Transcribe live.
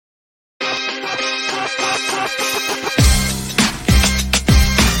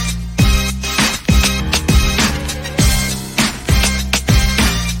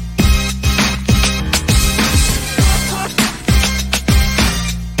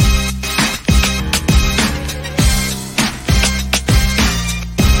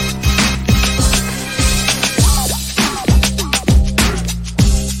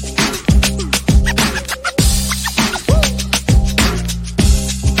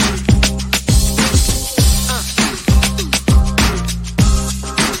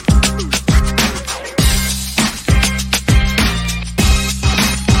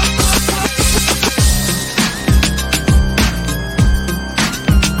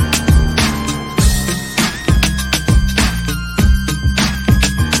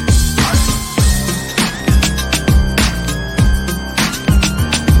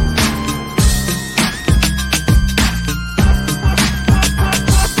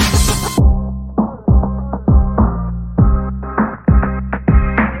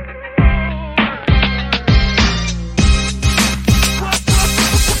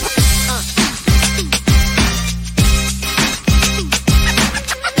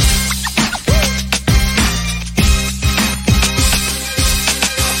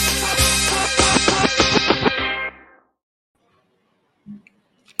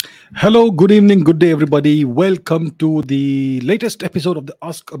Hello, good evening, good day, everybody. Welcome to the latest episode of the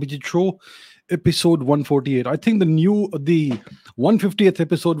Ask Abhijit Show, episode 148. I think the 150th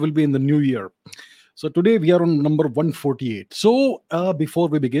episode will be in the new year. So today we are on number 148. So before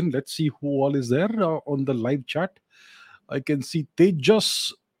we begin, let's see who all is there on the live chat. I can see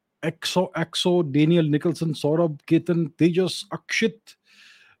Tejas, Axo, Daniel Nicholson, Saurabh, Ketan, Tejas, Akshit,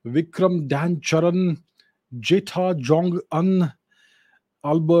 Vikram, Dan Charan, Jetha, Jong Un,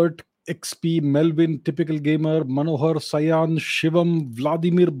 Albert, XP, Melvin, Typical Gamer, Manohar, Sayan, Shivam,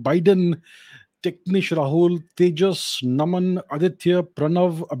 Vladimir, Biden, Technish, Rahul, Tejas, Naman, Aditya,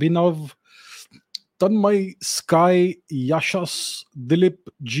 Pranav, Abhinav, Tanmay, Sky, Yashas, Dilip,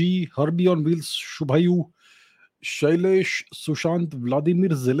 G, Herbie on Wheels, Shubhayu, Shailesh, Sushant, Vladimir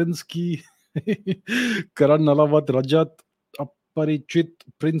Zelensky, Karan Nalawat, Rajat, Aparichit,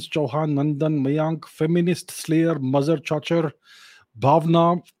 Prince Chauhan, Nandan, Mayank, Feminist Slayer, Mazar Chachar,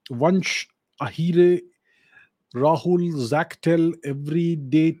 Bhavna, Vansh, Ahire, Rahul, Zaktel,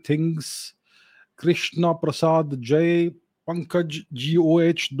 Everyday Things, Krishna Prasad, Jay, Pankaj,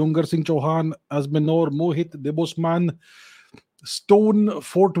 GOH, Dungar Singh Chauhan, Asmenor, Mohit, Debosman, Stone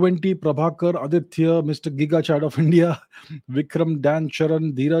 420, Prabhakar, Aditya, Mr. Giga Chad of India, Vikram, Dan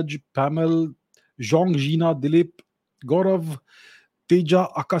Charan, Dheeraj, Pamel, Zhong Jina, Dilip, Gaurav, Teja,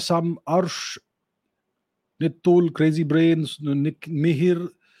 Akasam, Arsh, Nitul, Crazy Brains, Nick, Mihir,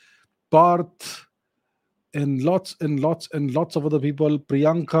 Parth, and lots of other people.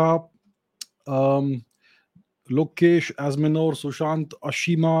 Priyanka, um, Lokesh, Asminor, Sushant,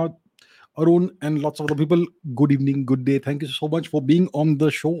 Ashima, Arun, and lots of other people. Good evening, good day. Thank you so much for being on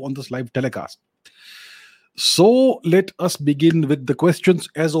the show on this live telecast. So let us begin with the questions.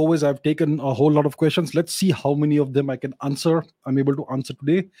 As always, I've taken a whole lot of questions. Let's see how many of them I can answer. I'm able to answer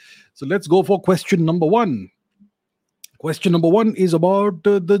today. So let's go for question number one. Question number one is about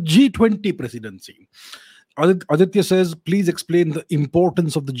the G20 presidency. Aditya says, please explain the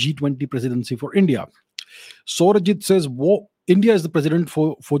importance of the G20 presidency for India. Saurajit says, India is the president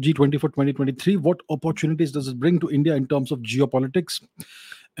for G20 for 2023. What opportunities does it bring to India in terms of geopolitics?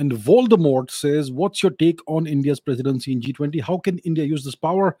 And Voldemort says, what's your take on India's presidency in G20? How can India use this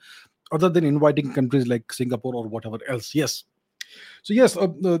power other than inviting countries like Singapore or whatever else? Yes. So yes,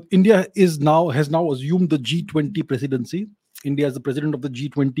 India has now assumed the G20 presidency. India is the president of the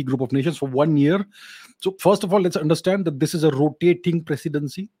G20 group of nations for 1 year. So first of all, let's understand that this is a rotating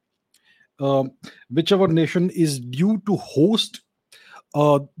presidency. Um Whichever nation is due to host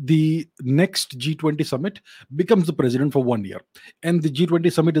the next G20 summit becomes the president for 1 year, and the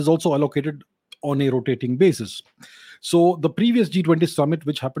G20 summit is also allocated on a rotating basis. So the previous G20 summit,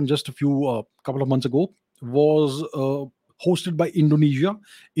 which happened just a few couple of months ago, was hosted by Indonesia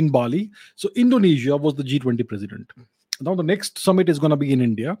in Bali. So Indonesia was the G20 president. Now the next summit is going to be in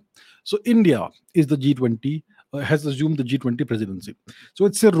India. So India is the G20, has assumed the G20 presidency. So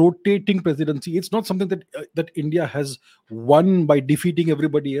it's a rotating presidency. It's not something that India has won by defeating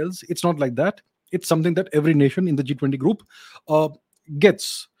everybody else. It's not like that. It's something that every nation in the G20 group uh,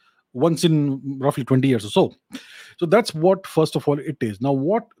 gets once in roughly 20 years or so. So that's what, first of all, it is. Now,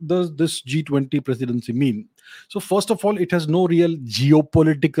 what does this G20 presidency mean? So, first of all, it has no real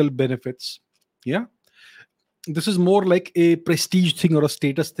geopolitical benefits. Yeah, this is more like a prestige thing or a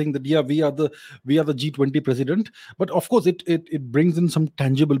status thing, that yeah, we are the G20 president. But of course it brings in some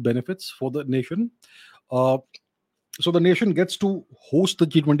tangible benefits for the nation. uh, so the nation gets to host the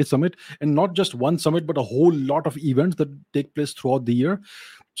G20 summit, and not just one summit but a whole lot of events that take place throughout the year.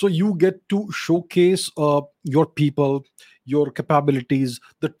 So you get to showcase your people, your capabilities,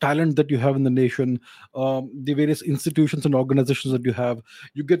 the talent that you have in the nation, the various institutions and organizations that you have.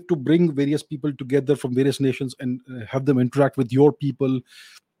 You get to bring various people together from various nations and have them interact with your people.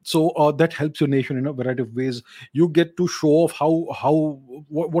 So that helps your nation in a variety of ways. You get to show off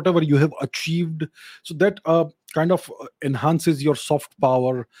whatever you have achieved. So that kind of enhances your soft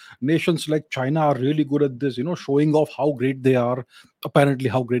power. Nations like China are really good at this, showing off how great they are, apparently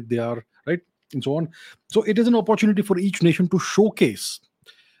how great they are, right? And so on. So it is an opportunity for each nation to showcase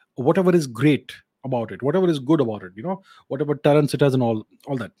whatever is great about it, whatever is good about it, whatever talents it has, and all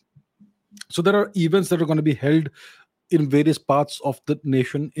that. So there are events that are going to be held in various parts of the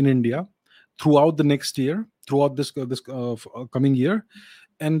nation in India throughout the next year, throughout this coming year.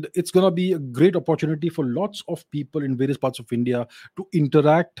 And it's going to be a great opportunity for lots of people in various parts of India to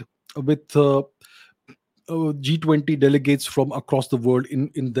interact with G20 delegates from across the world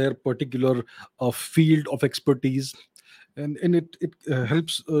in their particular field of expertise. And it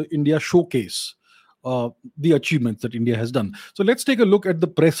helps India showcase the achievements that India has done. So let's take a look at the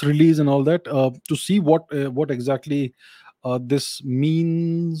press release and all that to see what exactly this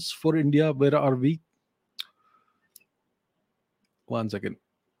means for India. Where are we? One second.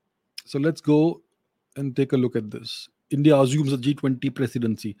 So let's go and take a look at this. India assumes a G20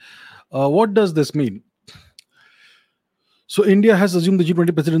 presidency. What does this mean? So India has assumed the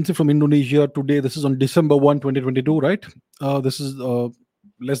G20 presidency from Indonesia today. This is on December 1, 2022, right? This is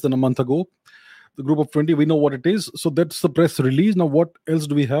less than a month ago. The group of 20, we know what it is. So that's the press release. Now, what else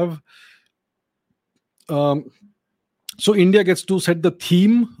do we have? So India gets to set the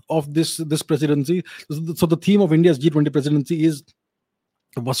theme of this presidency. So the theme of India's G20 presidency is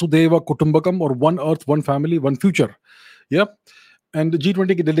Vasudhaiva Kutumbakam, or one Earth, one family, one future. Yep. And the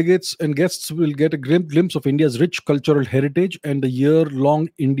G20 delegates and guests will get a glimpse of India's rich cultural heritage and a year-long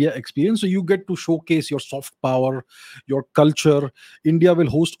India experience. So you get to showcase your soft power, your culture. India will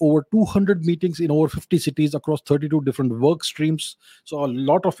host over 200 meetings in over 50 cities across 32 different work streams. So a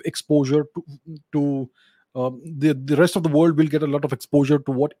lot of exposure to the rest of the world will get a lot of exposure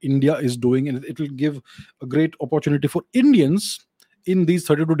to what India is doing, and it will give a great opportunity for Indians in these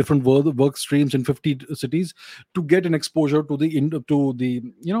 32 different work streams in 50 cities to get an exposure to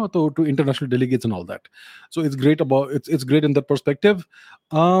to international delegates and all that. So it's great it's great in that perspective.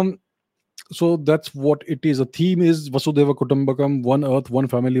 So that's what it is. A theme is Vasudhaiva Kutumbakam, one Earth, one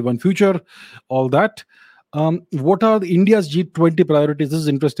family, one future, all that. What are India's G20 priorities? This is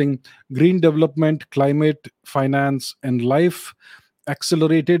interesting. Green development, climate, finance, and life,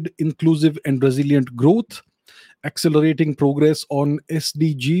 accelerated, inclusive, and resilient growth, accelerating progress on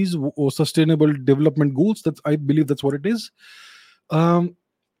SDGs, or Sustainable Development Goals. I believe that's what it is.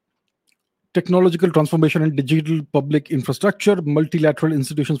 Technological transformation and digital public infrastructure, multilateral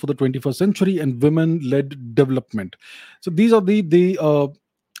institutions for the 21st century, and women-led development. So these are the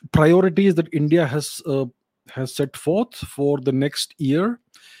priorities that India has set forth for the next year.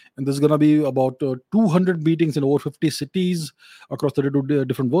 And there's going to be about 200 meetings in over 50 cities across 32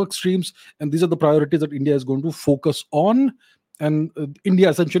 different work streams. And these are the priorities that India is going to focus on. And India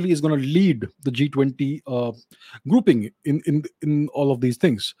essentially is going to lead the G20 grouping in all of these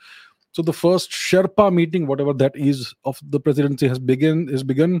things. So the first Sherpa meeting, whatever that is, of the presidency has begun.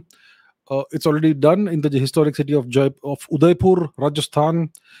 It's already done in the historic city of Udaipur,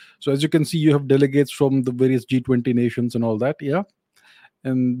 Rajasthan. So as you can see, you have delegates from the various G20 nations and all that. Yeah.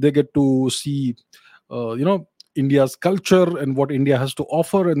 And they get to see India's culture and what India has to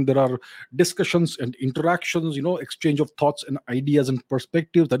offer, and there are discussions and interactions, exchange of thoughts and ideas and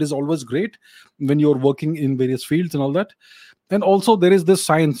perspectives. That is always great when you're working in various fields and all that. And also there is this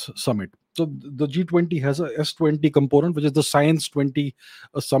science summit. So the G20 has a S20 component, which is the Science 20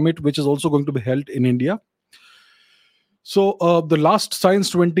 summit, which is also going to be held in India. So the last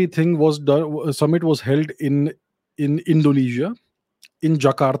Science 20 thing summit was held in Indonesia, in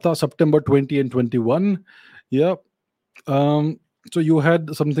Jakarta, September 20 and 21. Yeah. So you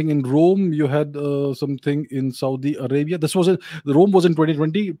had something in Rome, you had something in Saudi Arabia. Rome was in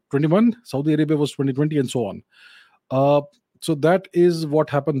 2020, 21, Saudi Arabia was 2020, and so on. So that is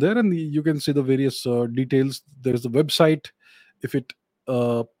what happened there, and you can see the various details. There is the website. If it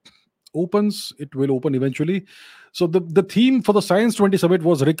opens, it will open eventually. So the theme for the Science 20 Summit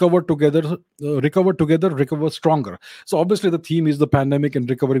was recover together, recover stronger. So obviously the theme is the pandemic and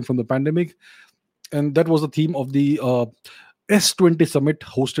recovering from the pandemic, and that was the theme of the S20 Summit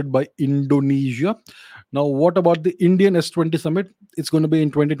hosted by Indonesia. Now, what about the Indian S20 Summit? It's going to be in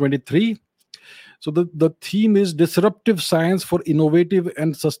 2023. So the theme is disruptive science for innovative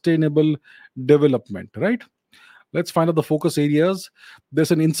and sustainable development, right? Let's find out the focus areas.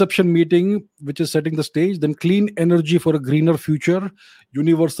 There's an inception meeting, which is setting the stage. Then clean energy for a greener future,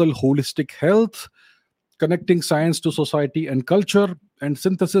 universal holistic health, connecting science to society and culture, and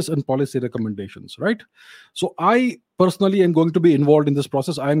synthesis and policy recommendations, right? So I personally am going to be involved in this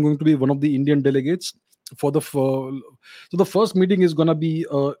process. I'm going to be one of the Indian delegates so the first meeting is going to be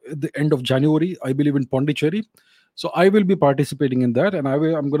at the end of January, I believe, in Pondicherry. So I will be participating in that, and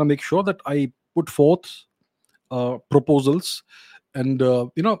I'm going to make sure that I put forth proposals and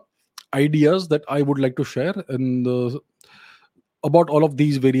ideas that I would like to share and about all of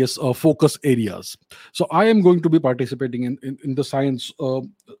these various focus areas. So I am going to be participating in the science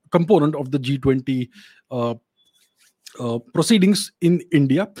component of the G20 proceedings in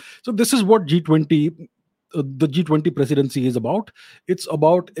India. So this is what the G20 presidency is about. It's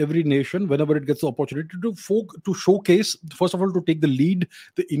about every nation, whenever it gets the opportunity to showcase, first of all, to take the lead,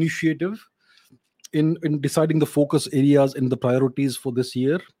 the initiative in deciding the focus areas and the priorities for this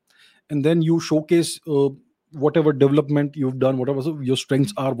year. And then you showcase whatever development you've done, whatever your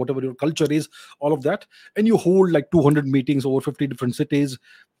strengths are, whatever your culture is, all of that. And you hold like 200 meetings over 50 different cities.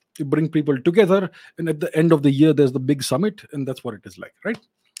 you bring people together, and at the end of the year there's the big summit, and that's what it is like, right?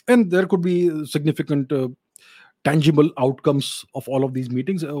 And there could be significant tangible outcomes of all of these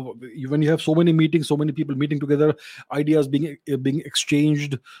meetings. When you have so many meetings, so many people meeting together, ideas being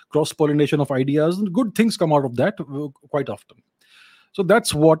exchanged, cross pollination of ideas, and good things come out of that quite often. So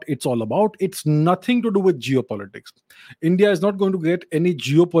that's what it's all about. It's nothing to do with geopolitics. India is not going to get any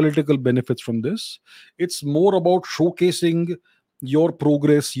geopolitical benefits from this. It's more about showcasing your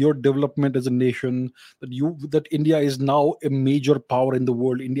progress, your development as a nation, that India is now a major power in the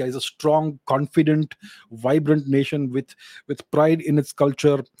world. India is a strong, confident, vibrant nation with pride in its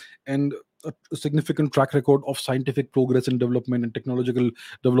culture, and a significant track record of scientific progress and development and technological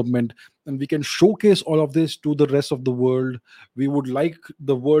development. And we can showcase all of this to the rest of the world. We would like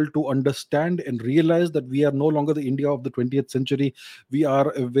the world to understand and realize that we are no longer the India of the 20th century. We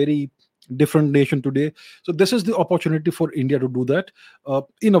are a very different nation today. So this is the opportunity for India to do that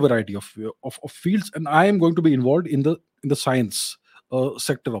in a variety of fields, and I am going to be involved in the science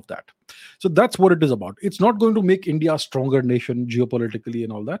sector of that. So that's what it is about. It's not going to make India a stronger nation geopolitically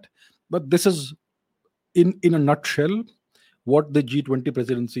and all that, but this is, in a nutshell, what the G20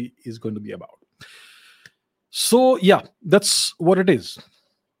 presidency is going to be about. So yeah, that's what it is.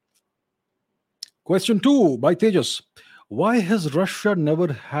 Question 2 by Tejas. Why has Russia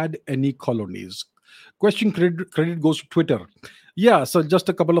never had any colonies? Question credit goes to Twitter. Yeah, so just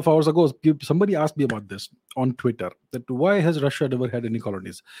a couple of hours ago, somebody asked me about this on Twitter, that why has Russia never had any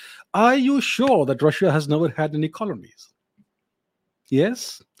colonies? Are you sure that Russia has never had any colonies?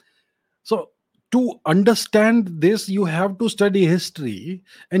 Yes. So to understand this, you have to study history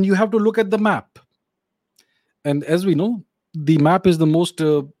and you have to look at the map. And as we know, the map is the most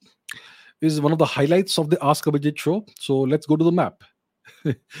is one of the highlights of the Ask Abhijit show. So let's go to the map.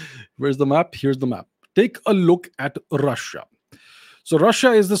 Where's the map? Here's the map. Take a look at Russia. So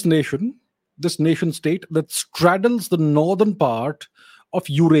Russia is this nation state that straddles the northern part of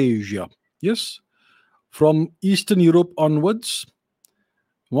Eurasia. Yes, from Eastern Europe onwards.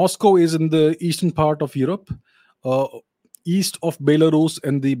 Moscow is in the eastern part of Europe, uh, east of Belarus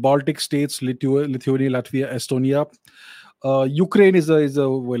and the Baltic states, Lithuania, Latvia, Estonia. Ukraine is a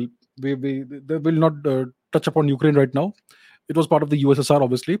well, they will not touch upon Ukraine right now. It was part of the USSR,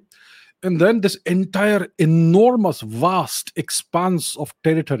 obviously. And then this entire enormous, vast expanse of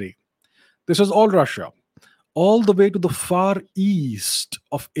territory. This is all Russia, all the way to the far east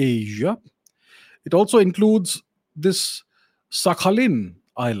of Asia. It also includes this Sakhalin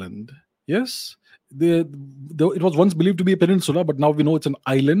island. Yes, it was once believed to be a peninsula, but now we know it's an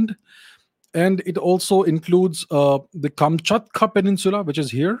island. And it also includes the Kamchatka Peninsula, which is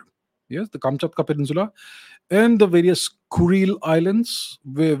here. Yes, the Kamchatka Peninsula, and the various Kuril Islands,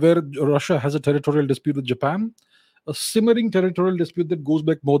 where Russia has a territorial dispute with Japan, a simmering territorial dispute that goes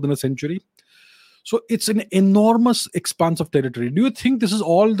back more than a century. So it's an enormous expanse of territory. Do you think this is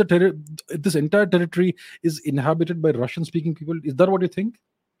all this entire territory is inhabited by Russian-speaking people? Is that what you think?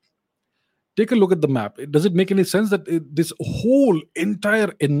 Take a look at the map. Does it make any sense that this whole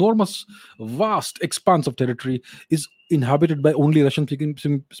entire enormous, vast expanse of territory is inhabited by only Russian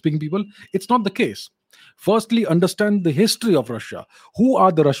speaking people? It's not the case. Firstly, understand the history of Russia. Who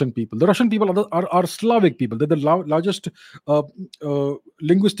are the Russian people? The Russian people are Slavic people. They're the largest uh,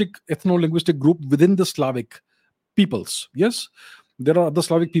 ethno-linguistic group within the Slavic peoples. Yes, there are other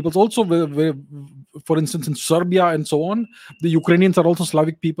Slavic peoples also, for instance, in Serbia and so on. The Ukrainians are also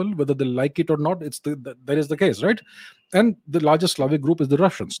Slavic people, whether they like it or not. That is the case, right? And the largest Slavic group is the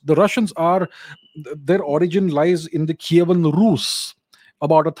Russians. The Russians are their origin lies in the Kievan Rus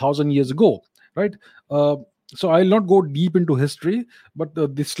about 1,000 years ago, right? Uh, so I'll not go deep into history, but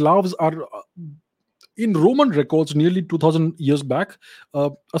the Slavs are in Roman records nearly 2,000 years back.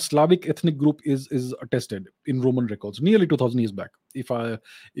 A Slavic ethnic group is attested in Roman records nearly 2,000 years back, if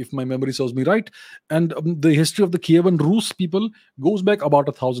my memory serves me right. And the history of the Kievan Rus people goes back about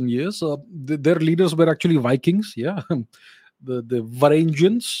 1,000 years. Their leaders were actually Vikings, yeah, the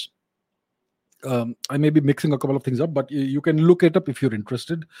Varangians. I may be mixing a couple of things up, but you can look it up if you're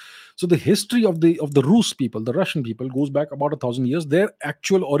interested. So the history of the Rus people, the Russian people, goes back about 1,000 years. Their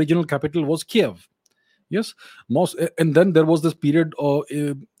actual original capital was Kiev. Yes, and then there was this period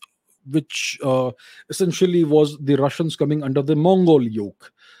which essentially was the Russians coming under the Mongol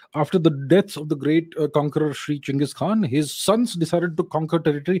yoke. After the death of the great conqueror Sri Chinggis Khan, his sons decided to conquer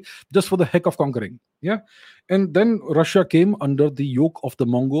territory just for the heck of conquering. Yeah, and then Russia came under the yoke of the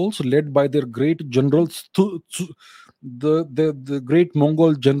Mongols, led by their great general, the great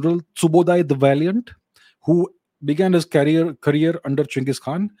Mongol general Subodai the Valiant, who began his career under Chinggis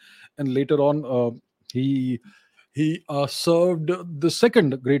Khan, and later on he He served the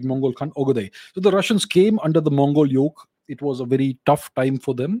second great Mongol Khan, Ogodai. So the Russians came under the Mongol yoke. It was a very tough time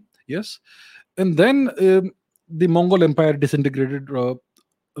for them. Yes, and then the Mongol Empire disintegrated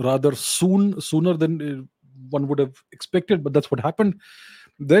rather sooner than one would have expected. But that's what happened.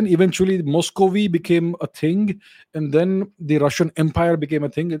 Then eventually Muscovy became a thing, and then the Russian Empire became a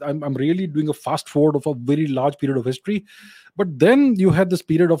thing. I'm really doing a fast forward of a very large period of history. But then you had this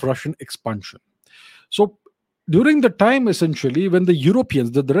period of Russian expansion. So during the time, essentially, when the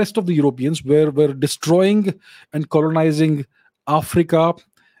Europeans, the rest of the Europeans were destroying and colonizing Africa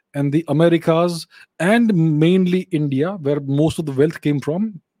and the Americas, and mainly India, where most of the wealth came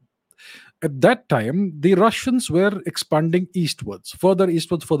from, at that time the Russians were expanding eastwards, further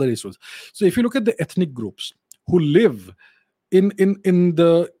eastwards, further eastwards. So if you look at the ethnic groups who live in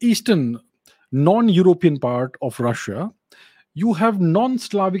the eastern non-European part of Russia, you have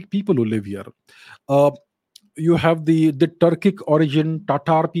non-Slavic people who live here. uh, you have the Turkic origin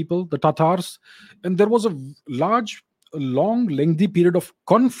Tatar people, the Tatars, and there was a large, long, lengthy period of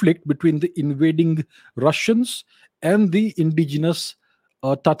conflict between the invading Russians and the indigenous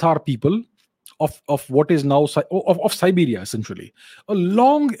Tatar people of what is now of Siberia, essentially. A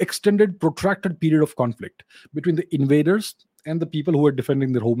long, extended, protracted period of conflict between the invaders and the people who were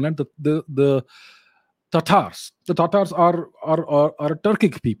defending their homeland. The Tatars. The Tatars are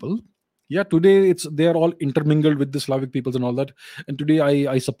Turkic people. Yeah, today they are all intermingled with the Slavic peoples and all that. And today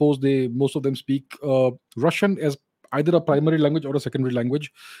I suppose they most of them speak Russian as either a primary language or a secondary language.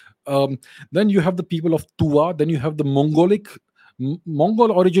 Um, then you have the people of Tuva. Then you have the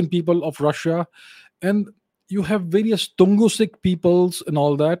Mongol origin people of Russia, and you have various Tungusic peoples and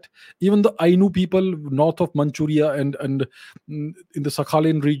all that. Even the Ainu people north of Manchuria and in the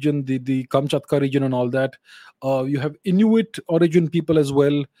Sakhalin region, the Kamchatka region, and all that. You have Inuit origin people as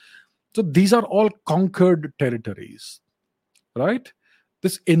well. So these are all conquered territories, right?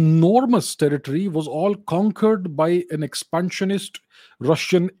 This enormous territory was all conquered by an expansionist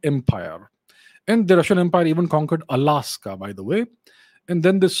Russian empire. And the Russian Empire even conquered Alaska, by the way. And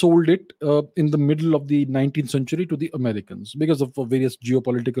then they sold it in the middle of the 19th century to the Americans because of various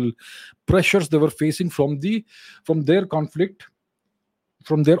geopolitical pressures they were facing from their conflict,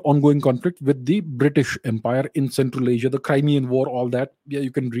 from their ongoing conflict with the British Empire in Central Asia, the Crimean War, all that. Yeah,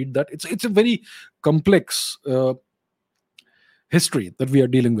 you can read that. It's a very complex history that we are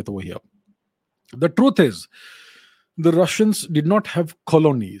dealing with over here. The truth is, the Russians did not have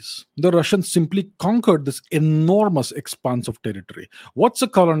colonies. The Russians simply conquered this enormous expanse of territory. What's a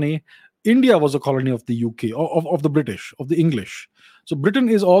colony? India was a colony of the UK, of the British, of the English. So Britain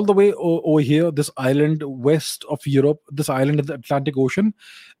is all the way over here, this island west of Europe, this island in the Atlantic Ocean,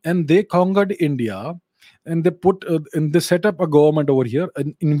 and they conquered India, and they set up a government over here,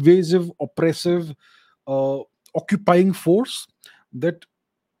 an invasive, oppressive, uh, occupying force that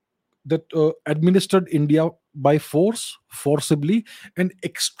administered India by force, forcibly, and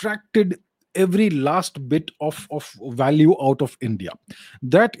extracted every last bit of value out of India.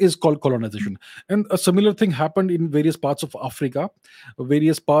 That is called colonization. And a similar thing happened in various parts of Africa,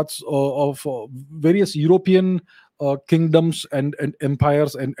 various parts of various European kingdoms and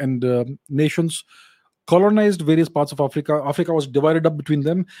empires and nations colonized various parts of Africa. Africa was divided up between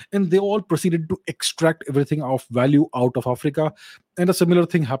them, and they all proceeded to extract everything of value out of Africa. And a similar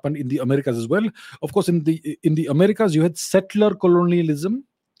thing happened in the Americas as well. Of course, in the Americas, you had settler colonialism,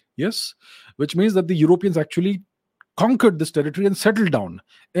 yes, which means that the Europeans actually conquered this territory and settled down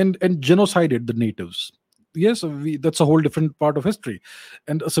and genocided the natives. Yes, that's a whole different part of history.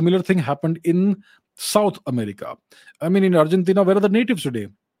 And a similar thing happened in South America. I mean, in Argentina, where are the natives today?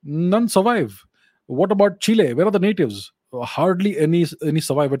 None survive. What about Chile? Where are the natives? Hardly any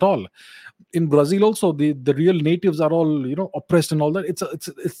survive at all. In Brazil, also the real natives are all oppressed and all that.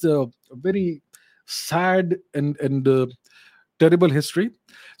 It's a very sad and terrible history.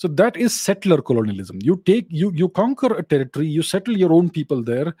 So that is settler colonialism. You conquer a territory, you settle your own people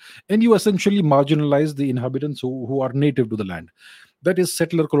there, and you essentially marginalize the inhabitants who are native to the land. That is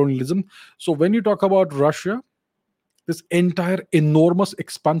settler colonialism. So when you talk about Russia, this entire enormous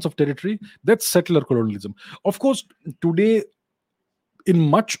expanse of territory, that's settler colonialism. Of course, today in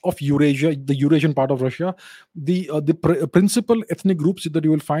much of Eurasia, the Eurasian part of Russia, the principal ethnic groups that you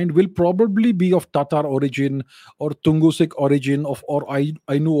will find will probably be of Tatar origin or Tungusic origin or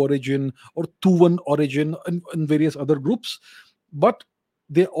Ainu origin or Tuvan origin and various other groups. But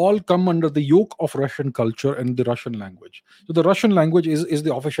they all come under the yoke of Russian culture and the Russian language. So the Russian language is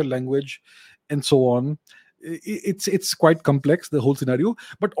the official language, and so on. It's quite complex, the whole scenario.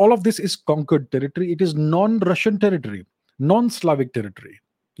 But all of this is conquered territory. It is non-Russian territory, non-Slavic territory.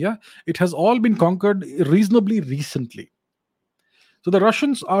 Yeah, it has all been conquered reasonably recently. So the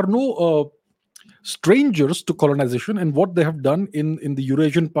Russians are no strangers to colonization, and what they have done in the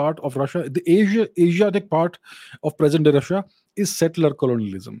Eurasian part of Russia, the Asiatic part of present day Russia, is settler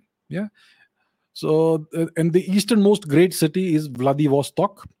colonialism. Yeah. So and the easternmost great city is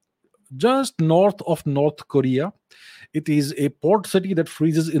Vladivostok, just north of North Korea. It is a port city that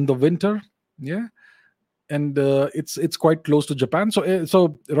freezes in the winter. Yeah. And it's quite close to Japan.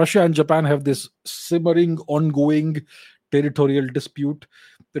 So Russia and Japan have this simmering, ongoing territorial dispute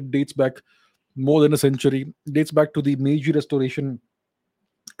that dates back more than a century, dates back to the Meiji Restoration,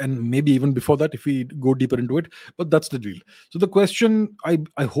 and maybe even before that if we go deeper into it. But that's the deal. So the question,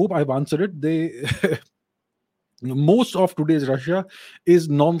 I hope I've answered it. They most of today's Russia is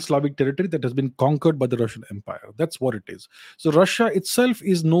non-Slavic territory that has been conquered by the Russian Empire. That's what it is. So Russia itself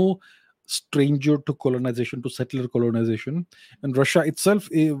is no stranger to colonization, to settler colonization. And Russia itself,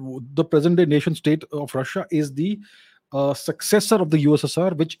 the present day nation state of Russia, is the successor of the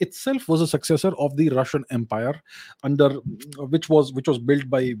USSR, which itself was a successor of the Russian Empire, under which was built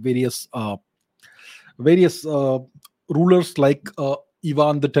by various rulers like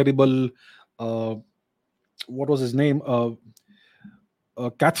Ivan the Terrible. What was his name?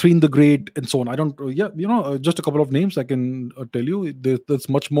 Catherine the Great, and so on. I don't, yeah, just a couple of names I can tell you. There's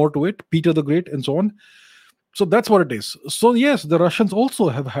much more to it. Peter the Great, and so on. So that's what it is. So yes, the Russians also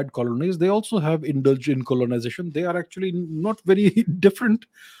have had colonies. They also have indulged in colonization. They are actually not very different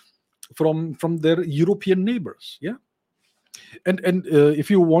from their European neighbors. Yeah, and if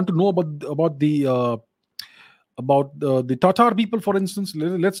you want to know about the Tatar people, for instance,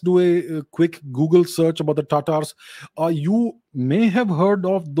 let's do a quick Google search about the Tatars. You may have heard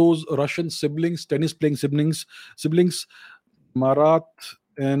of those Russian siblings, tennis playing siblings, Marat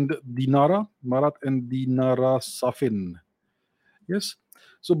Marat and Dinara Safin. Yes.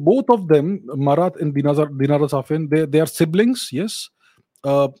 So both of them, Marat and Dinara Safin, they are siblings. Yes.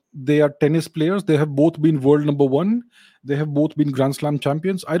 They are tennis players. They have both been world number one. They have both been Grand Slam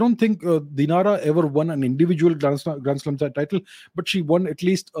champions. I don't think Dinara ever won an individual Grand Slam title, but she won at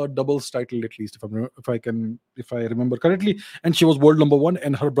least a doubles title, at least if I remember correctly. And she was world number one,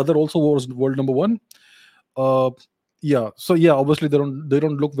 and her brother also was world number one. Uh, yeah. So yeah, obviously they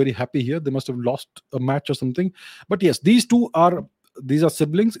don't look very happy here. They must have lost a match or something. But yes, these are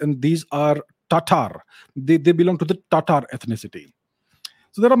siblings, and these are Tatar. They belong to the Tatar ethnicity.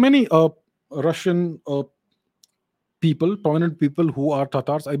 So there are many Russian people, prominent people who are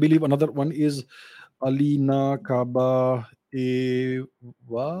Tatars. I believe another one is Alina Kabaeva.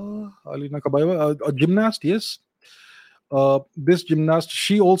 Alina Kabaeva, a gymnast. Yes, this gymnast,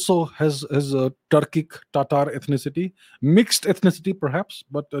 she also has a Turkic Tatar ethnicity, mixed ethnicity perhaps,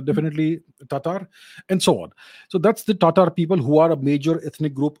 but definitely Tatar, and so on. So that's the Tatar people, who are a major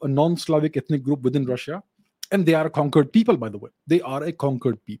ethnic group, a non-Slavic ethnic group within Russia, and they are a conquered people. By the way, they are a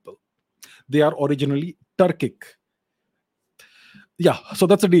conquered people. They are originally Turkic. Yeah, so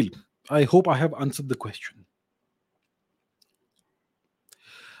that's a deal. I hope I have answered the question.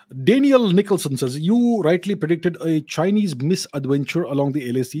 Daniel Nicholson says, you rightly predicted a Chinese misadventure along the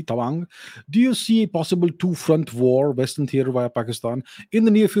LAC, Tawang. Do you see a possible two-front war, Western theater via Pakistan, in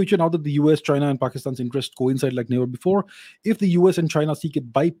the near future, now that the US, China, and Pakistan's interests coincide like never before? If the US and China seek a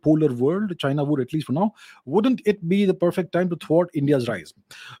bipolar world, China would, at least for now, wouldn't it be the perfect time to thwart India's rise?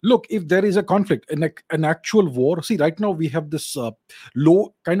 Look, if there is a conflict, an actual war, see, right now we have this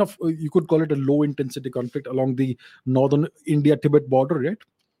low, kind of, you could call it a low-intensity conflict along the northern India-Tibet border, right?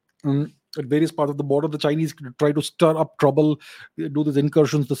 At various parts of the border, the Chinese try to stir up trouble, do these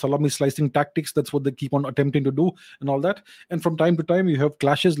incursions, the salami slicing tactics. That's what they keep on attempting to do, and all that. And from time to time, you have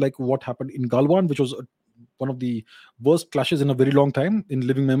clashes like what happened in Galwan, which was one of the worst clashes in a very long time in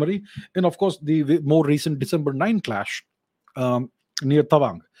living memory. And of course, the more recent December 9 clash near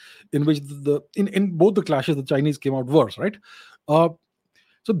Tawang, in which in both the clashes, the Chinese came out worse, right? Uh,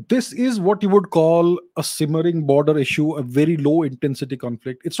 so this is what you would call a simmering border issue, a very low intensity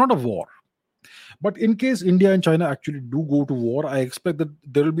conflict. It's not a war. But in case India and China actually do go to war, I expect that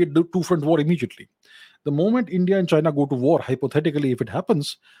there will be a two-front war immediately. The moment India and China go to war, hypothetically, if it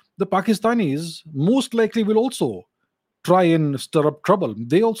happens, the Pakistanis most likely will also try and stir up trouble.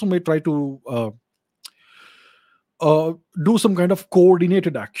 They also may try to do some kind of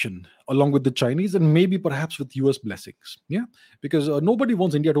coordinated action along with the Chinese, and maybe perhaps with US blessings. Yeah, because nobody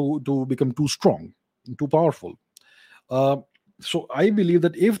wants India to become too strong, too powerful. Uh, so I believe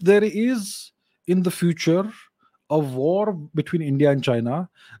that if there is in the future a war between India and China,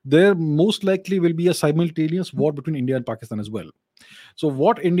 there most likely will be a simultaneous war between India and Pakistan as well. So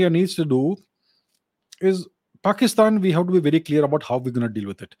what India needs to do is Pakistan, we have to be very clear about how we're going to deal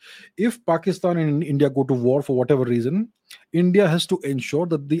with it. If Pakistan and India go to war for whatever reason, India has to ensure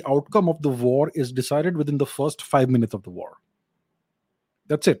that the outcome of the war is decided within the first 5 minutes of the war.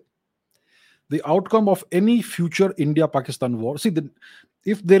 That's it. The outcome of any future India Pakistan war. See,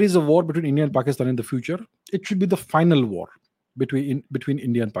 if there is a war between India and Pakistan in the future, it should be the final war between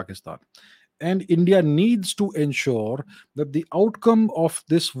India and Pakistan. And India needs to ensure that the outcome of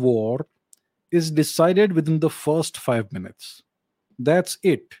this war is decided within the first 5 minutes. That's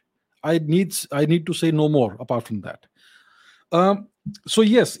it. I need to say no more apart from that. So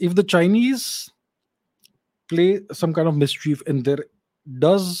yes, if the Chinese play some kind of mischief and there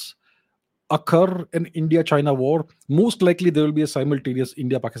does occur an India-China war, most likely there will be a simultaneous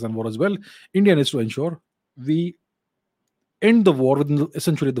India-Pakistan war as well. India needs to ensure we end the war within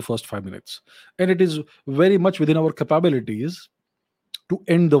essentially the first 5 minutes, and it is very much within our capabilities to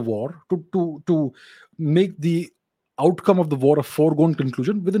end the war, to make the outcome of the war a foregone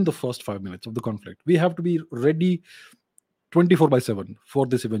conclusion within the first 5 minutes of the conflict. We have to be ready 24/7 for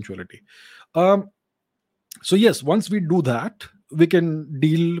this eventuality. Um, so yes, once we do that, we can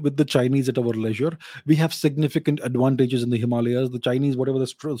deal with the Chinese at our leisure. We have significant advantages in the Himalayas. The Chinese, whatever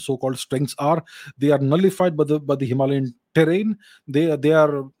the so-called strengths are, they are nullified by the Himalayan terrain. They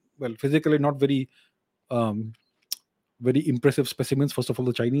are, well, physically not um, very impressive specimens. First of all,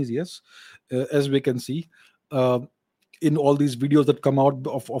 the Chinese, yes, as we can see. Uh, in all these videos that come out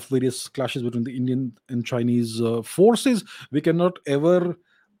of various clashes between the Indian and Chinese forces, we cannot ever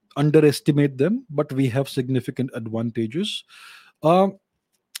underestimate them, but we have significant advantages. Um,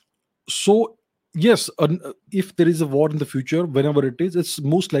 so yes, if there is a war in the future, whenever it is, it's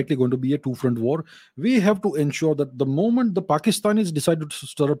most likely going to be a two-front war. We have to ensure that the moment the Pakistanis decide to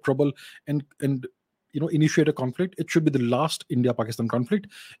stir up trouble and initiate a conflict, it should be the last India-Pakistan conflict,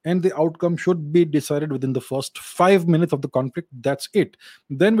 and the outcome should be decided within the first 5 minutes of the conflict. That's it.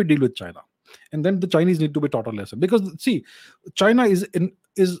 Then we deal with China, and then the Chinese need to be taught a lesson, because see, China is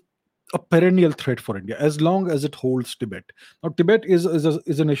a perennial threat for India as long as it holds Tibet. Now, Tibet is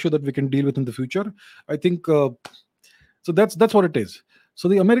an issue that we can deal with in the future. I think so. That's what it is. So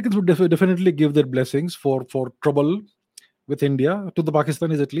the Americans would definitely give their blessings for trouble with India, to the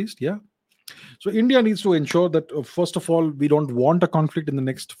Pakistanis at least. Yeah. So India needs to ensure that first of all, we don't want a conflict in the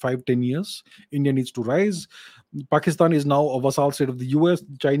next 5-10 years. India needs to rise. Pakistan is now a vassal state of the US.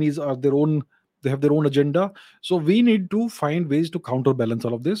 The Chinese are their own. They have their own agenda. So we need to find ways to counterbalance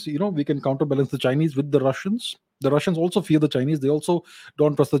all of this. We can counterbalance the Chinese with the Russians. The Russians also fear the Chinese. They also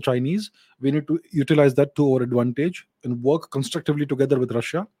don't trust the Chinese. We need to utilize that to our advantage and work constructively together with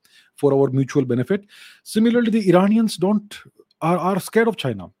Russia for our mutual benefit. Similarly, the Iranians don't are scared of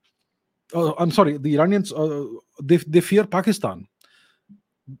China. I'm sorry, the Iranians, they fear Pakistan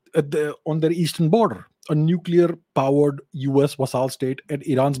on their eastern border, a nuclear powered US vassal state at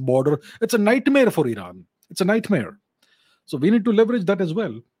Iran's border. It's a nightmare for Iran. It's a nightmare. So we need to leverage that as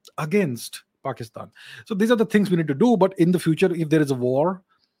well against Pakistan. So these are the things we need to do. But in the future, if there is a war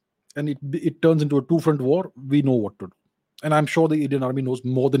and it turns into a two-front war, we know what to do. And I'm sure the Indian Army knows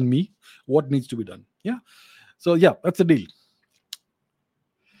more than me what needs to be done. Yeah. So yeah, that's the deal.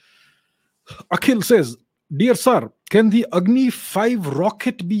 Akhil says, "Dear sir, can the Agni 5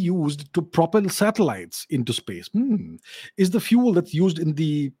 rocket be used to propel satellites into space? Is the fuel that's used in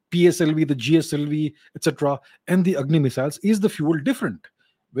the PSLV, the GSLV, etc., and the Agni missiles, is the fuel different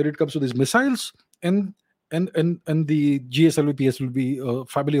when it comes to these missiles and the GSLV, PSLV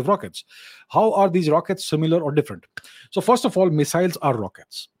family of rockets? How are these rockets similar or different?" So first of all, missiles are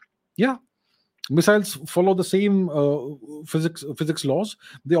rockets. Yeah, missiles follow the same physics laws.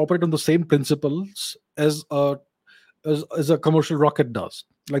 They operate on the same principles as a commercial rocket does,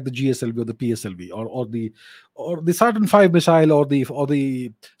 like the GSLV or the PSLV, or the Saturn V missile, or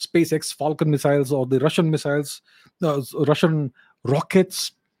the SpaceX Falcon missiles, or the Russian missiles, Russian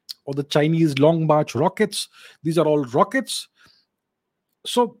rockets, or the Chinese Long March rockets. These are all rockets.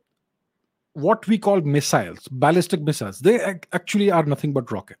 So what we call missiles, ballistic missiles, they actually are nothing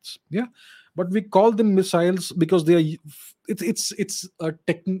but rockets. Yeah, but we call them missiles because they are. It's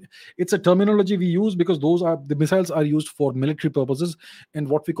a terminology we use because the missiles are used for military purposes, and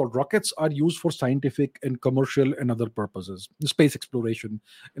what we call rockets are used for scientific and commercial and other purposes, space exploration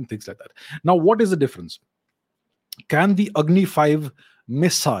and things like that. Now, what is the difference? Can the Agni 5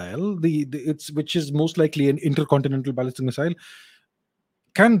 missile, which is most likely an intercontinental ballistic missile,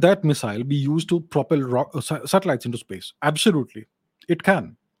 can that missile be used to propel satellites into space? Absolutely, it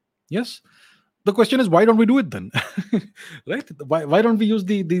can. Yes. The question is, why don't we do it then? Right? Why don't we use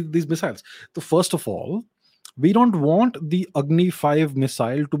these missiles? So first of all, we don't want the Agni 5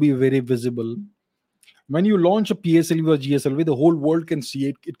 missile to be very visible. When you launch a PSLV or GSLV, the whole world can see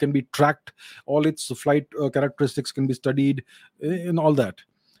it. It can be tracked. All its flight characteristics can be studied, and all that.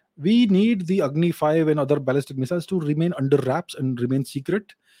 We need the Agni 5 and other ballistic missiles to remain under wraps and remain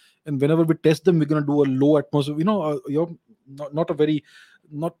secret. And whenever we test them, we're gonna do a low atmosphere. Not a very,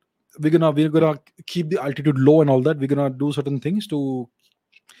 not we're gonna keep the altitude low and all that. We're gonna do certain things to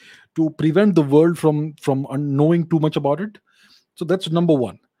prevent the world from knowing too much about it. So that's number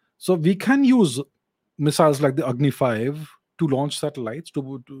one. So we can use missiles like the Agni 5 to launch satellites,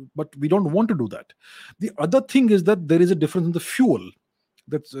 but we don't want to do that. The other thing is that there is a difference in the fuel.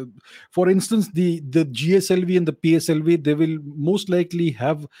 That's For instance, the GSLV and the PSLV, they will most likely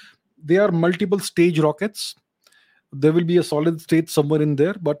have, they are multiple stage rockets. There will be a solid state somewhere in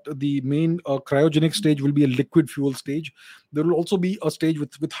there, but the main cryogenic stage will be a liquid fuel stage. There will also be a stage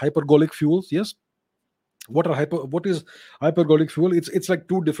with hypergolic fuels. Yes. What is hypergolic fuel? It's like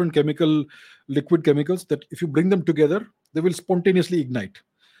two different liquid chemicals that if you bring them together, they will spontaneously ignite.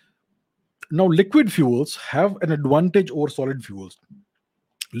 Now liquid fuels have an advantage over solid fuels.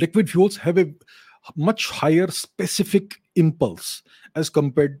 Liquid fuels have a much higher specific impulse as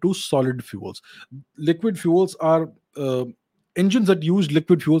compared to solid fuels. Liquid fuels are engines that use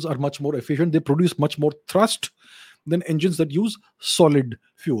liquid fuels are much more efficient. They produce much more thrust than engines that use solid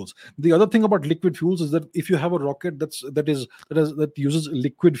fuels. The other thing about liquid fuels is that if you have a rocket that uses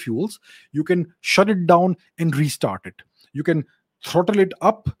liquid fuels, you can shut it down and restart it. You can throttle it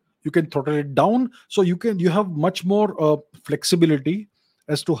up, you can throttle it down, so you have much more flexibility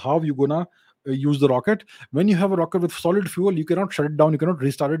as to how you're gonna use the rocket. When you have a rocket with solid fuel, you cannot shut it down, you cannot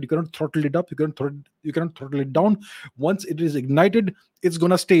restart it, you cannot throttle it up, you cannot throttle it down. Once it is ignited, it's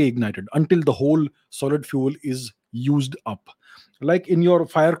gonna stay ignited until the whole solid fuel is used up. Like in your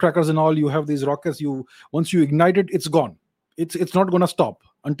firecrackers and all, you have these rockets. Once you ignite it, it's gone. It's not gonna stop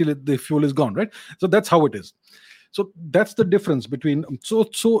until the fuel is gone, right? So that's how it is. So that's the difference between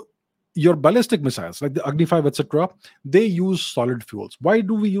so your ballistic missiles like the Agni 5, etc., they use solid fuels. Why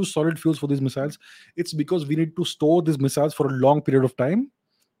do we use solid fuels for these missiles? It's because we need to store these missiles for a long period of time,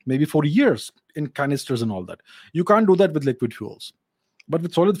 maybe for years, in canisters and all that. You can't do that with liquid fuels, but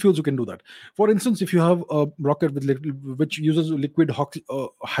with solid fuels you can do that. For instance, if you have a rocket which uses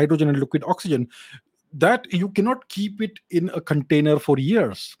hydrogen and liquid oxygen, that you cannot keep it in a container for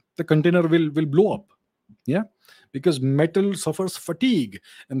years. The container will blow up. Yeah, because metal suffers fatigue,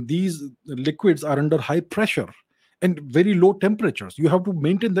 and these liquids are under high pressure and very low temperatures. You have to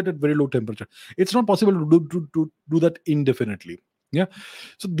maintain that at very low temperature. It's not possible to do that indefinitely. Yeah,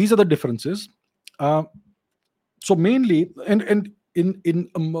 so these are the differences. uh, so mainly, and in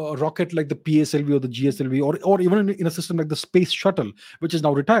a rocket like the PSLV or the GSLV, or even in a system like the space shuttle, which is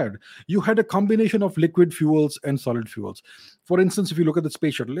now retired, you had a combination of liquid fuels and solid fuels. For instance, if you look at the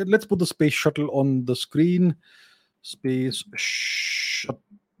space shuttle, let's put the space shuttle on the screen. Space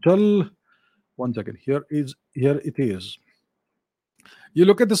shuttle. One second. Here it is. You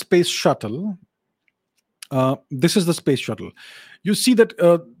look at the space shuttle. This is the space shuttle. You see that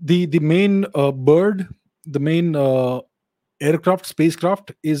the main bird, the main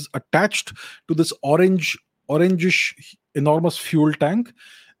spacecraft is attached to this orangish enormous fuel tank,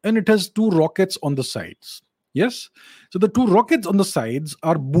 and it has two rockets on the sides. Yes, so the two rockets on the sides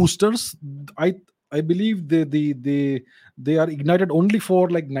are boosters. I believe they are ignited only for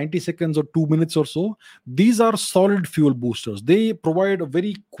like 90 seconds or 2 minutes or so. These are solid fuel boosters. They provide a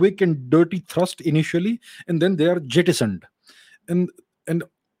very quick and dirty thrust initially, and then they are jettisoned. And and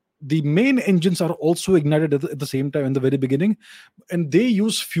the main engines are also ignited at the same time in the very beginning, and they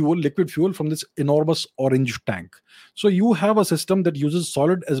use liquid fuel from this enormous orange tank. So you have a system that uses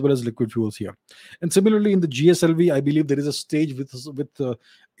solid as well as liquid fuels here. And similarly, in the GSLV, I believe there is a stage with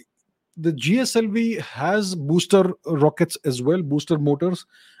the GSLV has booster rockets as well, booster motors.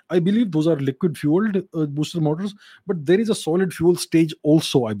 I believe those are liquid fueled booster motors, but there is a solid fuel stage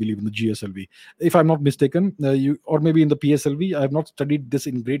also, I believe, in the GSLV, if I'm not mistaken. Or maybe in the PSLV. I have not studied this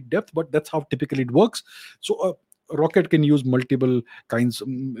in great depth, but that's how typically it works. So a rocket can use multiple kinds,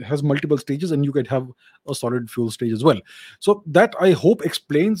 has multiple stages, and you could have a solid fuel stage as well. So that, I hope,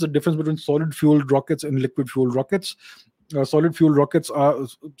 explains the difference between solid fueled rockets and liquid fueled rockets. Solid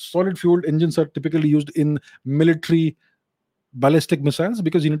fueled engines are typically used in military ballistic missiles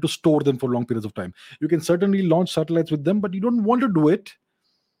because you need to store them for long periods of time. You can certainly launch satellites with them, but you don't want to do it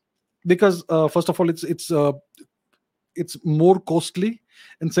because first of all, it's more costly,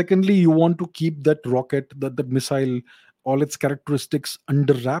 and secondly, you want to keep that rocket, that missile, all its characteristics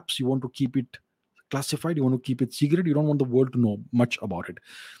under wraps. You want to keep it classified, you want to keep it secret, you don't want the world to know much about it.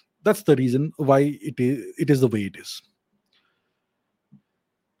 That's the reason why it is the way it is.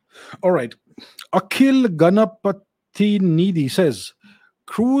 All right. Akhil Ganapati Nidhi says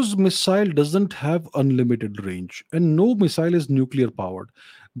cruise missile doesn't have unlimited range, and no missile is nuclear powered.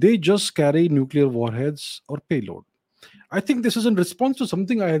 They just carry nuclear warheads or payload. I think this is in response to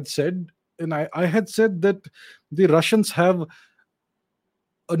something I had said, and I had said that the Russians have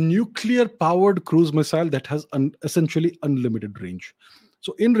a nuclear powered cruise missile that has essentially unlimited range.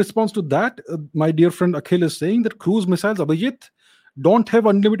 So, in response to that, my dear friend Akhil is saying that cruise missiles, Abhijit, don't have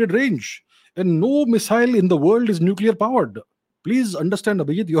unlimited range, and no missile in the world is nuclear powered. Please understand,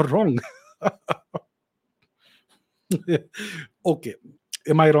 Abhijit, you're wrong. Okay,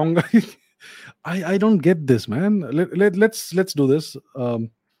 am I wrong? I don't get this, man. Let's do this. Um,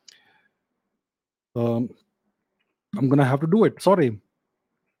 I'm gonna have to do it. Sorry.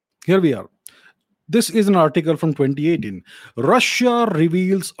 Here we are. This is an article from 2018. Russia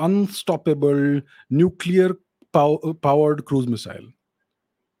reveals unstoppable nuclear powered cruise missile.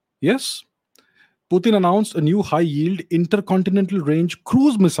 Yes, Putin announced a new high yield intercontinental range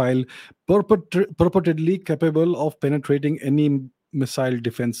cruise missile purportedly capable of penetrating any missile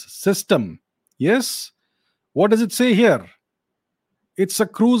defense system. Yes, what does it say here? It's a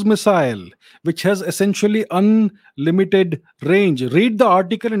cruise missile which has essentially unlimited range. Read the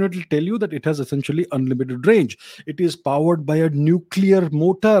article and it will tell you that it has essentially unlimited range. It is powered by a nuclear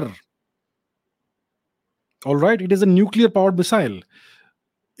motor. All right, it is a nuclear powered missile.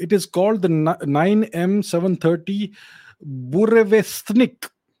 It is called the 9M730 Burevestnik.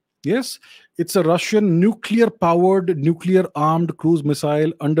 Yes, it's a Russian nuclear powered, nuclear armed cruise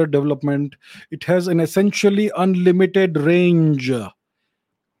missile under development. It has an essentially unlimited range.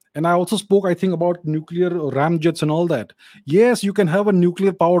 And I also spoke, I think, about nuclear ramjets and all that. Yes, you can have a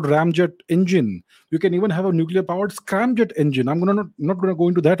nuclear powered ramjet engine. You can even have a nuclear powered scramjet engine. I'm gonna not going to go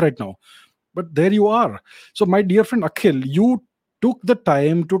into that right now. But there you are. So, my dear friend Akhil, you took the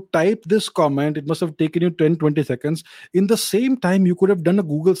time to type this comment. It must have taken you 10-20 seconds. In the same time, you could have done a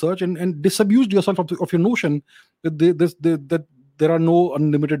Google search and disabused yourself of your notion that that there are no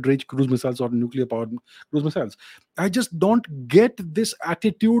unlimited range cruise missiles or nuclear powered cruise missiles. I just don't get this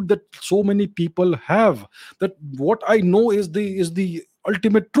attitude that so many people have, that what I know is the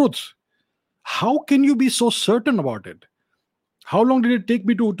ultimate truth. How can you be so certain about it? How long did it take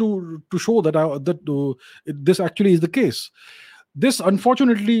me to show that this actually is the case? This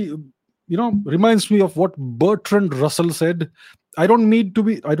unfortunately, reminds me of what Bertrand Russell said. I don't mean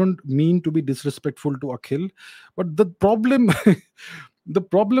to be disrespectful to Akhil, but the problem the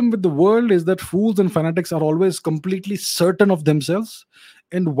problem with the world is that fools and fanatics are always completely certain of themselves,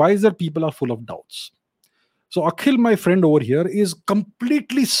 and wiser people are full of doubts. So Akhil, my friend over here, is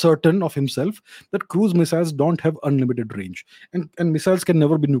completely certain of himself that cruise missiles don't have unlimited range, and missiles can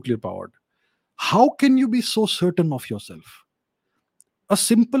never be nuclear powered. How can you be so certain of yourself? A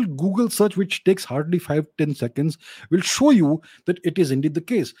simple Google search, which takes hardly 5-10 seconds, will show you that it is indeed the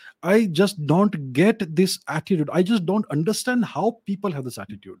case. I just don't get this attitude. I just don't understand how people have this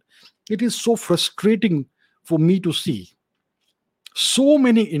attitude. It is so frustrating for me to see so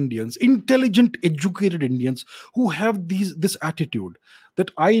many Indians, intelligent, educated Indians, who have this attitude that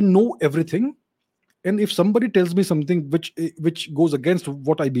I know everything, and if somebody tells me something which goes against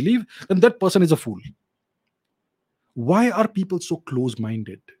what I believe, then that person is a fool. Why are people so close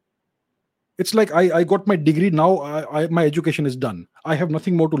minded? It's like I got my degree now. My education is done. I have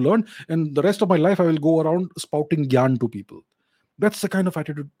nothing more to learn, and the rest of my life I will go around spouting gyan to people. That's the kind of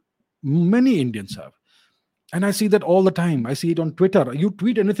attitude many Indians have. And I see that all the time. I see it on Twitter. You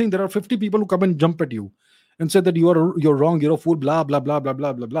tweet anything, there are 50 people who come and jump at you and say that you're wrong, you're a fool, blah blah blah blah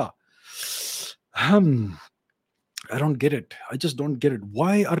blah blah blah. Hmm. I don't get it. I just don't get it.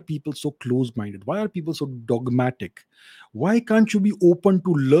 Why are people so close minded? Why are people so dogmatic? Why can't you be open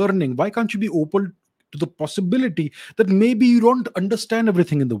to learning? Why can't you be open to the possibility that maybe you don't understand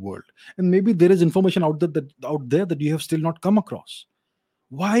everything in the world, and maybe there is information out there that you have still not come across?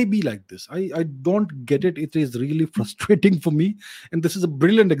 Why be like this? I don't get it. It is really frustrating for me, and this is a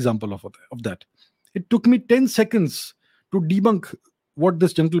brilliant example of that. It took me 10 seconds to debunk what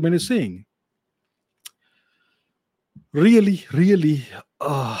this gentleman is saying. Really, really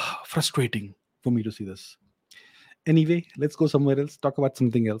frustrating for me to see this. Anyway, let's go somewhere else, talk about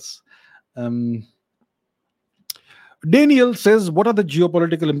something else. um, Daniel says, what are the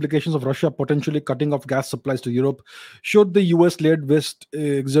geopolitical implications of Russia potentially cutting off gas supplies to Europe? Should the US led West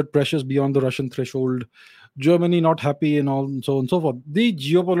exert pressures beyond the Russian threshold? Germany not happy, and all, and so on and so forth. The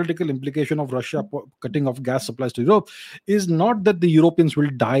geopolitical implication of Russia cutting off gas supplies to Europe is not that the Europeans will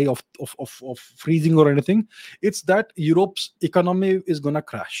die of freezing or anything. It's that Europe's economy is going to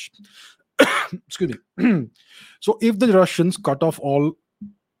crash. Excuse me. So if the Russians cut off all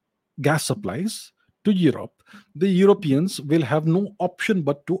gas supplies to Europe, the Europeans will have no option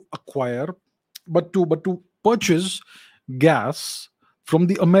but to acquire, but to purchase gas from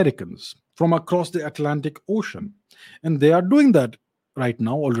the Americans from across the Atlantic Ocean, and they are doing that right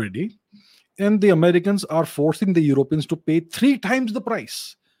now already. And the Americans are forcing the Europeans to pay three times the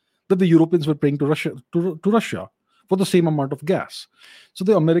price that the Europeans were paying to Russia for the same amount of gas. So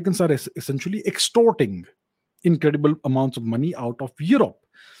the Americans are essentially extorting incredible amounts of money out of Europe.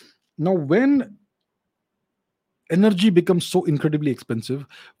 Now, when energy becomes so incredibly expensive,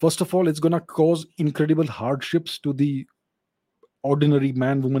 first of all, it's going to cause incredible hardships to the ordinary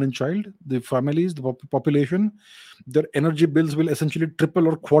man, woman, and child, the families, the population. Their energy bills will essentially triple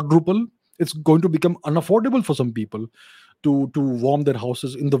or quadruple. It's going to become unaffordable for some people to warm their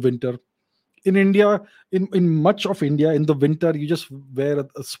houses in the winter. In India, in much of India, in the winter, you just wear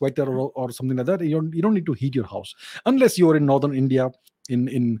a sweater or something like that. You don't need to heat your house unless you are in northern India,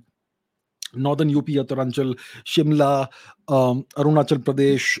 in northern UP, Uttaranchal, Shimla, Arunachal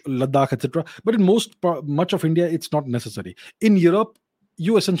Pradesh, Ladakh, etc. But in much of India, it's not necessary. In Europe,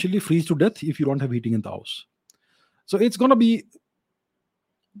 you essentially freeze to death if you don't have heating in the house. So it's going to be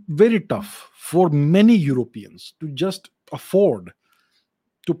very tough for many Europeans to just afford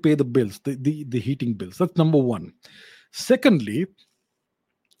to pay the bills, the heating bills. That's number one. Secondly,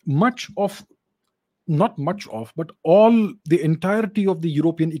 much of, not much of, but all the entirety of the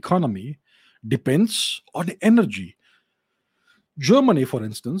European economy depends on energy. Germany, for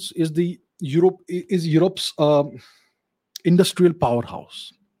instance, is Europe's industrial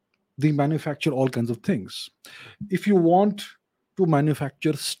powerhouse. They manufacture all kinds of things. If you want to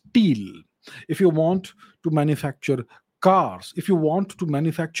manufacture steel, if you want to manufacture cars, if you want to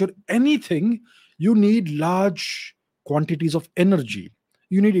manufacture anything, you need large quantities of energy.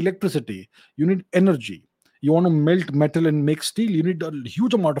 You need electricity, you need energy. You want to melt metal and make steel, you need a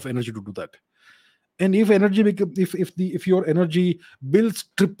huge amount of energy to do that. And if energy if your energy bills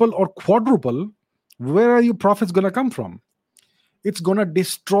triple or quadruple, where are your profits going to come from? It's going to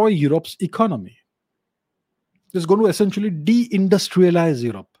destroy Europe's economy. It's going to essentially deindustrialize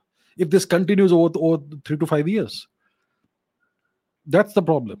Europe if this continues over 3 to 5 years. That's the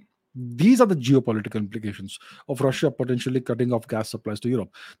problem. These are the geopolitical implications of Russia potentially cutting off gas supplies to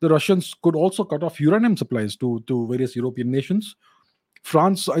Europe. The Russians could also cut off uranium supplies to various European nations.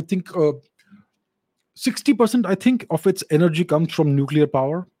 France, I think, 60%, I think, of its energy comes from nuclear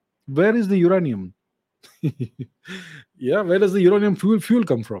power. Where is the uranium? Yeah, where does the uranium fuel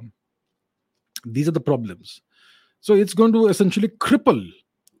come from? These are the problems. So it's going to essentially cripple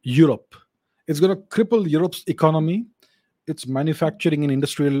Europe. It's going to cripple Europe's economy, its manufacturing and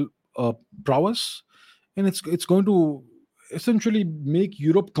industrial prowess, and it's going to essentially make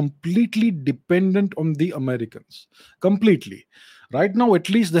Europe completely dependent on the Americans. Completely. Right now, at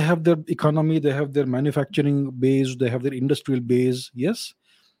least they have their economy, they have their manufacturing base, they have their industrial base. Yes.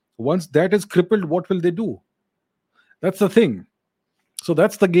 Once that is crippled, what will they do? That's the thing. So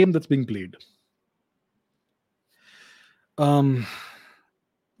that's the game that's being played.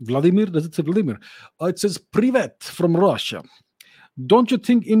 Vladimir, does it say Vladimir? It says Privet from Russia. Don't you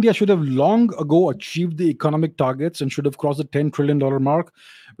think India should have long ago achieved the economic targets and should have crossed the $10 trillion mark?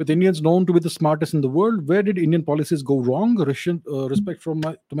 With Indians known to be the smartest in the world, where did Indian policies go wrong? Respect from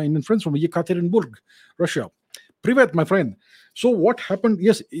to my Indian friends from Yekaterinburg, Russia. Privet, my friend. So what happened?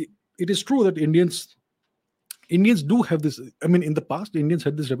 Yes, it is true that Indians do have this. I mean, in the past, Indians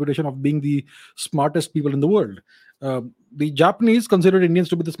had this reputation of being the smartest people in the world. The Japanese considered Indians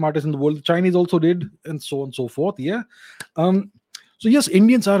to be the smartest in the world. The Chinese also did, and so on and so forth. Yeah. So yes,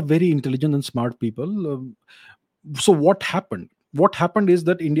 Indians are very intelligent and smart people. So what happened? What happened is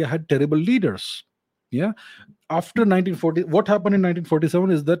that India had terrible leaders. Yeah. After 1940, what happened in 1947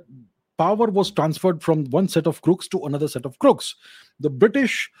 is that power was transferred from one set of crooks to another set of crooks. The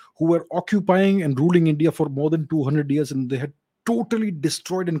British, who were occupying and ruling India for more than 200 years, and they had totally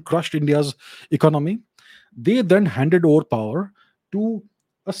destroyed and crushed India's economy, they then handed over power to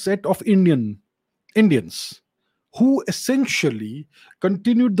a set of Indians who essentially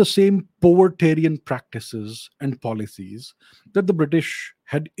continued the same povertarian practices and policies that the British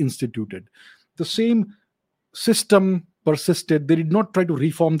had instituted. The same system persisted. They did not try to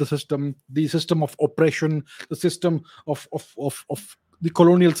reform the system of oppression, the system of the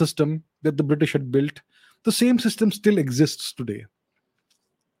colonial system that the British had built. The same system still exists today.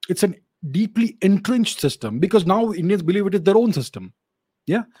 It's an deeply entrenched system because now Indians believe it is their own system.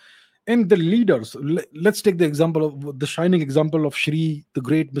 Yeah. And the leaders, let's take the shining example of the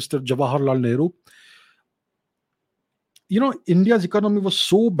great Mr. Jawaharlal Nehru. India's economy was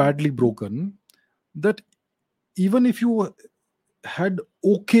so badly broken that even if you had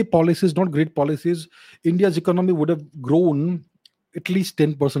okay policies, not great policies, India's economy would have grown at least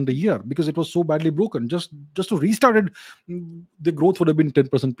 10% a year, because it was so badly broken. Just to restart it, the growth would have been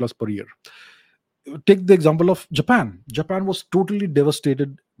 10% plus per year. Take the example of Japan. Japan was totally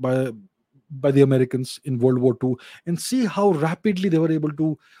devastated by the Americans in World War II, and see how rapidly they were able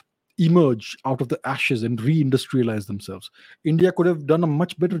to emerge out of the ashes and reindustrialize themselves. India could have done a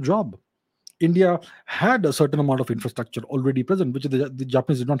much better job. India had a certain amount of infrastructure already present, which the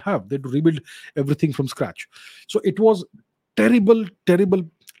Japanese did not have. They had to rebuild everything from scratch. So it was terrible, terrible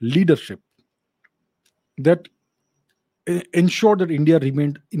leadership that ensured that India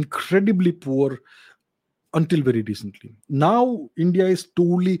remained incredibly poor until very recently. Now, India is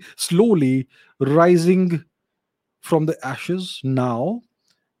slowly rising from the ashes now,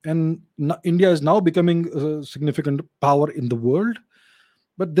 and India is now becoming a significant power in the world.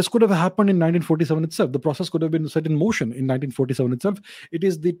 But this could have happened in 1947 itself. The process could have been set in motion in 1947 itself. It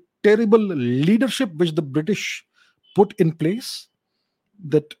is the terrible leadership which the British put in place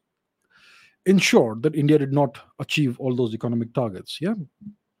that ensured that India did not achieve all those economic targets. Yeah.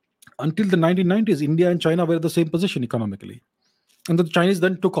 Until the 1990s, India and China were in the same position economically. And the Chinese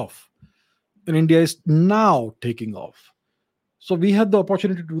then took off. And India is now taking off. So we had the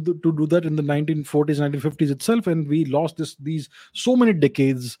opportunity to do that in the 1940s, 1950s itself, and we lost these so many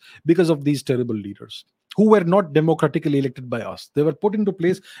decades because of these terrible leaders who were not democratically elected by us. They were put into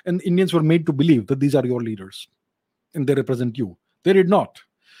place, and Indians were made to believe that these are your leaders and they represent you. They did not.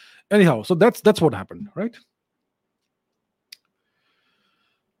 Anyhow, so that's what happened, right?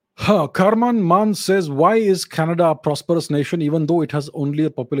 Karman Man says, why is Canada a prosperous nation even though it has only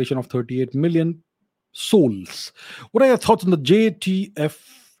a population of 38 million souls? What are your thoughts on the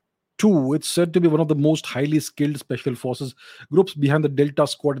JTF-2? It's said to be one of the most highly skilled special forces groups behind the Delta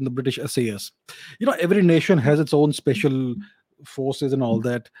Squad in the British SAS. Every nation has its own special forces and all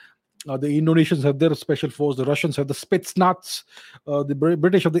that. The Indonesians have their special force. The Russians have the Spetsnaz. The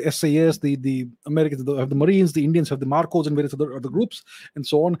British have the SAS. The Americans have the Marines. The Indians have the Marcos and various other groups, and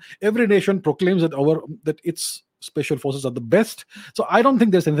so on. Every nation proclaims that its special forces are the best. So I don't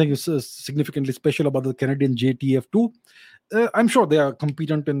think there's anything significantly special about the Canadian JTF-2. I'm sure they are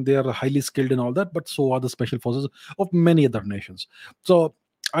competent and they are highly skilled and all that, but so are the special forces of many other nations. So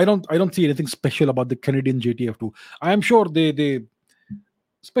I don't see anything special about the Canadian JTF-2. I am sure they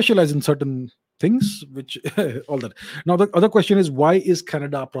specialize in certain things, which all that. Now the other question is, why is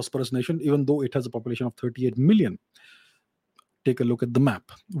Canada a prosperous nation even though it has a population of 38 million? Take a look at the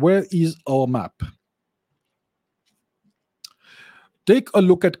map. Where is our map? Take a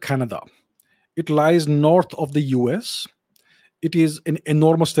look at Canada. It lies north of the US. It is an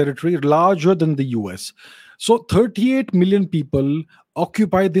enormous territory, larger than the US. So 38 million people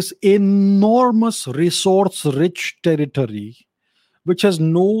occupy this enormous resource rich territory which has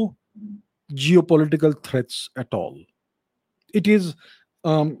no geopolitical threats at all. It is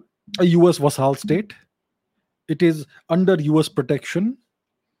a US vassal state. It is under US protection.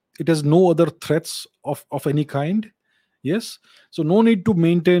 It has no other threats of any kind. Yes. So no need to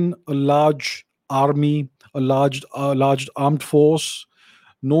maintain a large army, a large armed force.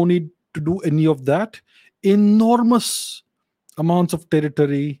 No need to do any of that. Enormous amounts of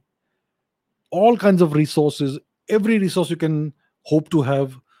territory, all kinds of resources, every resource you can hope to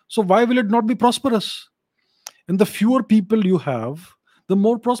have. So why will it not be prosperous? And the fewer people you have, the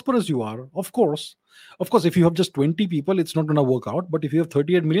more prosperous you are. Of course, if you have just 20 people, it's not going to work out. But if you have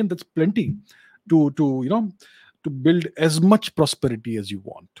 38 million, that's plenty to build as much prosperity as you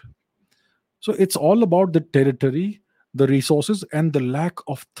want. So it's all about the territory, the resources, and the lack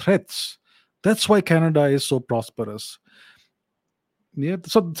of threats. That's why Canada is so prosperous. Yeah,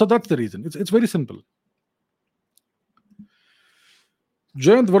 so that's the reason. It's very simple.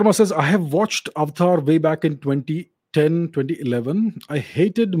 Jayant Verma says, I have watched Avatar way back in 2010, 2011. I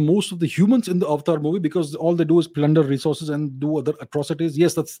hated most of the humans in the Avatar movie because all they do is plunder resources and do other atrocities.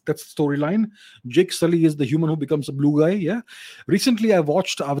 Yes, that's the storyline. Jake Sully is the human who becomes a blue guy. Yeah. Recently, I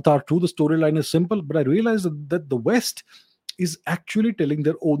watched Avatar 2. The storyline is simple, but I realized that the West is actually telling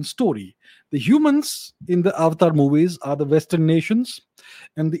their own story. The humans in the Avatar movies are the Western nations,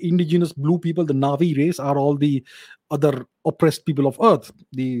 and the indigenous blue people, the Navi race, are all the other oppressed people of Earth.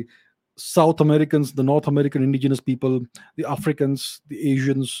 The South Americans, the North American indigenous people, the Africans, the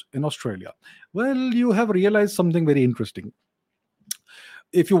Asians in Australia. Well, you have realized something very interesting.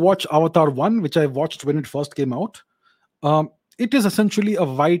 If you watch Avatar 1, which I watched when it first came out, it is essentially a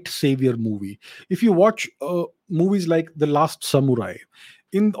white savior movie. If you watch movies like The Last Samurai,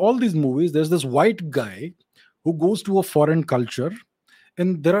 in all these movies, there's this white guy who goes to a foreign culture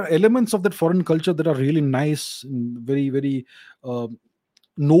and there are elements of that foreign culture that are really nice and very, very uh,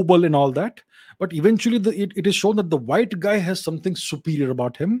 noble and all that. But eventually it is shown that the white guy has something superior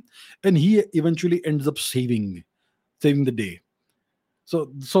about him, and he eventually ends up saving the day.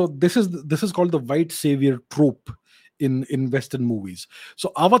 So this is called the white savior trope in western movies.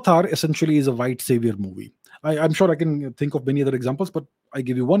 So Avatar essentially is a white savior movie. I'm sure I can think of many other examples, but I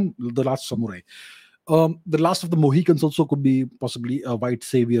give you one: The Last Samurai. The Last of the Mohicans also could be possibly a white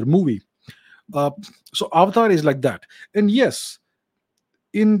savior movie. uh, so Avatar is like that. And yes,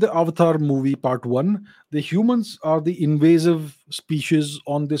 in the Avatar movie part 1, the humans are the invasive species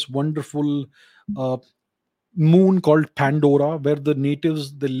on this wonderful uh, moon called Pandora, where the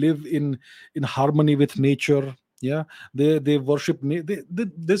natives, they live in harmony with nature. Yeah, they worship.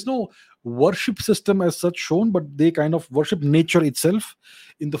 There's no worship system as such shown, but they kind of worship nature itself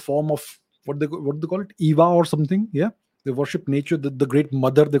in the form of what they call it, Eva or something. Yeah, they worship nature, the great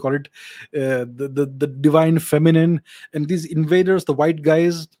mother. They call it the divine feminine. And these invaders, the white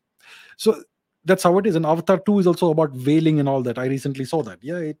guys. So that's how it is. And Avatar 2 is also about whaling and all that. I recently saw that.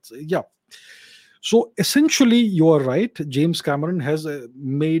 Yeah. So essentially, you are right. James Cameron has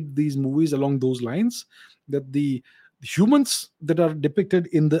made these movies along those lines, that the humans that are depicted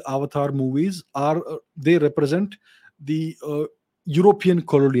in the Avatar movies are they represent the European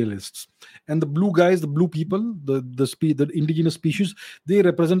colonialists, and the blue guys, the blue people, the indigenous species, they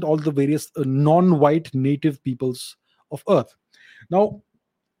represent all the various non-white native peoples of Earth. Now,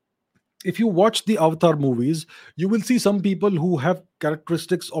 if you watch the Avatar movies, you will see some people who have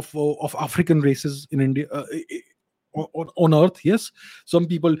characteristics of African races in India. On Earth, yes, some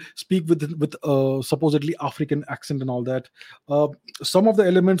people speak with supposedly African accent and all that. Uh, some of the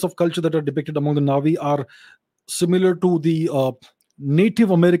elements of culture that are depicted among the Navi are similar to the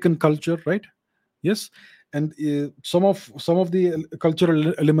Native American culture, right? Yes, and some of the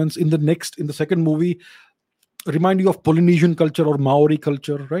cultural elements in the second movie remind you of Polynesian culture or Maori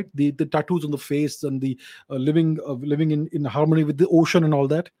culture, right? The tattoos on the face and the living in harmony with the ocean and all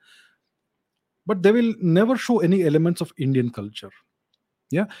that. But they will never show any elements of Indian culture.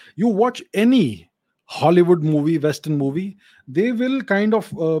 Yeah, you watch any Hollywood movie, Western movie, they will kind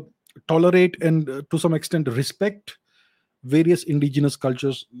of tolerate and to some extent respect various indigenous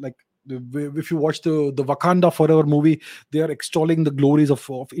cultures. Like if you watch the Wakanda Forever movie, they are extolling the glories of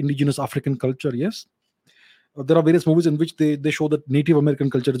indigenous African culture. Yes, there are various movies in which they show that Native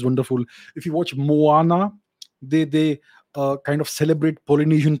American culture is wonderful. If you watch Moana, they kind of celebrate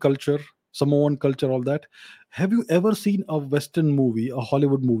Polynesian culture, Samoan culture, all that. Have you ever seen a Western movie, a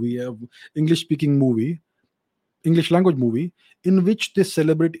Hollywood movie, a English speaking movie, English language movie, in which they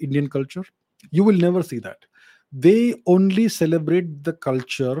celebrate Indian culture? You will never see that. They only celebrate the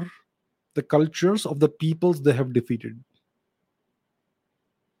cultures of the peoples they have defeated.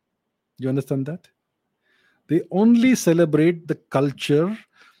 You understand that? They only celebrate the culture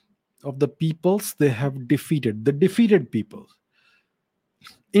of the peoples they have defeated, the defeated peoples.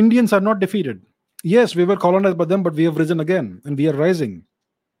 Indians are not defeated. Yes, we were colonized by them, but we have risen again and we are rising.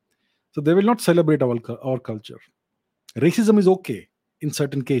 So they will not celebrate our culture. Racism is okay in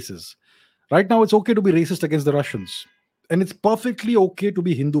certain cases. Right now, it's okay to be racist against the Russians, and it's perfectly okay to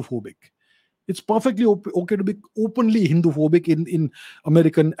be Hindu phobic. It's perfectly okay to be openly Hindu phobic in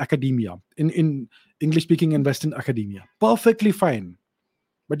American academia, in English speaking and Western academia. Perfectly fine.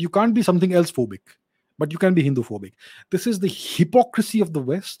 But you can't be something else phobic. But you can be Hindu phobic. This is the hypocrisy of the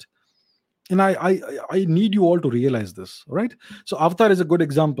West, and I need you all to realize this. Right? So Avatar is a good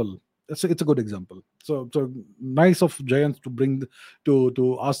example. It's a good example. So nice of Giants to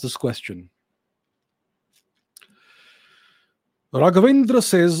to ask this question. Raghavendra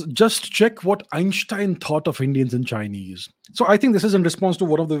says, just check what Einstein thought of Indians and Chinese. So I think this is in response to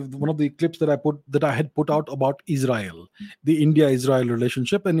one of the clips that I had put out about Israel, the India-Israel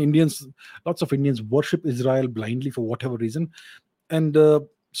relationship, and lots of Indians worship Israel blindly for whatever reason. And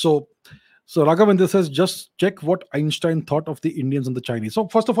so so Raghavendra says, just check what Einstein thought of the Indians and the Chinese. So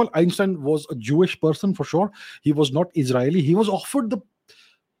first of all, Einstein was a Jewish person for sure. He was not Israeli. He was offered the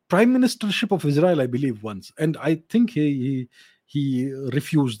prime ministership of Israel, I believe, once, and I think he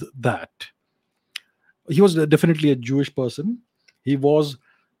refused that. He was definitely a Jewish person. He was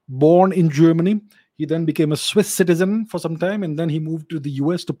born in Germany. He then became a Swiss citizen for some time, and then he moved to the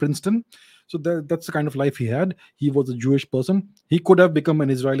US, to Princeton. So that's the kind of life he had. He was a Jewish person. He could have become an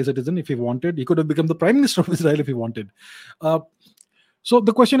Israeli citizen if he wanted. He could have become the prime minister of Israel if he wanted. Uh, so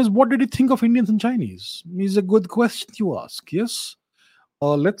the question is, what did he think of Indians and Chinese? Is a good question you ask. Yes.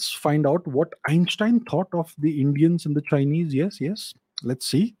 Let's find out what Einstein thought of the Indians and the Chinese. Yes, yes. Let's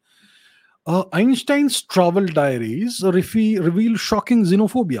see. Einstein's travel diaries reveal shocking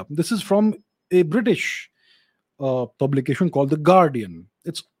xenophobia. This is from a British publication called The Guardian.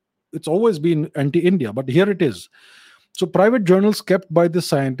 It's always been anti-India, but here it is. So, private journals kept by this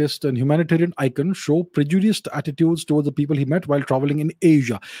scientist and humanitarian icon show prejudiced attitudes towards the people he met while traveling in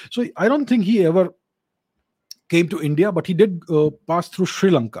Asia. So, I don't think he ever came to India, but he did pass through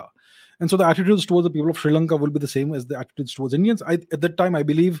Sri Lanka. And so the attitudes towards the people of Sri Lanka will be the same as the attitudes towards Indians. At that time, I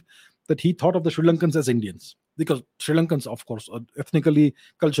believe that he thought of the Sri Lankans as Indians because Sri Lankans, of course, ethnically,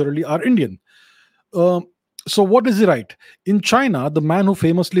 culturally are Indian. Um, so what is he right? In China, the man who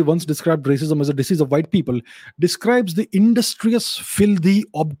famously once described racism as a disease of white people describes the industrious, filthy,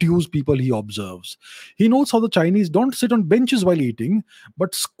 obtuse people he observes. He notes how the Chinese don't sit on benches while eating,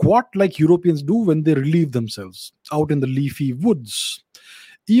 but squat like Europeans do when they relieve themselves out in the leafy woods.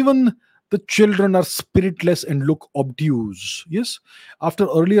 Even the children are spiritless and look obtuse. Yes, after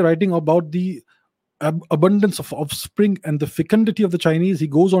earlier writing about the abundance of offspring and the fecundity of the Chinese, he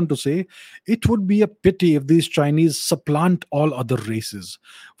goes on to say, it would be a pity if these Chinese supplant all other races.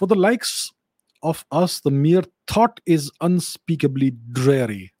 For the likes of us, the mere thought is unspeakably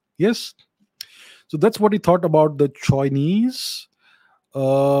dreary. Yes? So that's what he thought about the Chinese.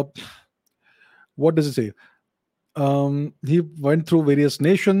 Uh, what does he say? He went through various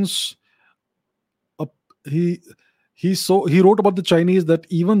nations. Uh, he he wrote about the Chinese that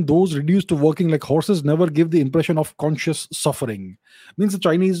even those reduced to working like horses never give the impression of conscious suffering. Means the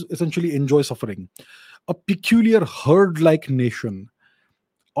Chinese essentially enjoy suffering. A peculiar herd-like nation,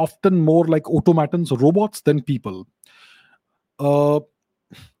 often more like automatons, robots than people. Uh,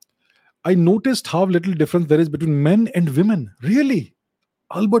 I noticed how little difference there is between men and women. Really,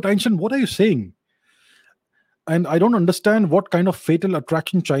 Albert Einstein, what are you saying? And I don't understand what kind of fatal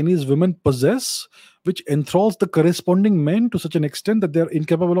attraction Chinese women possess, which enthralls the corresponding men to such an extent that they are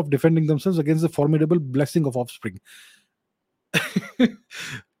incapable of defending themselves against the formidable blessing of offspring.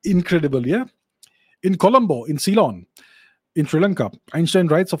 Incredible, yeah? In Colombo, in Ceylon, in Sri Lanka, Einstein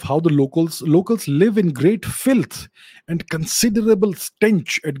writes of how the locals live in great filth and considerable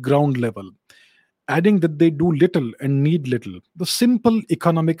stench at ground level, adding that they do little and need little. The simple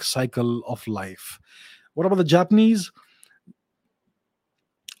economic cycle of life. What about the Japanese?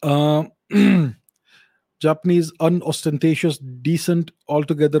 Uh, Japanese, unostentatious, decent,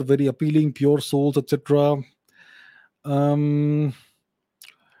 altogether very appealing, pure souls, etc. Um,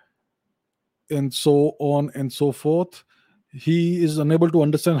 and so on and so forth. He is unable to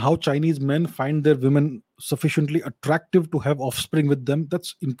understand how Chinese men find their women sufficiently attractive to have offspring with them.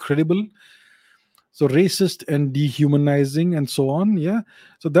 That's incredible. So racist and dehumanizing and so on. Yeah.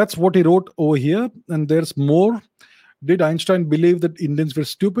 So that's what he wrote over here. And there's more. Did Einstein believe that Indians were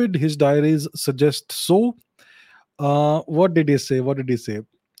stupid? His diaries suggest so. What did he say? What did he say?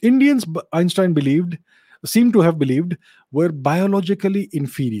 Indians, Einstein believed, seem to have believed, were biologically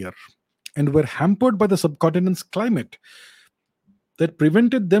inferior and were hampered by the subcontinent's climate that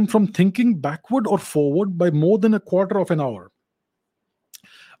prevented them from thinking backward or forward by more than a quarter of an hour.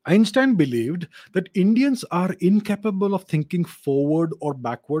 Einstein believed that Indians are incapable of thinking forward or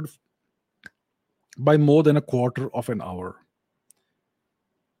backward by more than a quarter of an hour.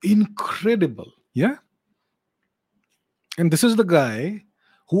 Incredible. Yeah. And this is the guy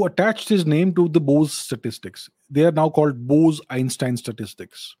who attached his name to the Bose statistics. They are now called Bose-Einstein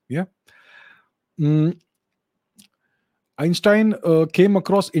statistics. Yeah. Mm, Einstein came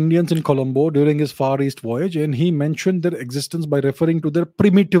across Indians in Colombo during his Far East voyage, and he mentioned their existence by referring to their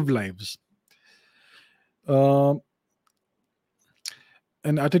primitive lives. Uh,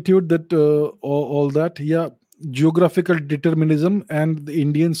 an attitude that all that, yeah, geographical determinism and the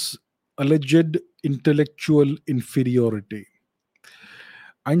Indians' alleged intellectual inferiority.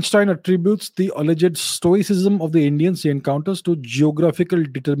 Einstein attributes the alleged stoicism of the Indians he encounters to geographical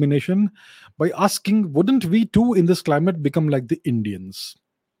determination by asking, wouldn't we too in this climate become like the Indians?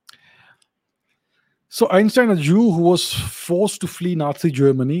 So, Einstein, a Jew who was forced to flee Nazi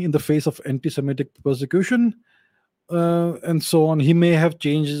Germany in the face of anti Semitic persecution, and so on, he may have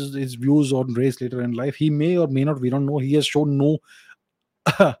changed his views on race later in life. He may or may not, we don't know. He has shown no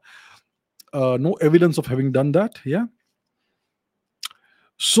evidence of having done that. Yeah.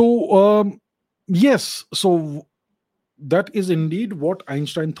 So, yes, so that is indeed what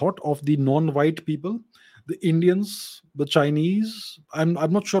Einstein thought of the non-white people, the Indians, the Chinese. I'm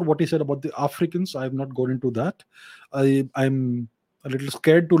not sure what he said about the Africans. I have not gone into that. I'm a little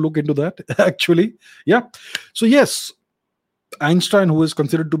scared to look into that actually. Yeah. So yes, Einstein, who is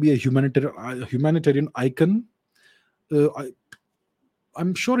considered to be a humanitarian icon, uh,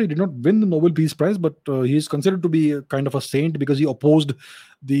 I'm sure he did not win the Nobel Peace Prize, but he is considered to be a kind of a saint because he opposed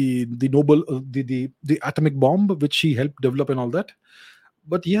the Nobel the atomic bomb, which he helped develop and all that.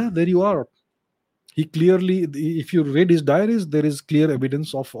 But yeah, there you are. He clearly, if you read his diaries, there is clear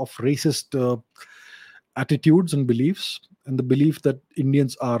evidence of racist attitudes and beliefs, and the belief that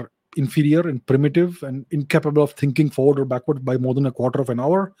Indians are inferior and primitive and incapable of thinking forward or backward by more than a quarter of an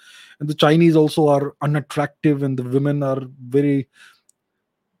hour, and the Chinese also are unattractive, and the women are very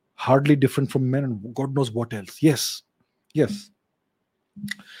hardly different from men, and God knows what else. Yes, yes.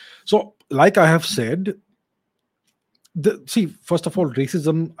 So, like I have said, see, first of all,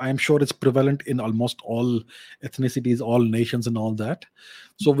 racism, I am sure it's prevalent in almost all ethnicities, all nations, and all that.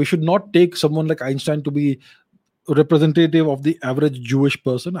 So we should not take someone like Einstein to be representative of the average Jewish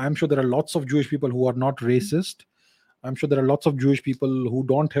person. I'm sure there are lots of Jewish people who are not racist. I'm sure there are lots of Jewish people who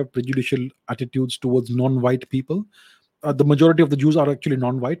don't have prejudicial attitudes towards non-white people. The majority of the Jews are actually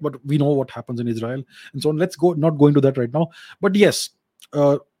non-white, but we know what happens in Israel and so on. Let's go not go into that right now. But yes,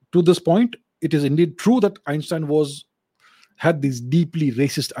 uh, to this point, it is indeed true that Einstein was had these deeply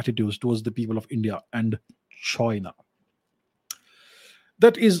racist attitudes towards the people of India and China.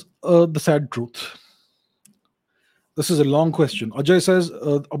 That is the sad truth. This is a long question. Ajay says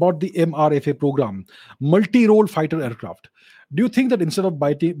about the MRFA program, multi-role fighter aircraft. Do you think that instead of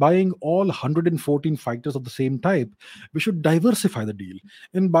buying all 114 fighters of the same type, we should diversify the deal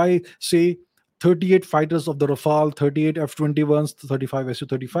and buy, say, 38 fighters of the Rafale, 38 F-21s, 35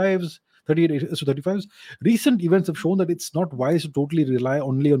 Su-35s, 38 Su-35s? Recent events have shown that it's not wise to totally rely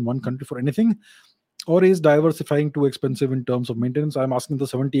only on one country for anything, or is diversifying too expensive in terms of maintenance? I'm asking the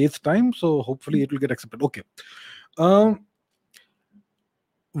 78th time, so hopefully it will get accepted. Okay. Um,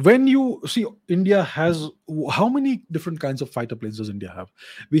 when you see, India has, how many different kinds of fighter planes does India have?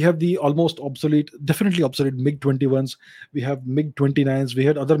 We have the almost obsolete, definitely obsolete MiG-21s. We have MiG-29s. We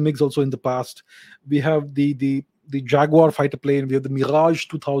had other MiGs also in the past. We have the Jaguar fighter plane. We have the Mirage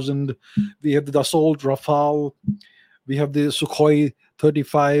 2000. We have the Dassault Rafale. We have the Sukhoi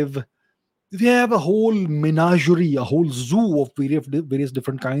 35. We have a whole menagerie, a whole zoo of various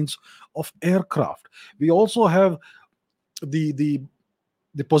different kinds of aircraft. We also have the the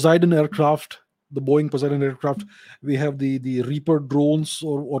the Poseidon aircraft, the Boeing Poseidon aircraft. We have the Reaper drones,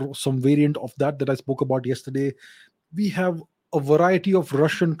 or some variant of that I spoke about yesterday. We have a variety of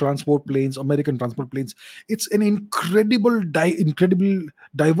Russian transport planes, American transport planes. It's an incredible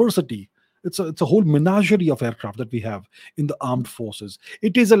diversity. It's a whole menagerie of aircraft that we have in the armed forces.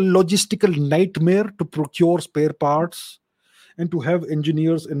 It is a logistical nightmare to procure spare parts and to have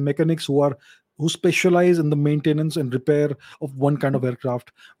engineers and mechanics who specialize in the maintenance and repair of one kind of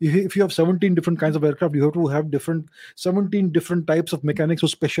aircraft. If you have 17 different kinds of aircraft, you have to have different 17 different types of mechanics who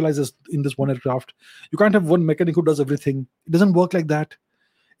specializes in this one aircraft. You can't have one mechanic who does everything. It doesn't work like that.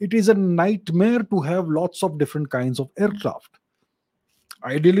 It is a nightmare to have lots of different kinds of aircraft.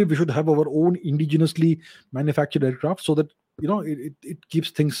 Ideally, we should have our own indigenously manufactured aircraft, so that it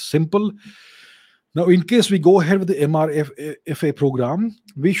keeps things simple. Now, in case we go ahead with the MRFA program,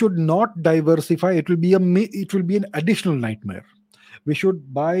 we should not diversify. It will be an additional nightmare. We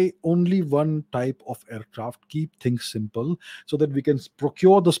should buy only one type of aircraft, keep things simple, so that we can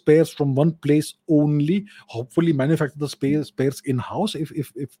procure the spares from one place only. Hopefully, manufacture the spares in house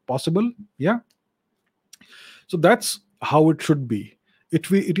if possible. Yeah. So that's how it should be.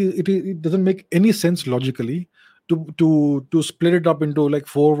 It doesn't make any sense logically to split it up into like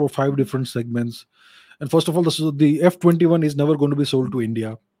 4 or 5 different segments. And first of all, the F-21 is never going to be sold to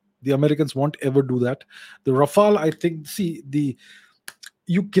India. The Americans won't ever do that. The Rafale, I think, see,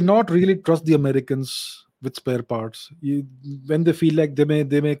 you cannot really trust the Americans with spare parts. When they feel like they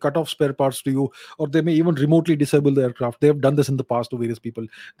may cut off spare parts to you, or they may even remotely disable the aircraft. They have done this in the past to various people.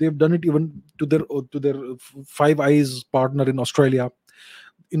 They have done it even to their Five Eyes partner in Australia.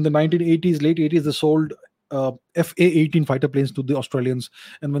 In the 1980s, late 80s, they sold FA-18 fighter planes to the Australians.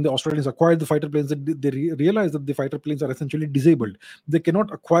 And when the Australians acquired the fighter planes, they realized that the fighter planes are essentially disabled. They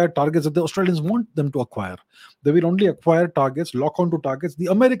cannot acquire targets that the Australians want them to acquire. They will only acquire targets, lock onto targets the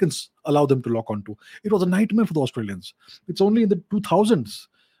Americans allow them to lock onto. It was a nightmare for the Australians. It's only in the 2000s,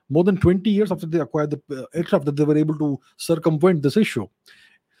 more than 20 years after they acquired the aircraft, that they were able to circumvent this issue.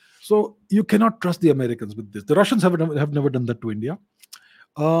 So you cannot trust the Americans with this. The Russians have never done that to India.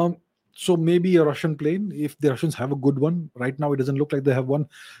 Um, so maybe a Russian plane, if the Russians have a good one. Right now, it doesn't look like they have one.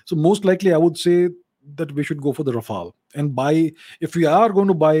 So most likely, I would say that we should go for the Rafale and buy. If we are going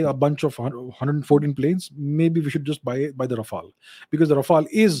to buy a bunch of 114 planes, maybe we should just buy the Rafale, because the Rafale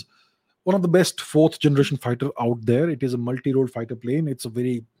is one of the best fourth generation fighter out there. It is a multi-role fighter plane. It's a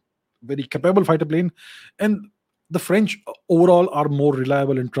very very capable fighter plane, and The French overall are more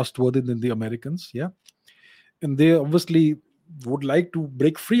reliable and trustworthy than the Americans. Yeah, and they obviously would like to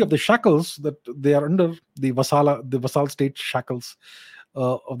break free of the shackles that they are under, the vassal state shackles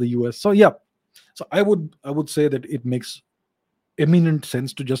of the US. So yeah, so I would say that it makes eminent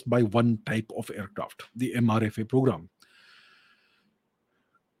sense to just buy one type of aircraft, the MRFA program.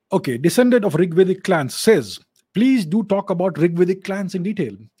 Okay, descendant of Rigvedic clans says, please do talk about Rigvedic clans in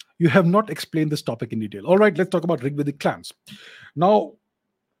detail. You have not explained this topic in detail. All right, let's talk about Rigvedic clans. Now,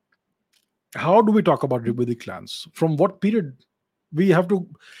 how do we talk about Rigvedic clans? From what period? We have to,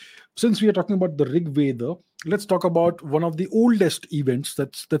 since we are talking about the Rig Veda, let's talk about one of the oldest events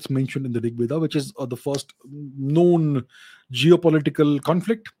that's mentioned in the Rig Veda, which is the first known geopolitical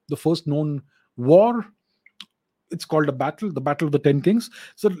conflict, the first known war. It's called a battle, the Battle of the Ten Kings.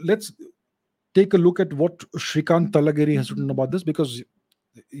 So let's take a look at what Shrikant Talagiri has written about this, because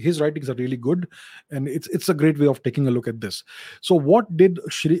his writings are really good, and it's a great way of taking a look at this. So what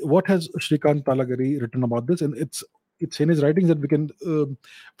has Shrikant Talagiri written about this? And it's in his writings that we can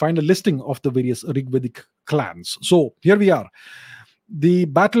find a listing of the various Rigvedic clans. So here we are, the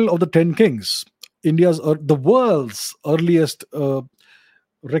Battle of the Ten Kings, the world's earliest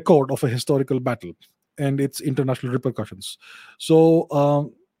record of a historical battle and its international repercussions.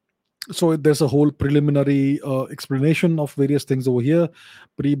 So so there's a whole preliminary explanation of various things over here.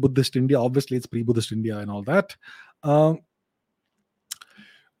 Pre-Buddhist India, obviously it's pre-Buddhist India and all that. Um,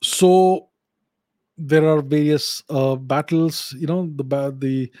 so there are various battles,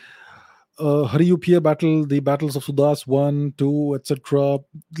 the Hariyupiya battle, the battles of Sudas 1, 2, etc.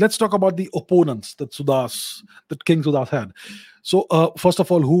 Let's talk about the opponents that King Sudas had. So first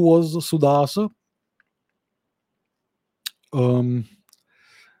of all, who was Sudas?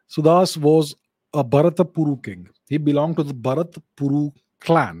 Sudas was a Bharatapuru king. He belonged to the Bharatapuru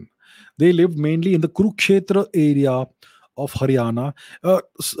clan. They lived mainly in the Kurukshetra area of Haryana.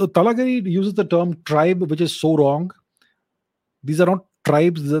 Talagiri uses the term tribe, which is so wrong. These are not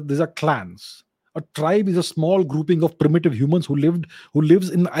tribes; these are clans. A tribe is a small grouping of primitive humans who lives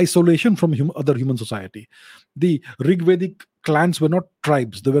in isolation from other human society. The Rigvedic clans were not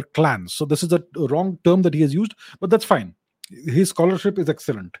tribes; they were clans. So this is a wrong term that he has used, but that's fine. His scholarship is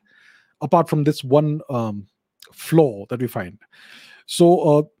excellent, apart from this one flaw that we find.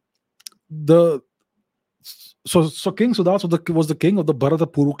 So the so King Sudas was the king of the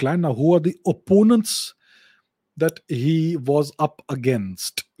Bharatapuru clan. Now, who are the opponents that he was up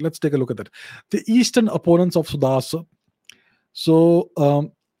against? Let's take a look at that. The eastern opponents of Sudas. So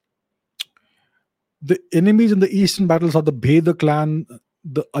the enemies in the eastern battles are the Bheda clan,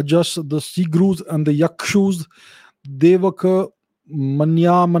 the Ajas, the Sigrus, and the Yakshus, Devaka,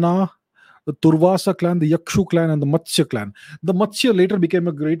 Manyamana, the Turvasa clan, the Yakshu clan, and the Matsya clan. The Matsya later became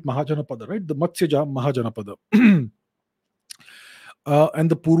a great Mahajanapada, right? The Matsya Mahajanapada. And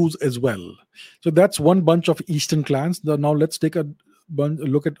the Purus as well. So that's one bunch of eastern clans. Now let's take a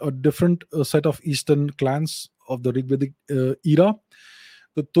look at a different set of eastern clans of the Rigvedic era.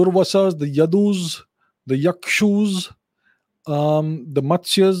 The Turvasas, the Yadus, the Yakshus, the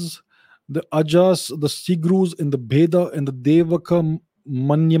Matsyas, the Ajas, the Sigrus, and the Bheda, and the Devaka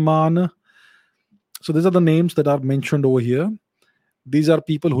Manyamana. So these are the names that are mentioned over here. These are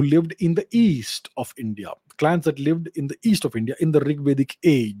people who lived in the east of India, clans that lived in the east of India in the Rigvedic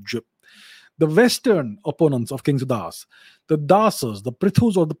age. The western opponents of King Sudas, the Dasas, the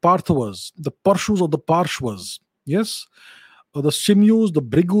Prithus or the Parthavas, the Parshus or the Parshvas, yes, the Shimyus, the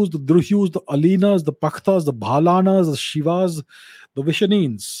Brigus, the Druhyus, the Alinas, the Pakhtas, the Bhalanas, the Shivas, the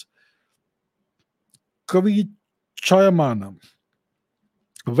Vishanins, Kavi Chayamana,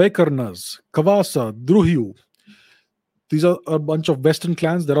 Vaikarnas, Kavasa, Druhyu. These are a bunch of western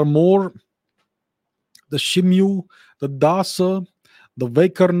clans. There are more. The Shimyu, the Dasa, the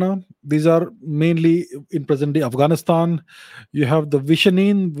Vaikarna. These are mainly in present day Afghanistan. You have the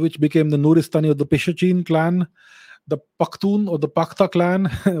Vishanin, which became the Nuristani or the Peshachin clan. The Pakhtun or the Pakhta clan,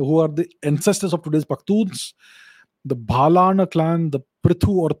 who are the ancestors of today's Pakhtuns. The Bhalana clan, the Prithu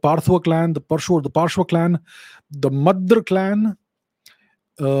or Parthva clan, the Parshu or the Parshva clan, the Madra clan.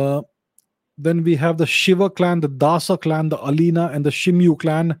 Then we have the Shiva clan, the Dasa clan, the Alina, and the Shimyu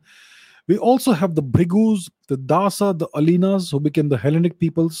clan. We also have the Brigus, the Dasa, the Alinas, who became the Hellenic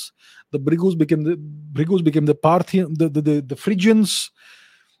peoples. The Brigus became the Parthian, the Phrygians.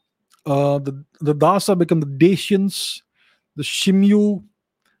 The Dasa became the Dacians. The Shimyu,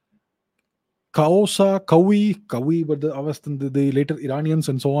 Kaosa, Kawi were the Avestan, the later Iranians,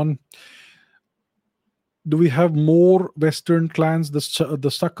 and so on. Do we have more Western clans, the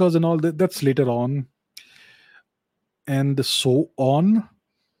Sakas and all that's later on, and so on.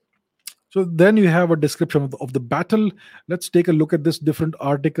 So then you have a description of the battle. Let's take a look at this different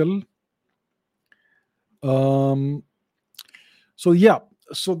article. Um, so yeah,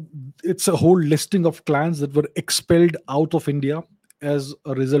 so it's a whole listing of clans that were expelled out of India as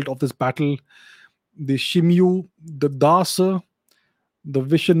a result of this battle. The Shimyu, the Dasa, the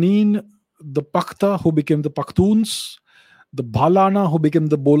Vishanin, the Pakhta, who became the Pakhtuns, the Bhalana, who became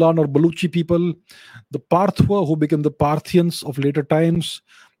the Bolan or Baluchi people, the Parthwa, who became the Parthians of later times,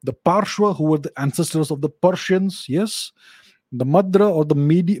 the Parshva, who were the ancestors of the Persians, yes, the Madra or the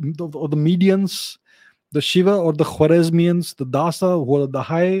Medians, the Shiva or the Khwarezmians, the Dasa, who are the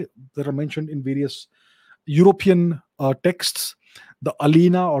High that are mentioned in various European texts, the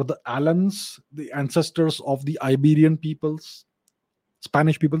Alina or the Alans, the ancestors of the Iberian peoples,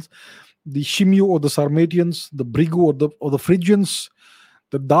 Spanish peoples, the Shimyu or the Sarmatians, the Brigu or the Phrygians,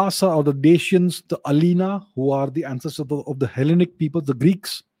 the Dasa or the Dacians, the Alina, who are the ancestors of the Hellenic people, the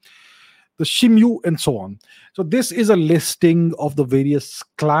Greeks, the Shimyu, and so on. So this is a listing of the various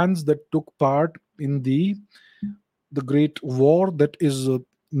clans that took part in the Great War that is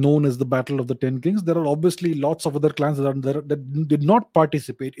known as the Battle of the Ten Kings. There are obviously lots of other clans that are there that did not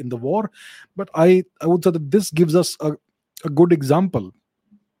participate in the war, but I would say that this gives us a good example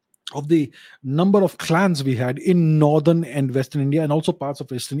of the number of clans we had in northern and western India and also parts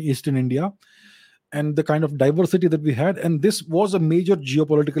of eastern India, and the kind of diversity that we had. And this was a major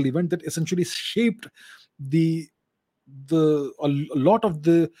geopolitical event that essentially shaped the a lot of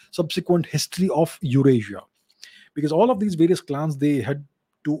the subsequent history of Eurasia, because all of these various clans, they had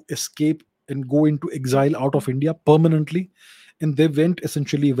to escape and go into exile out of India permanently, and they went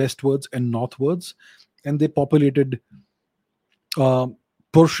essentially westwards and northwards, and they populated uh,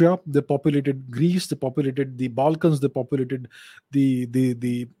 Persia, they populated Greece, they populated the Balkans, they populated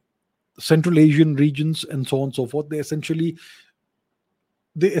the Central Asian regions, and so on and so forth. They essentially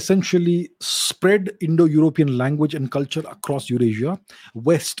spread Indo-European language and culture across Eurasia,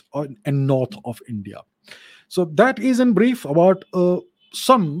 and north of India. So that is in brief about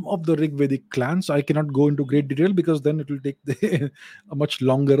some of the Rigvedic clans. I cannot go into great detail because then it will take a much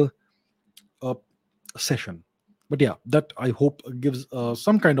longer uh, session. But yeah, that I hope gives throws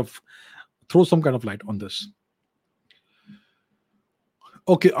some kind of light on this.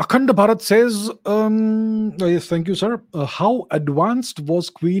 Okay, Akhand Bharat says, yes, thank you, sir. How advanced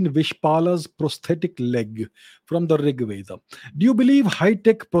was Queen Vishpala's prosthetic leg from the Rig Veda? Do you believe high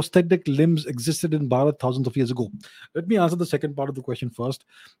tech prosthetic limbs existed in Bharat thousands of years ago? Let me answer the second part of the question first.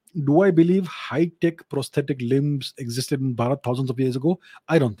 Do I believe high tech prosthetic limbs existed in Bharat thousands of years ago?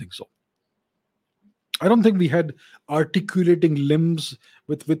 I don't think so. I don't think we had articulating limbs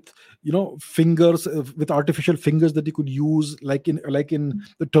with fingers, with artificial fingers that you could use like in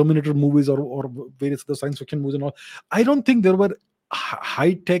the Terminator movies or various other science fiction movies and all. I don't think there were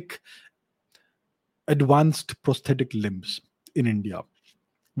high tech advanced prosthetic limbs in India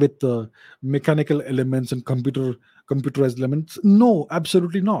with mechanical elements and computerized elements. No,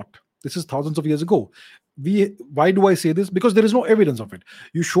 absolutely not. This is thousands of years ago. Why do I say this? Because there is no evidence of it.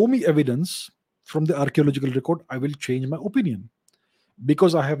 You show me evidence from the archaeological record, I will change my opinion,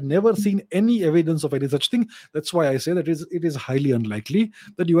 because I have never seen any evidence of any such thing. That's why I say that it is highly unlikely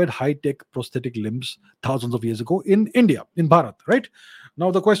that you had high tech prosthetic limbs thousands of years ago in India, in Bharat, right?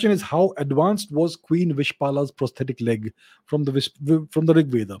 Now the question is, how advanced was Queen Vishpala's prosthetic leg from the Rig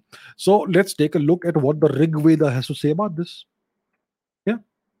Veda? So let's take a look at what the Rig Veda has to say about this. Yeah.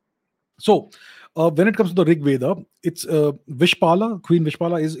 So, when it comes to the Rig Veda, it's Vishpala, Queen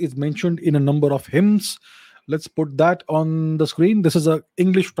Vishpala is mentioned in a number of hymns. Let's put that on the screen. This is a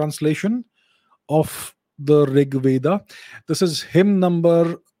English translation of the Rig Veda. This is hymn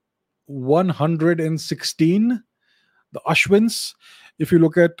number 116, the Ashwins. If you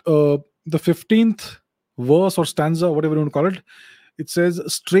look at the 15th verse or stanza, whatever you want to call it, it says,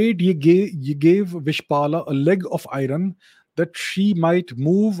 "Straight ye gave Vishpala a leg of iron, that she might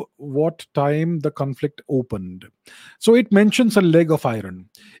move what time the conflict opened." So it mentions a leg of iron.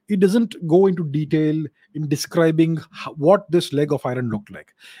 It doesn't go into detail in describing what this leg of iron looked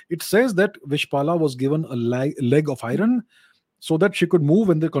like. It says that Vishpala was given a leg of iron so that she could move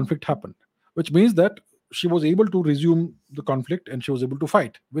when the conflict happened, which means that she was able to resume the conflict and she was able to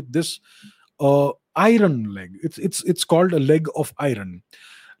fight with this iron leg. It's called a leg of iron.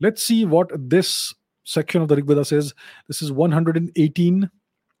 Let's see what this section of the Rig Veda says. This is 118,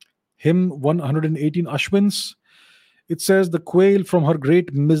 hymn 118, Ashwins. It says, "The quail from her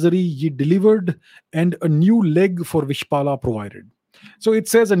great misery ye delivered, and a new leg for Vishpala provided." So it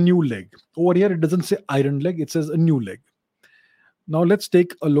says a new leg. Over here, it doesn't say iron leg, it says a new leg. Now let's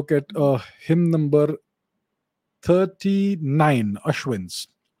take a look at hymn number 39, Ashwins.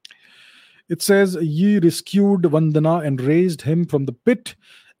 It says, Ye rescued Vandana and raised him from the pit,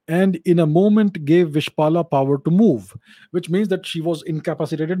 and in a moment gave Vishpala power to move, which means that she was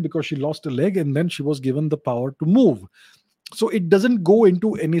incapacitated because she lost a leg, and then she was given the power to move. So it doesn't go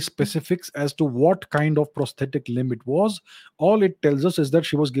into any specifics as to what kind of prosthetic limb it was. All it tells us is that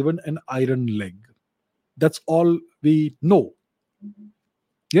she was given an iron leg. That's all we know.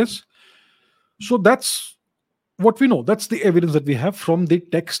 Yes. So that's what we know. That's the evidence that we have from the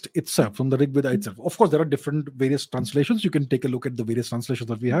text itself, from the Rig Veda itself. Of course, there are different various translations. You can take a look at the various translations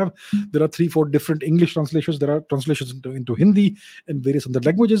that we have. There are 3 4 different English translations. There are translations into Hindi and various other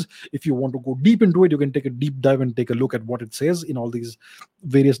languages. If you want to go deep into it, you can take a deep dive and take a look at what it says in all these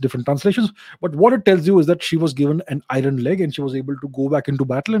various different translations. But what it tells you is that she was given an iron leg and she was able to go back into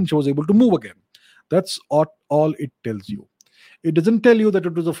battle and she was able to move again. That's all it tells you. It doesn't tell you that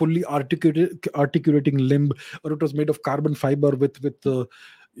it was a fully articulating limb, or it was made of carbon fiber with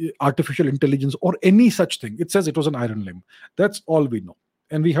artificial intelligence or any such thing. It says it was an iron limb. That's all we know,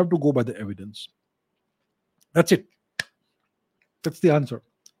 and we have to go by the evidence. That's it. That's the answer.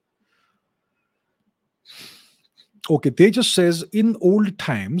 Okay, Tejas says, in old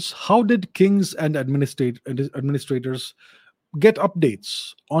times, how did kings and administrators get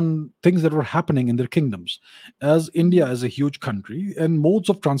updates on things that were happening in their kingdoms? As India is a huge country and modes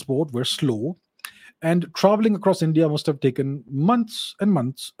of transport were slow, and traveling across India must have taken months and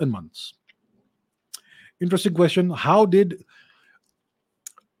months and months. Interesting question. How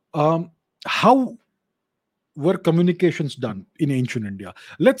were communications done in ancient India?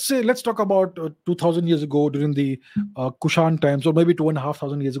 Let's talk about 2000 years ago during the Kushan times, or maybe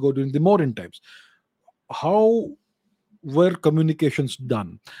 2,500 years ago during the Mauryan times. How were communications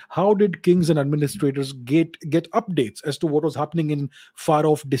done? How did kings and administrators get updates as to what was happening in far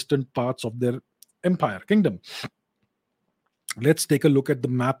off distant parts of their empire kingdom? Let's take a look at the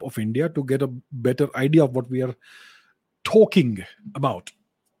map of India to get a better idea of what we are talking about.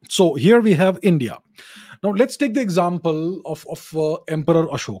 So here we have India. Now let's take the example of Emperor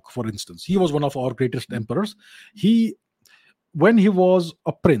Ashok, for instance. He was one of our greatest emperors. When he was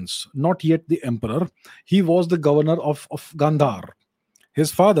a prince, not yet the emperor, he was the governor of Gandhar.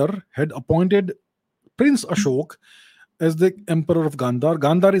 His father had appointed Prince Ashok as the emperor of Gandhar.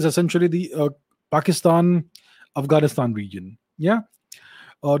 Gandhar is essentially the Pakistan, Afghanistan region. Yeah.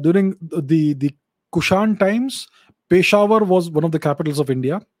 During the Kushan times, Peshawar was one of the capitals of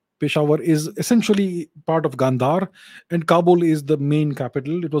India. Peshawar is essentially part of Gandhar, and Kabul is the main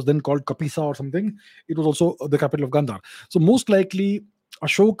capital. It was then called Kapisa or something. It was also the capital of Gandhar. So most likely,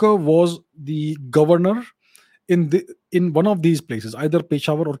 Ashoka was the governor in one of these places, either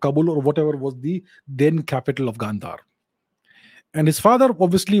Peshawar or Kabul or whatever was the then capital of Gandhar. And his father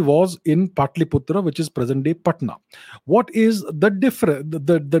obviously was in Patliputra, which is present day Patna. What is the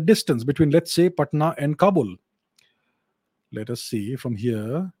the distance between, let's say, Patna and Kabul? Let us see, from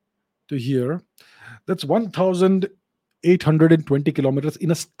here to here. That's 1,820 kilometers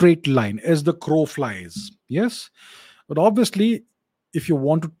in a straight line as the crow flies. Yes. But obviously, if you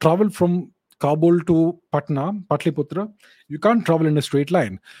want to travel from Kabul to Patna, Patliputra, you can't travel in a straight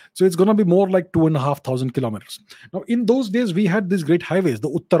line. So it's going to be more like 2,500 kilometers. Now, in those days, we had these great highways, the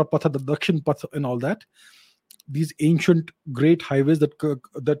Uttara Patha, the Dakshin Patha, and all that. These ancient great highways that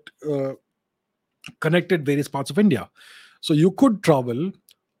connected various parts of India. So you could travel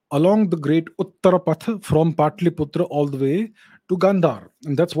along the great Uttara Path from Patliputra all the way to Gandhar.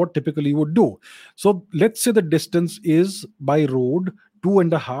 And that's what typically you would do. So let's say the distance is by road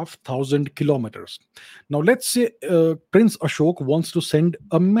 2,500 kilometers. Now let's say Prince Ashok wants to send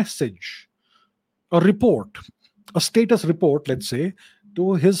a message, a report, a status report, let's say,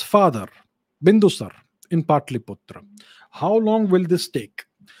 to his father, Bindusar, in Patliputra. How long will this take?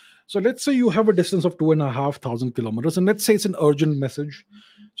 So let's say you have a distance of 2,500 kilometers, and let's say it's an urgent message.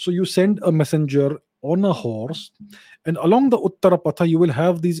 So you send a messenger on a horse, and along the Uttara Patha, you will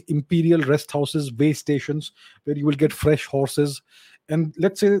have these imperial rest houses, way stations, where you will get fresh horses. And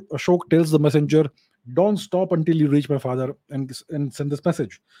let's say Ashok tells the messenger, "Don't stop until you reach my father and send this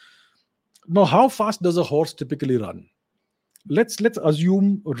message." Now, how fast does a horse typically run? Let's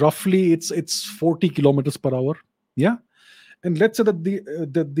assume roughly it's 40 kilometers per hour. Yeah. And let's say that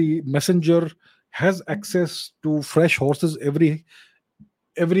the messenger has access to fresh horses every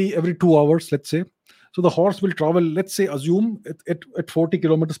 2 hours, let's say. So the horse will travel, let's say, assume at 40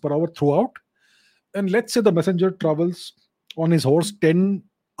 kilometers per hour throughout. And let's say the messenger travels on his horse 10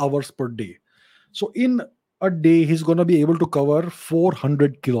 hours per day. So in a day, he's going to be able to cover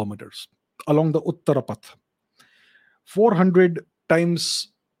 400 kilometers along the Uttara Path. 400 times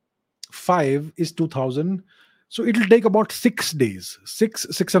 5 is 2,000. So it'll take about 6 days,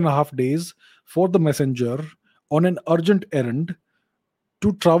 6.5 days for the messenger on an urgent errand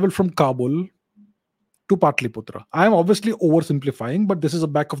to travel from Kabul to Patliputra. I am obviously oversimplifying, but this is a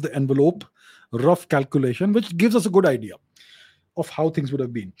back of the envelope rough calculation, which gives us a good idea of how things would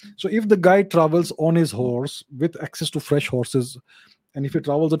have been. So if the guy travels on his horse with access to fresh horses, and if he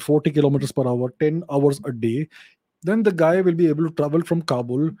travels at 40 kilometers per hour, 10 hours a day, then the guy will be able to travel from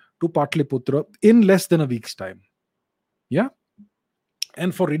Kabul to Patliputra in less than a week's time. Yeah.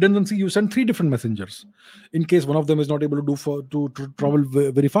 And for redundancy, you send three different messengers. In case one of them is not able to to travel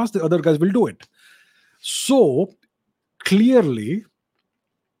very fast, the other guys will do it. So clearly,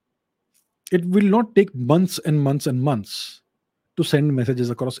 it will not take months and months and months to send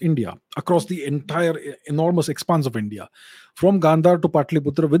messages across India, across the entire enormous expanse of India. From Gandhar to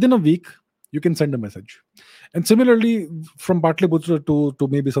Patliputra, within a week, you can send a message. And similarly, from Patliputra to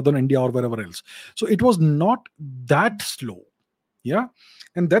maybe southern India or wherever else. So it was not that slow. Yeah.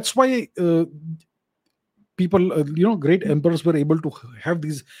 And that's why people, great emperors were able to have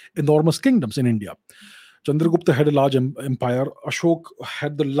these enormous kingdoms in India. Chandragupta had a large empire. Ashok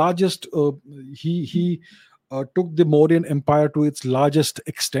had the largest. He took the Mauryan Empire to its largest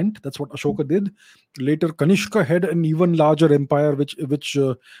extent. That's what Ashoka did. Later, Kanishka had an even larger empire, which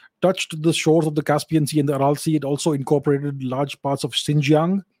touched the shores of the Caspian Sea and the Aral Sea. It also incorporated large parts of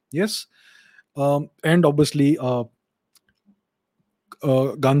Xinjiang. Yes, and obviously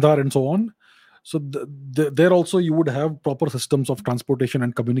Gandhar and so on. So there also you would have proper systems of transportation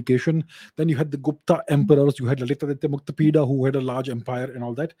and communication. Then you had the Gupta emperors. You had Lalitaditya Muktapida, who had a large empire and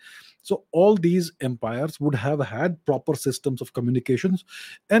all that. So all these empires would have had proper systems of communications.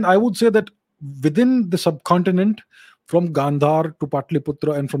 And I would say that within the subcontinent, from Gandhar to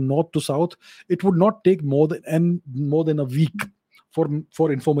Patliputra and from north to south, it would not take more than a week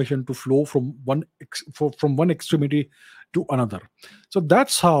for information to flow from from one extremity to another. So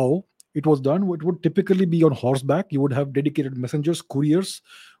that's how it was done. It would typically be on horseback. You would have dedicated messengers, couriers,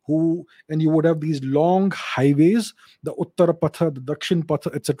 and you would have these long highways, the Uttara Patha, the Dakshin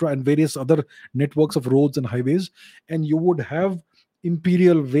Patha, etc., and various other networks of roads and highways. And you would have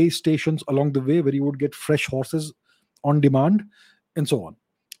imperial way stations along the way where you would get fresh horses on demand and so on.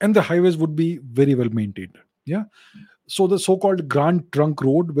 And the highways would be very well maintained. Yeah. So the so-called Grand Trunk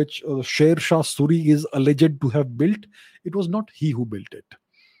Road, which Sher Shah Suri is alleged to have built, it was not he who built it.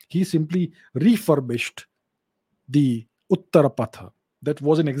 He simply refurbished the Uttara Patha that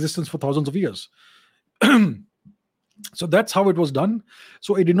was in existence for thousands of years. So that's how it was done.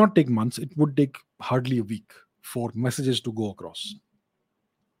 So it did not take months. It would take hardly a week for messages to go across.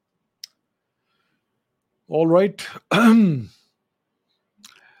 All right.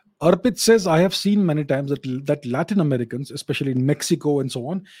 Arpit says, I have seen many times that Latin Americans, especially in Mexico and so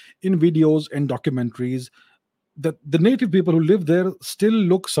on, in videos and documentaries, that the native people who live there still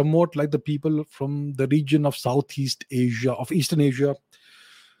look somewhat like the people from the region of Southeast Asia, of Eastern Asia.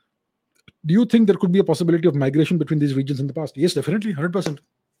 Do you think there could be a possibility of migration between these regions in the past? Yes, definitely, 100%.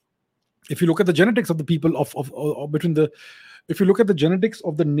 If you look at the genetics of the people if you look at the genetics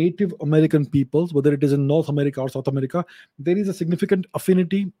of the Native American peoples, whether it is in North America or South America, there is a significant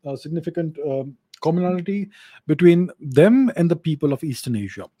affinity, a significant commonality between them and the people of Eastern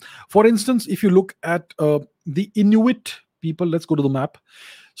Asia. For instance, if you look at the Inuit people, let's go to the map.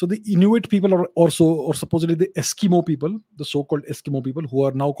 So the Inuit people are also, or supposedly the Eskimo people, the so-called Eskimo people, who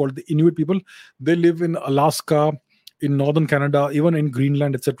are now called the Inuit people. They live in Alaska, in northern Canada, even in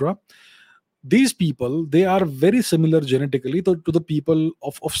Greenland, etc. These people, they are very similar genetically to the people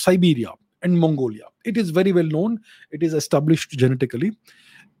of Siberia and Mongolia. It is very well known. It is established genetically.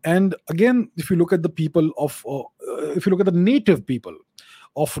 And again, if you look at the native people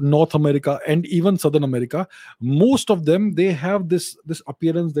of North America and even Southern America, most of them, they have this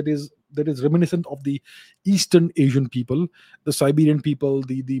appearance that is reminiscent of the Eastern Asian people, the Siberian people,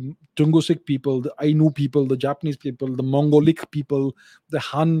 the Tungusic people, the Ainu people, the Japanese people, the Mongolic people, the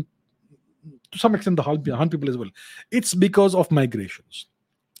Han, to some extent the Han people as well. It's because of migrations.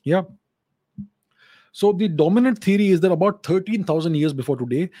 Yeah. So the dominant theory is that about 13,000 years before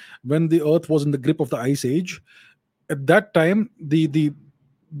today, when the Earth was in the grip of the Ice Age, at that time the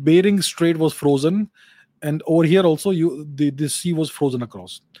Bering Strait was frozen, and over here also the sea was frozen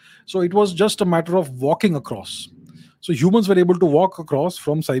across. So it was just a matter of walking across. So humans were able to walk across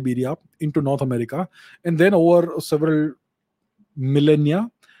from Siberia into North America, and then over several millennia,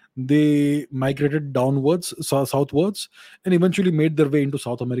 they migrated downwards, southwards, and eventually made their way into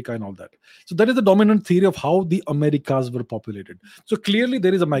South America and all that. So that is the dominant theory of how the Americas were populated. So clearly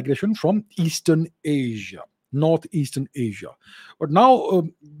there is a migration from Eastern Asia, Northeastern Asia. But now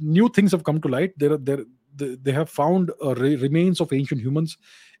new things have come to light. they have found remains of ancient humans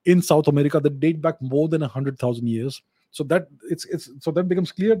in South America that date back more than 100,000 years. So that it's so that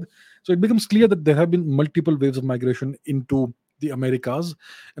becomes clear. So it becomes clear that there have been multiple waves of migration into the Americas,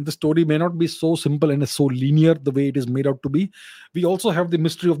 and the story may not be so simple and so linear the way it is made out to be. We also have the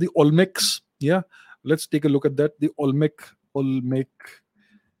mystery of the Olmecs. Yeah, let's take a look at that. The Olmec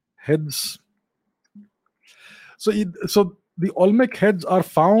heads. So the Olmec heads are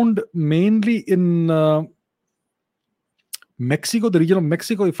found mainly in Mexico, the region of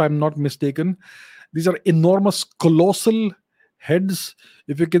Mexico, if I'm not mistaken. These are enormous, colossal heads.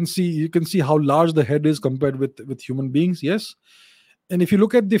 If you can see how large the head is compared with human beings. Yes, and if you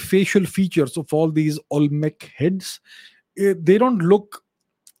look at the facial features of all these Olmec heads, they don't look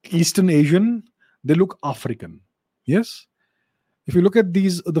Eastern Asian. They look African. Yes, if you look at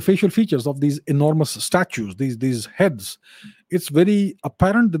the facial features of these enormous statues, these heads, it's very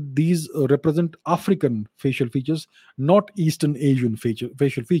apparent that these represent African facial features, not Eastern Asian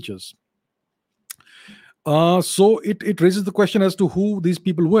facial features. So it raises the question as to who these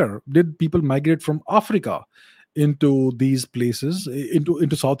people were. Did people migrate from Africa into these places,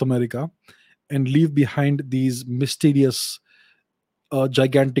 into South America, and leave behind these mysterious,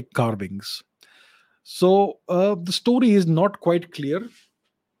 gigantic carvings? So the story is not quite clear,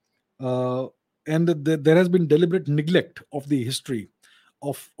 uh, and there has been deliberate neglect of the history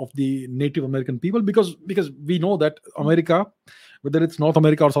of the Native American people, because we know that America, whether it's North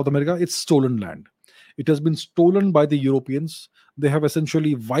America or South America, it's stolen land. It has been stolen by the Europeans. They have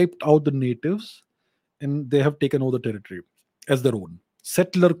essentially wiped out the natives, and they have taken over the territory as their own.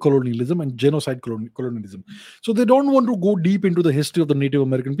 Settler colonialism and genocide colonialism. So they don't want to go deep into the history of the Native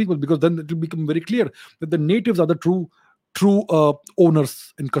American people, because then it will become very clear that the natives are the true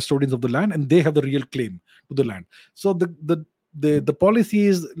owners and custodians of the land, and they have the real claim to the land. So the policy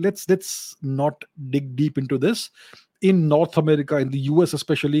is, let's not dig deep into this. In North America, in the US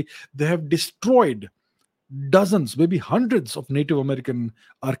especially, they have destroyed dozens, maybe hundreds of Native American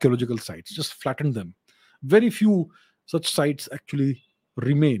archaeological sites, just flattened them. Very few such sites actually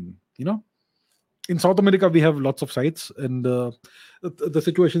remain. In South America, we have lots of sites, and the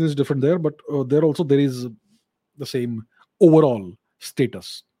situation is different there, but there is the same overall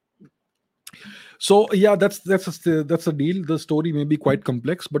status. So yeah, that's a deal. The story may be quite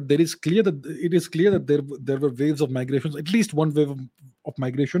complex, but it is clear that there were waves of migrations, at least one wave of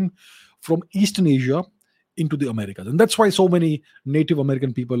migration from Eastern Asia into the Americas, and that's why so many Native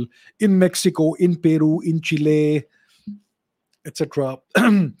American people in Mexico, in Peru, in Chile, etc.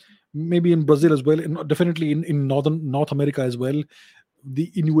 Maybe in Brazil as well, and definitely in North America as well. The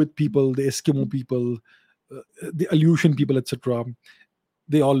Inuit people, the Eskimo people, the Aleutian people, etc.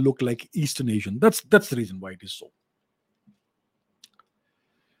 They all look like Eastern Asian. That's the reason why it is so.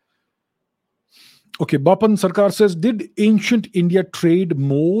 Okay, Bapan Sarkar says, did ancient India trade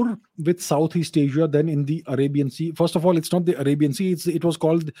more with Southeast Asia than in the Arabian Sea? First of all, it's not the Arabian Sea. It was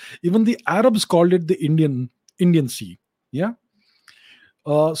called, even the Arabs called it the Indian Sea. Yeah.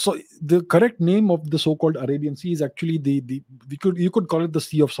 So the correct name of the so-called Arabian Sea is actually the you could call it the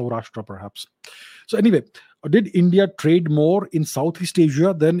Sea of Saurashtra, perhaps. So anyway, did India trade more in Southeast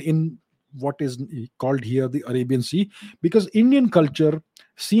Asia than in what is called here the Arabian Sea? Because Indian culture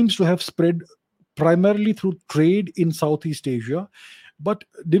seems to have spread primarily through trade in Southeast Asia, but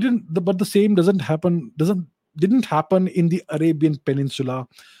the same didn't happen in the Arabian Peninsula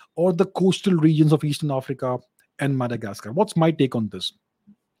or the coastal regions of Eastern Africa and Madagascar. What's my take on this?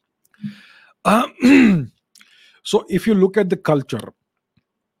 So if you look at the culture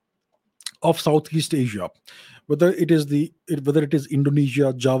of Southeast Asia, whether it is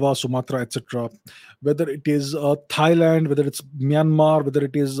Indonesia, Java, Sumatra, etc., whether it is Thailand, whether it's Myanmar, whether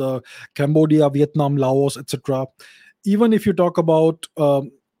it is Cambodia, Vietnam, Laos, etc., even if you talk about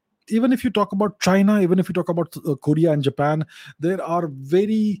China, even if you talk about Korea and Japan, there are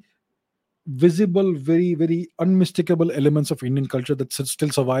very visible, very, very unmistakable elements of Indian culture that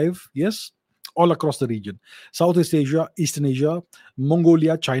still survive. Yes, all across the region: Southeast Asia, Eastern Asia,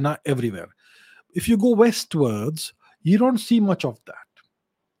 Mongolia, China, everywhere. If you go westwards, you don't see much of that.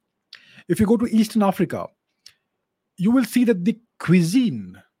 If you go to Eastern Africa, you will see that the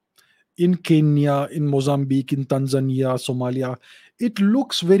cuisine in Kenya, in Mozambique, in Tanzania, Somalia, it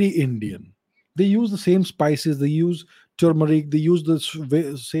looks very Indian. They use the same spices, they use turmeric, they use the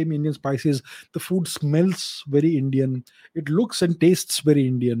same Indian spices. The food smells very Indian. It looks and tastes very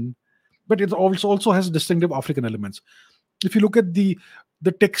Indian, but it also has distinctive African elements. If you look at the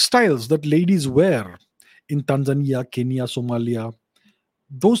textiles that ladies wear in Tanzania, Kenya, Somalia,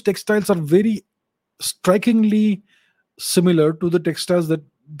 those textiles are very strikingly similar to the textiles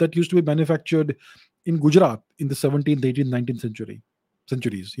that used to be manufactured in Gujarat in the 17th, 18th, 19th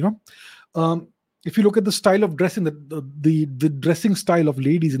centuries. Um, if you look at the style of dressing, the dressing style of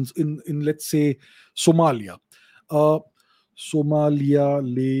ladies in let's say Somalia, uh, Somalia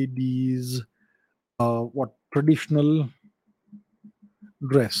ladies, what traditional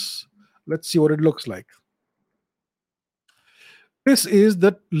dress. Let's see what it looks like. This is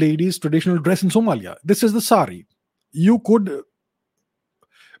the ladies' traditional dress in Somalia. This is the sari. You could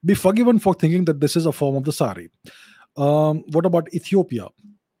be forgiven for thinking that this is a form of the sari. What about Ethiopia?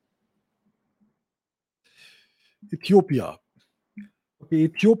 Ethiopia. Okay,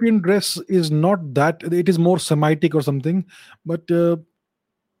 Ethiopian dress is not that. It is more Semitic or something, but you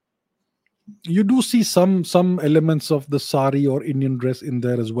do see some elements of the sari or Indian dress in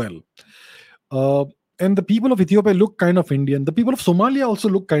there as well. Uh, and the people of Ethiopia look kind of Indian. The people of Somalia also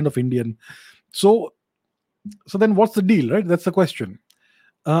look kind of Indian. So, so then what's the deal, right? That's the question.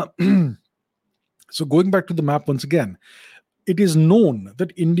 Uh, so going back to the map once again, it is known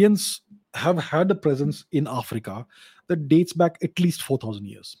that Indians have had a presence in Africa that dates back at least 4,000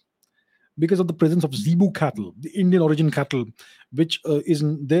 years because of the presence of Zebu cattle, the Indian origin cattle, which is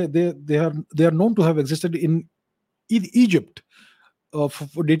they are known to have existed in Egypt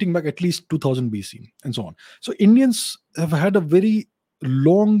for dating back at least 2000 BC and so on. So Indians have had a very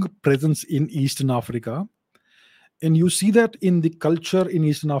long presence in Eastern Africa, and you see that in the culture in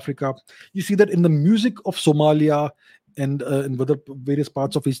Eastern Africa. You see that in the music of Somalia and in other various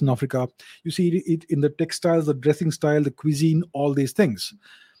parts of Eastern Africa. You see it in the textiles, the dressing style, the cuisine, all these things.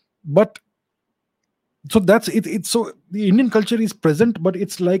 But so that's it. It's so the Indian culture is present, but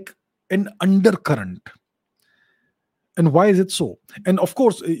it's like an undercurrent. And why is it so? And of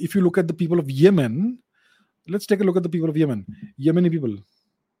course, if you look at the people of Yemen, let's take a look at the people of Yemen. Yemeni people.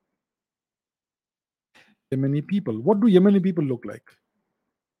 Yemeni people. What do Yemeni people look like?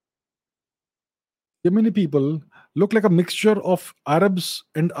 Yemeni people look like a mixture of Arabs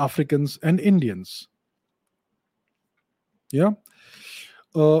and Africans and Indians. Yeah.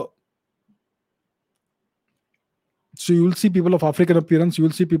 Uh, so you will see people of African appearance. You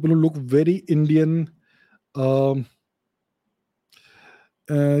will see people who look very Indian. Um,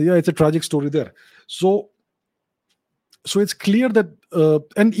 yeah, it's a tragic story there. So it's clear that,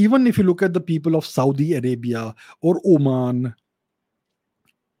 and even if you look at the people of Saudi Arabia or Oman,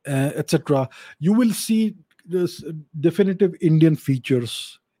 etc., you will see this definitive Indian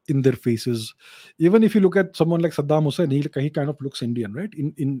features in their faces. Even if you look at someone like Saddam Hussein, he kind of looks Indian, right?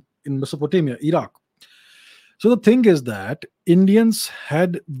 In Mesopotamia, Iraq. So the thing is that Indians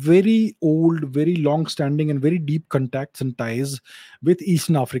had very old, very long-standing, and very deep contacts and ties with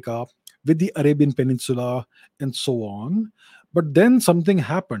Eastern Africa, with the Arabian Peninsula, and so on. But then something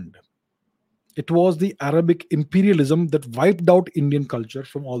happened. It was the Arabic imperialism that wiped out Indian culture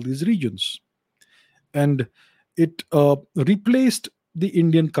from all these regions, and it replaced the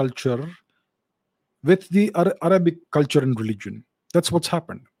Indian culture with the Arabic culture and religion. That's what's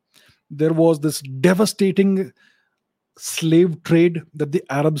happened. There was this devastating slave trade that the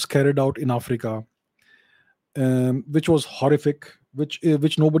Arabs carried out in Africa, which was horrific,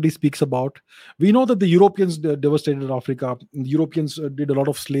 which nobody speaks about. We know that the Europeans devastated Africa. The Europeans did a lot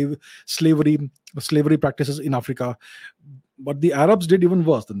of slavery practices in Africa, but the Arabs did even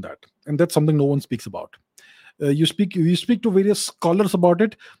worse than that, and that's something no one speaks about. You speak to various scholars about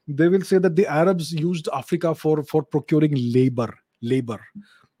it. They will say that the Arabs used Africa for procuring labor.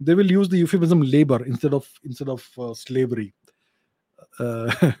 They will use the euphemism labor instead of slavery.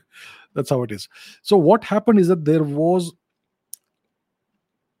 uh, that's how it is. So what happened is that there was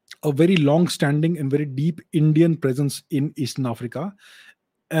a very long standing and very deep Indian presence in Eastern Africa,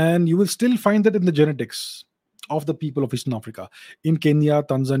 and you will still find that in the genetics of the people of Eastern Africa, in Kenya,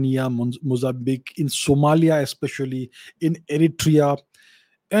 Tanzania, Mozambique, in Somalia, especially in Eritrea,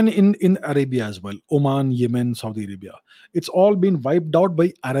 and in Arabia as well, Oman, Yemen, Saudi Arabia. It's all been wiped out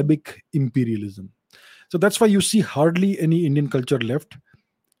by Arabic imperialism. So that's why you see hardly any Indian culture left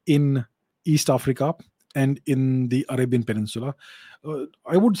in East Africa and in the Arabian Peninsula.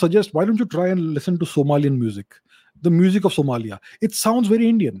 I would suggest, why don't you try and listen to Somalian music? The music of Somalia. It sounds very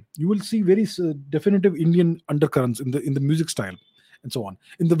Indian. You will see very definitive Indian undercurrents in the music style and so on,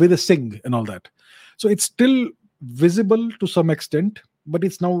 in the way they sing and all that. So it's still visible to some extent, but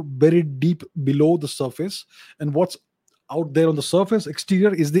it's now buried deep below the surface. And what's out there on the surface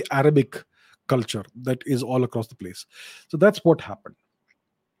exterior is the Arabic culture that is all across the place. So that's what happened.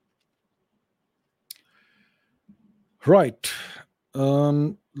 Right.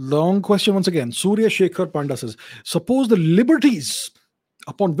 Long question once again. Surya Shekhar Panda says, suppose the liberties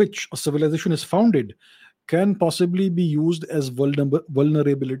upon which a civilization is founded can possibly be used as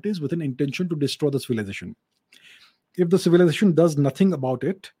vulnerabilities with an intention to destroy the civilization. If the civilization does nothing about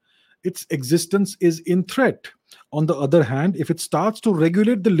it, its existence is in threat. On the other hand, if it starts to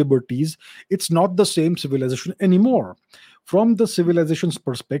regulate the liberties, it's not the same civilization anymore. From the civilization's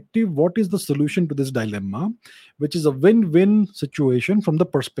perspective, what is the solution to this dilemma, which is a win win situation from the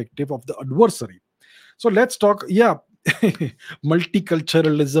perspective of the adversary? So let's talk, yeah,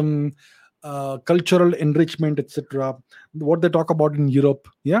 multiculturalism, cultural enrichment, etc. What they talk about in Europe,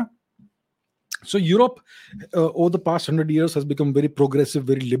 yeah. So Europe, over the past 100 years, has become very progressive,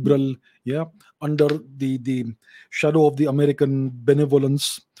 very liberal, yeah, under the shadow of the American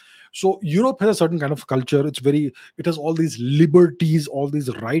benevolence. So Europe has a certain kind of culture. It has all these liberties, all these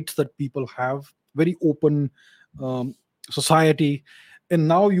rights that people have, very open um, society. And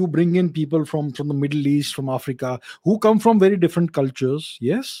now you bring in people from the Middle East, from Africa, who come from very different cultures,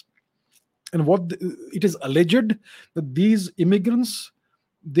 yes. And it is alleged that these immigrants,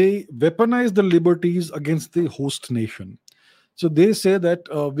 they weaponize the liberties against the host nation. So they say that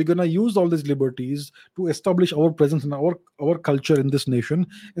we're going to use all these liberties to establish our presence and our culture in this nation,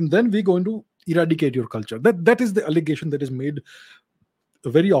 and then we're going to eradicate your culture. That is the allegation that is made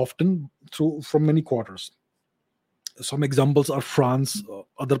very often through from many quarters. Some examples are France,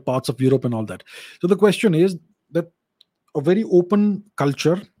 other parts of Europe, and all that. So the question is that a very open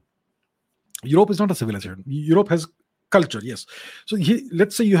culture. Europe is not a civilization. Europe has culture, yes. So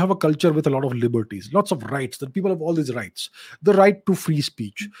let's say you have a culture with a lot of liberties, lots of rights. That people have all these rights: the right to free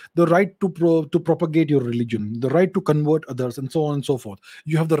speech, the right to propagate your religion, the right to convert others, and so on and so forth.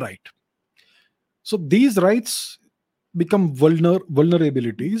 You have the right. So these rights become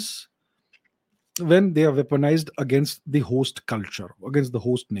vulnerabilities when they are weaponized against the host culture, against the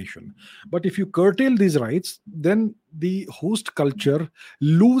host nation. But if you curtail these rights, then the host culture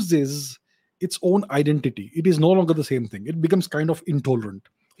loses its own identity. It is no longer the same thing. It becomes kind of intolerant.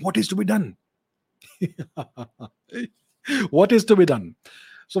 What is to be done? What is to be done?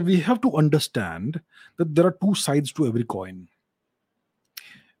 So we have to understand that there are two sides to every coin.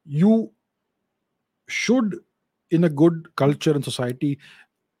 You should, in a good culture and society,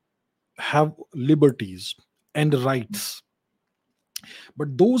 have liberties and rights.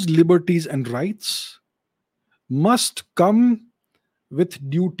 But those liberties and rights must come with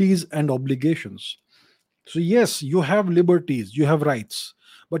duties and obligations. So, yes, you have liberties, you have rights,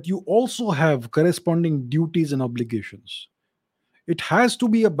 but you also have corresponding duties and obligations. It has to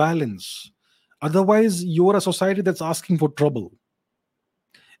be a balance. Otherwise, you're a society that's asking for trouble.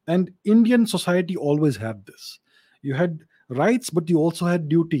 And Indian society always had this. You had rights, but you also had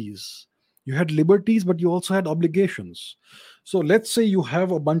duties. You had liberties, but you also had obligations. So let's say you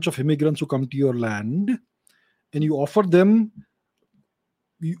have a bunch of immigrants who come to your land and you offer them,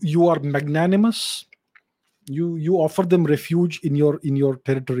 you are magnanimous. You offer them refuge in your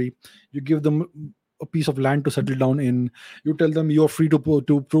territory. You give them a piece of land to settle down in. You tell them you're free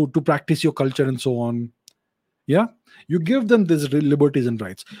to practice your culture and so on. Yeah, you give them these liberties and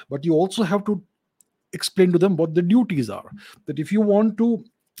rights, but you also have to explain to them what the duties are. That if you want to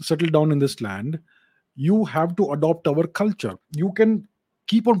settle down in this land, you have to adopt our culture. You can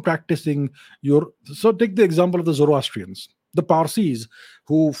keep on practicing your. So take the example of the Zoroastrians, the Parsis,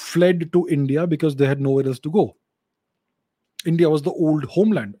 who fled to India because they had nowhere else to go. India was the old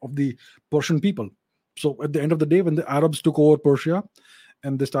homeland of the Persian people. So at the end of the day, when the Arabs took over Persia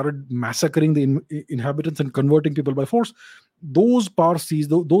and they started massacring the inhabitants and converting people by force, those Parsis,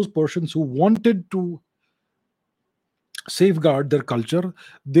 those Persians who wanted to safeguard their culture,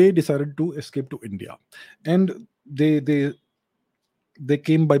 they decided to escape to India, and they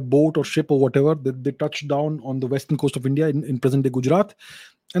came by boat or ship or whatever. They touched down on the western coast of India in present day Gujarat,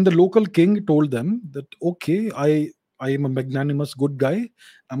 and the local king told them that, okay, I am a magnanimous good guy.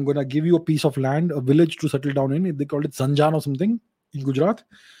 I'm gonna give you a piece of land, a village to settle down in. They called it Zanjan or something in Gujarat.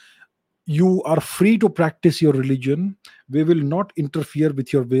 You are free to practice your religion. We will not interfere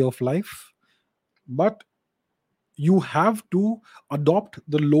with your way of life, but you have to adopt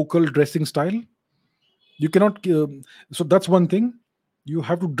the local dressing style. You cannot so that's one thing. You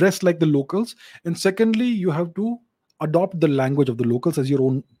have to dress like the locals, and secondly, you have to adopt the language of the locals as your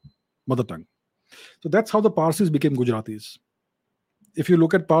own mother tongue. So that's how the Parsis became Gujaratis. If you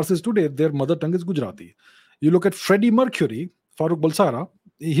look at Parsis today, their mother tongue is Gujarati. You look at Freddie Mercury, Farooq Balsara,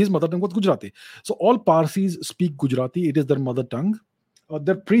 his mother tongue was Gujarati. So all Parsis speak Gujarati. It is their mother tongue.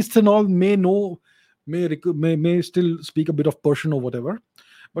 Their priests and all may know, may still speak a bit of Persian or whatever,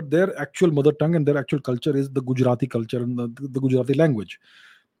 but their actual mother tongue and their actual culture is the Gujarati culture and the Gujarati language.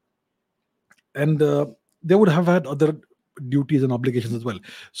 And they would have had other duties and obligations as well.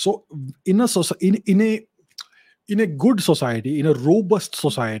 So in a In a good society, in a robust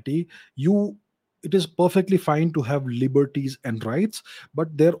society, you it is perfectly fine to have liberties and rights,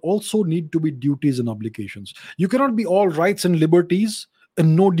 but there also need to be duties and obligations. You cannot be all rights and liberties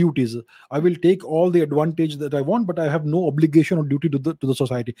and no duties. I will take all the advantage that I want, but I have no obligation or duty to the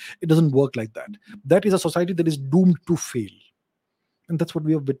society. It doesn't work like that. That is a society that is doomed to fail, and that's what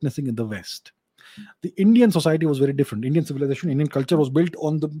we are witnessing in the West. The Indian society was very different. Indian civilization, Indian culture was built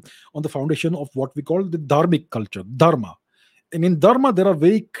on the foundation of what we call the dharmic culture, dharma. And in dharma, there are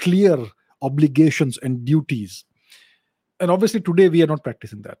very clear obligations and duties. And obviously, today we are not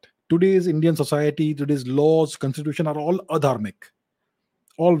practicing that. Today's Indian society, today's laws, constitution are all adharmic,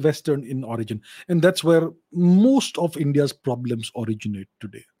 all Western in origin. And that's where most of India's problems originate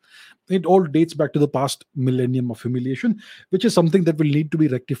today. It all dates back to the past millennium of humiliation, which is something that will need to be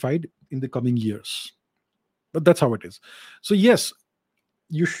rectified in the coming years. But that's how it is. So, yes,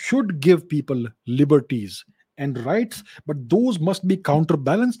 you should give people liberties and rights, but those must be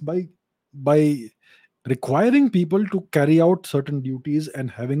counterbalanced by requiring people to carry out certain duties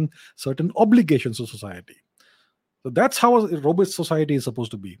and having certain obligations to society. So that's how a robust society is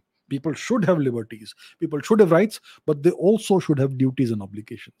supposed to be. People should have liberties, people should have rights, but they also should have duties and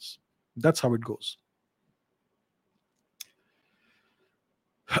obligations. That's how it goes.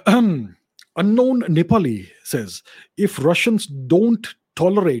 Unknown Nepali says, if Russians don't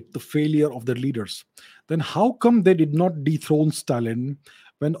tolerate the failure of their leaders, then how come they did not dethrone Stalin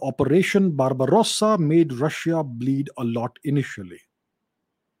when Operation Barbarossa made Russia bleed a lot initially?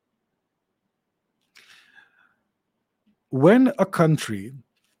 When a country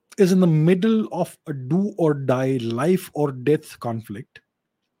is in the middle of a do or die, life or death conflict,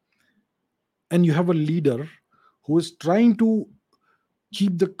 and you have a leader who is trying to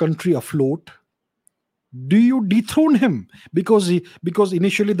keep the country afloat, do you dethrone him because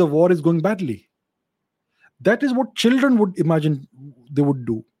initially the war is going badly? That is what children would imagine they would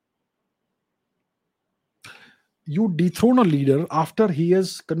do. You dethrone a leader after he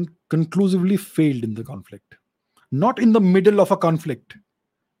has conclusively failed in the conflict, not in the middle of a conflict.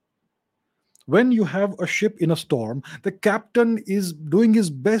 When you have a ship in a storm, the captain is doing his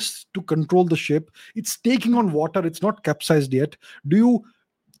best to control the ship. It's taking on water, it's not capsized yet. Do you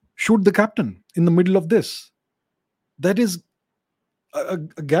shoot the captain in the middle of this? That is a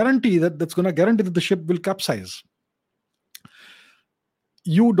guarantee that's going to guarantee that the ship will capsize.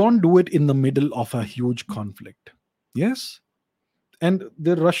 You don't do it in the middle of a huge conflict. Yes? And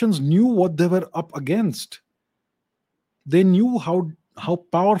the Russians knew what they were up against. They knew how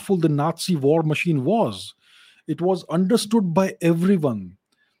powerful the Nazi war machine was. It was understood by everyone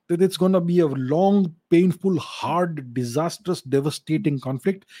that it's going to be a long, painful, hard, disastrous, devastating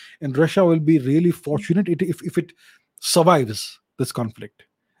conflict, and Russia will be really fortunate if it survives this conflict.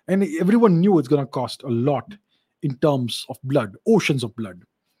 And everyone knew it's going to cost a lot in terms of blood, oceans of blood.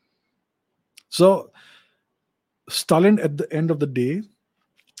 So Stalin, at the end of the day,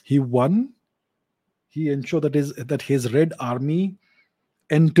 he won. He ensured that his Red Army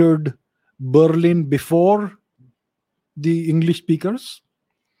entered Berlin before the English speakers,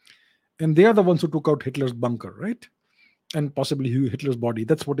 and they are the ones who took out Hitler's bunker, right? And possibly Hitler's body.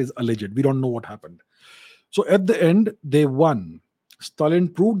 That's what is alleged. We don't know what happened. So at the end, they won. Stalin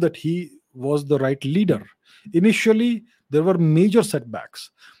proved that he was the right leader. Initially, there were major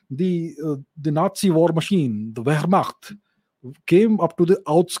setbacks. The Nazi war machine, the Wehrmacht, came up to the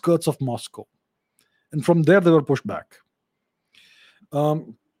outskirts of Moscow, and from there they were pushed back.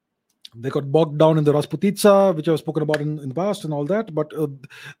 They got bogged down in the Rasputitsa, which I've spoken about in the past, and all that. But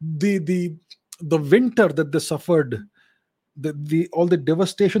the winter that they suffered, the all the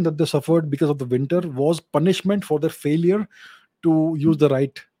devastation that they suffered because of the winter was punishment for their failure to use the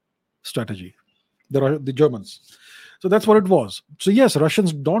right strategy. The Germans. So that's what it was. So yes,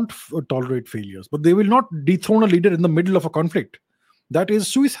 Russians don't tolerate failures, but they will not dethrone a leader in the middle of a conflict. That is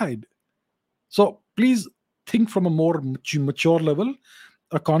suicide. So please think from a more mature level.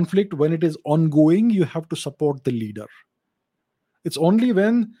 A conflict, when it is ongoing, you have to support the leader. It's only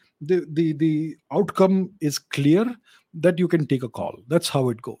when the outcome is clear that you can take a call. That's how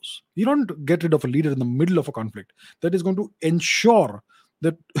it goes. You don't get rid of a leader in the middle of a conflict. That is going to ensure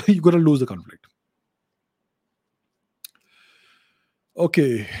that you're going to lose the conflict.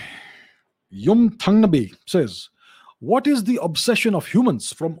 Okay. Yum Thangnabi says, what is the obsession of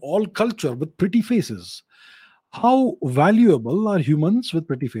humans from all culture with pretty faces? How valuable are humans with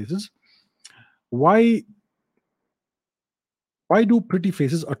pretty faces? Why why do pretty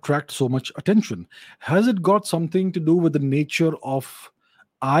faces attract so much attention? Has it got something to do with the nature of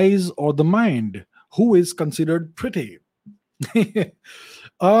eyes or the mind? Who is considered pretty?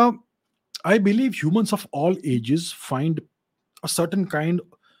 uh, I believe humans of all ages find a certain kind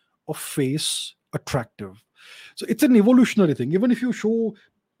of face attractive. So it's an evolutionary thing. Even if you show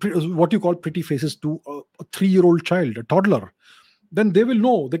what you call pretty faces to a 3-year-old child, a toddler, then they will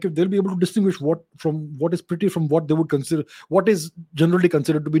know. They'll be able to distinguish what is pretty from what they would consider what is generally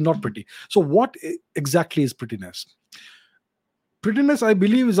considered to be not pretty. So what exactly is prettiness? Prettiness, I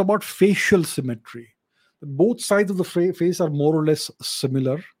believe, is about facial symmetry. Both sides of the face are more or less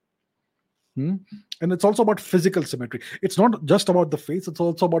similar. Hmm? And it's also about physical symmetry. It's not just about the face, it's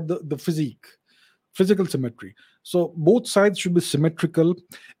also about the physique, physical symmetry. So both sides should be symmetrical.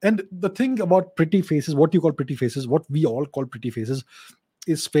 And the thing about pretty faces, what you call pretty faces, what we all call pretty faces,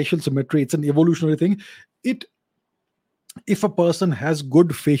 is facial symmetry. It's an evolutionary thing. It If a person has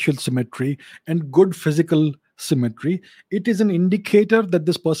good facial symmetry and good physical symmetry, it is an indicator that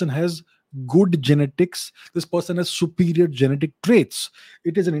this person has good genetics, this person has superior genetic traits.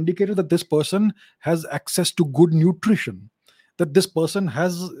 It is an indicator that this person has access to good nutrition, that this person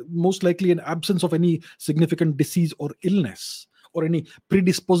has most likely an absence of any significant disease or illness or any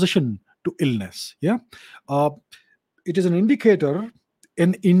predisposition to illness. Yeah. uh, it is an indicator,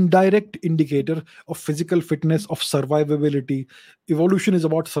 an indirect indicator of physical fitness, of survivability. Evolution is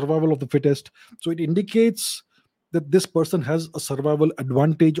about survival of the fittest. So it indicates that this person has a survival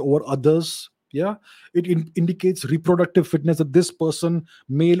advantage over others. Yeah. It indicates reproductive fitness, that this person,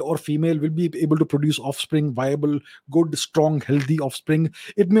 male or female, will be able to produce offspring, viable, good, strong, healthy offspring.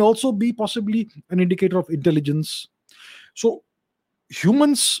 It may also be possibly an indicator of intelligence. So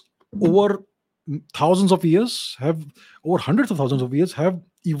humans, over thousands of years, have over hundreds of thousands of years, have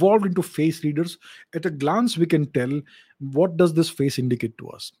evolved into face readers. At a glance we can tell what does this face indicate to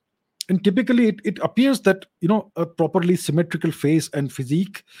us. And typically it appears that a properly symmetrical face and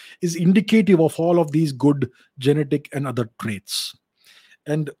physique is indicative of all of these good genetic and other traits.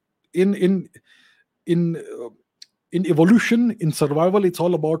 And in in in uh, in evolution, in survival, it's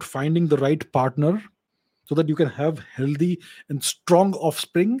all about finding the right partner so that you can have healthy and strong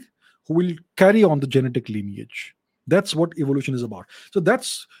offspring who will carry on the genetic lineage. That's what evolution is about. So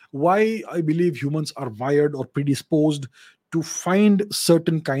that's why I believe humans are wired or predisposed to find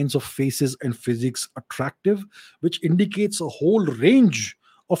certain kinds of faces and physiques attractive, which indicates a whole range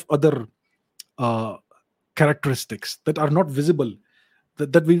of other uh, characteristics that are not visible,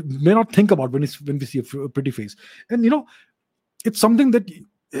 that we may not think about when we see a pretty face. And it's something that,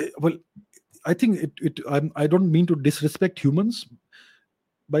 well, I think I don't mean to disrespect humans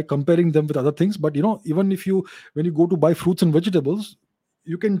by comparing them with other things, but even if you when you go to buy fruits and vegetables,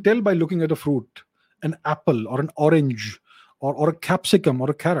 you can tell by looking at a fruit, an apple or an orange, or a capsicum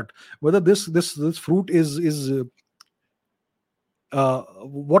or a carrot, whether this fruit is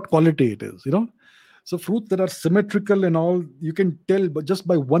what quality it is. So fruits that are symmetrical and all, you can tell, but just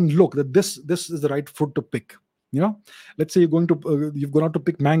by one look, that this is the right fruit to pick. Let's say you've gone out to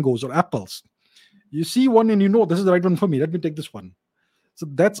pick mangoes or apples. You see one and this is the right one for me. Let me take this one. So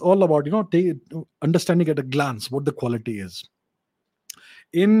that's all about understanding at a glance what the quality is.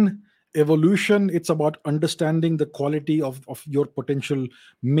 In evolution, it's about understanding the quality of your potential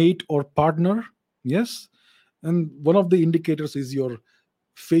mate or partner. Yes. And one of the indicators is your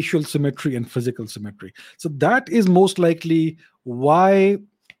facial symmetry and physical symmetry. So that is most likely why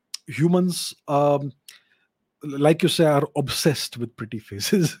humans, like you say, are obsessed with pretty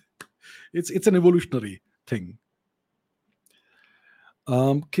faces. It's an evolutionary thing.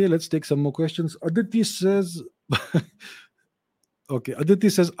 Okay, let's take some more questions. Aditi says, okay, Aditi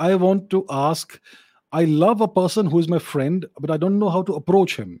says, I want to ask, I love a person who is my friend, but I don't know how to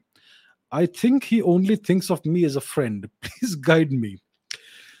approach him. I think he only thinks of me as a friend. Please guide me.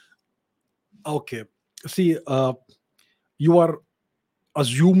 Okay, see, you are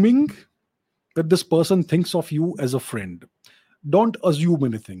assuming that this person thinks of you as a friend. Don't assume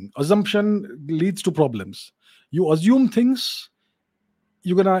anything. Assumption leads to problems. You assume things,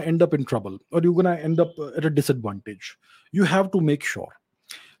 you're gonna end up in trouble, or you're gonna end up at a disadvantage. You have to make sure.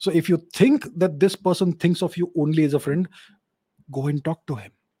 So if you think that this person thinks of you only as a friend, go and talk to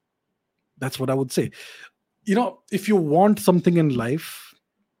him. That's what I would say. If you want something in life,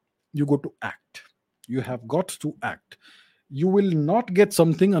 you go to act. You have got to act. You will not get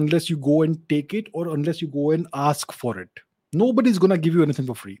something unless you go and take it, or unless you go and ask for it. Nobody's gonna give you anything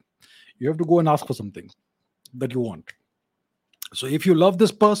for free. You have to go and ask for something that you want. So if you love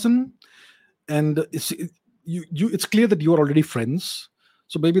this person, and it's clear that you are already friends,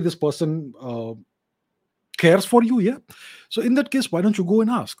 so maybe this person cares for you. Yeah. So in that case, why don't you go and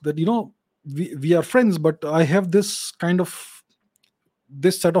ask that, we are friends, but I have this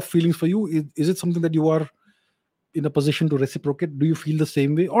set of feelings for you. Is it something that you are in a position to reciprocate? Do you feel the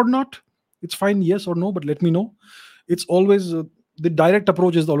same way or not? It's fine, yes or no, but let me know. It's always the direct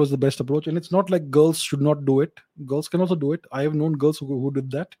approach is always the best approach, and it's not like girls should not do it. Girls can also do it. I have known girls who did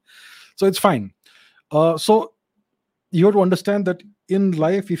that, so it's fine. So you have to understand that in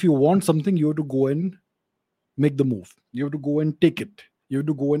life, if you want something, you have to go and make the move. You have to go and take it. You have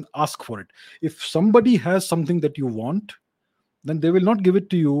to go and ask for it. If somebody has something that you want, then they will not give it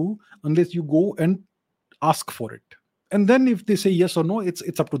to you unless you go and ask for it. And then if they say yes or no,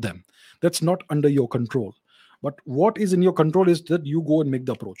 it's up to them. That's not under your control. But what is in your control is that you go and make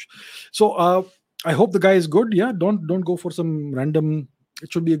the approach. So I hope the guy is good. Yeah, don't go for some random.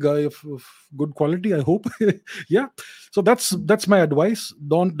 It should be a guy of good quality, I hope. Yeah. So that's my advice.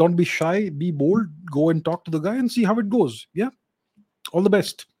 Don't be shy, be bold, go and talk to the guy and see how it goes. Yeah. All the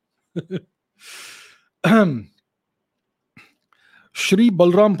best. Shri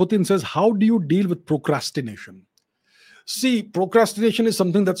Balram Putin says, how do you deal with procrastination? See, procrastination is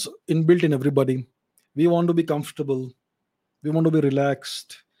something that's inbuilt in everybody. We want to be comfortable. We want to be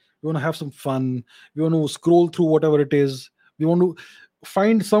relaxed. We want to have some fun. We want to scroll through whatever it is. We want to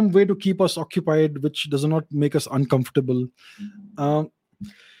find some way to keep us occupied, which does not make us uncomfortable. Um,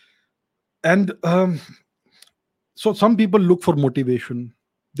 and So some people look for motivation.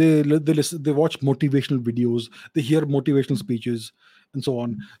 They listen, they watch motivational videos. They hear motivational speeches, and so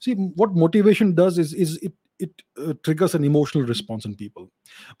on. See, what motivation does is it triggers an emotional response in people.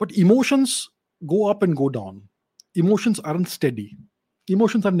 But emotions go up and go down. Emotions aren't steady.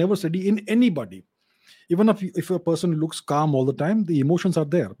 Emotions are never steady in anybody. Even if a person looks calm all the time, the emotions are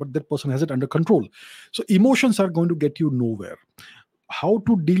there, but that person has it under control. So emotions are going to get you nowhere. How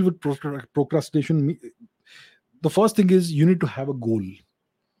to deal with procrastination? The first thing is you need to have a goal.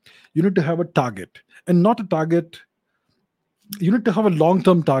 You need to have a target, and not a target. You need to have a long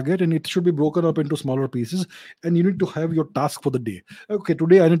term target, and it should be broken up into smaller pieces. And you need to have your task for the day. Okay,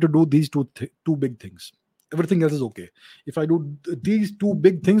 today I need to do these two big things. Everything else is okay. If I do these two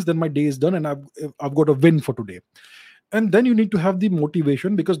big things, then my day is done, and I've got a win for today. And then you need to have the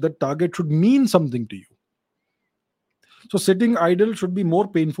motivation, because that target should mean something to you. So sitting idle should be more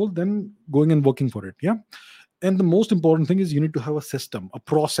painful than going and working for it. Yeah. And the most important thing is you need to have a system, a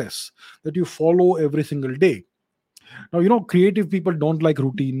process that you follow every single day. Now, creative people don't like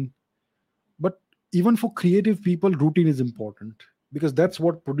routine, but even for creative people, routine is important, because that's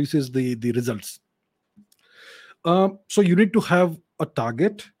what produces the results. So you need to have a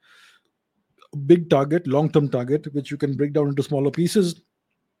target, a big target, long term target, which you can break down into smaller pieces.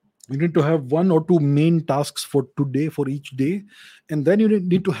 You need to have one or two main tasks for today, for each day, and then you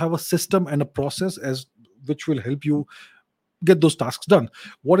need to have a system and a process as which will help you get those tasks done.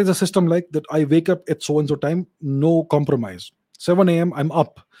 What is a system like? That I wake up at so and so time, no compromise. 7 a.m. I'm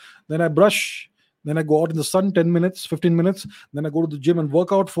up. Then I brush. Then I go out in the sun 10 minutes, 15 minutes. Then I go to the gym and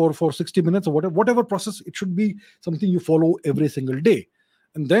work out for 60 minutes, or whatever process. It should be something you follow every single day.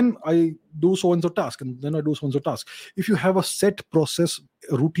 And then I do so and so task, and then I do so and so task. If you have a set process,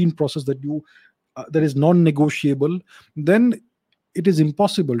 a routine process that is non-negotiable, then it is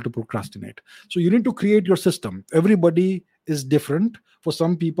impossible to procrastinate. So you need to create your system. Everybody is different. For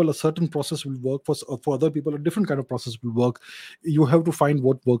some people a certain process will work, for other people a different kind of process will work. You have to find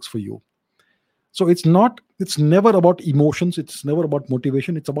what works for you. So it's never about emotions, it's never about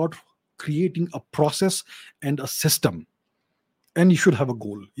motivation, it's about creating a process and a system. And you should have a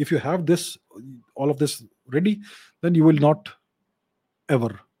goal. If you have this, all of this ready, then you will not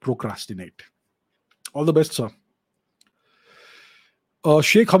ever procrastinate. All the best, sir.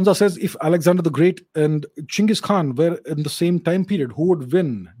 Sheikh Hamza says, if Alexander the Great and Chinggis Khan were in the same time period, who would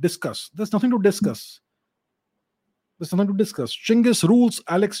win? Discuss. There's nothing to discuss. There's nothing to discuss. Chinggis rules,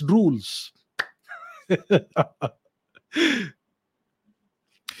 Alex rules.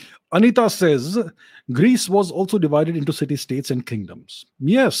 Anita says, Greece was also divided into city states and kingdoms.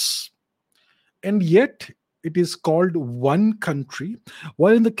 Yes. And yet it is called one country.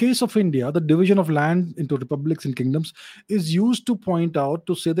 While in the case of India, the division of land into republics and kingdoms is used to point out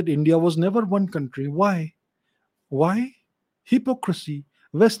to say that India was never one country. Why? Why? Hypocrisy,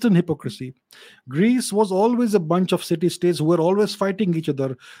 Western hypocrisy. Greece was always a bunch of city states who were always fighting each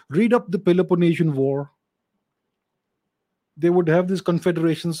other. Read up the Peloponnesian War. They would have these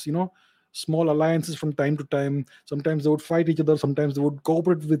confederations, small alliances from time to time. Sometimes they would fight each other, sometimes they would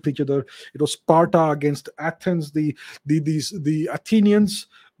cooperate with each other. It was Sparta against Athens, the Athenians.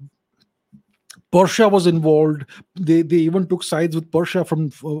 Persia was involved. They even took sides with Persia from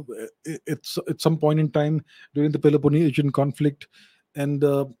at some point in time during the Peloponnesian conflict. And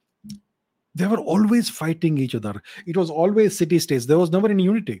they were always fighting each other. It was always city states. There was never any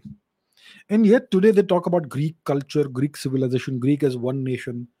unity. And yet today they talk about Greek culture, Greek civilization, Greek as one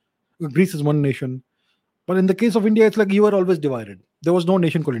nation. Greece is one nation. But in the case of India, it's like you were always divided. There was no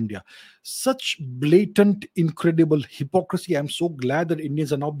nation called India. Such blatant, incredible hypocrisy. I'm so glad that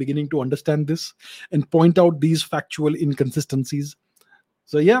Indians are now beginning to understand this and point out these factual inconsistencies.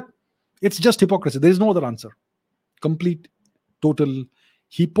 So, yeah, it's just hypocrisy. There is no other answer. Complete, total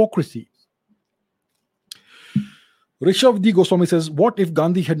hypocrisy. Rishabh D. Goswami says, what if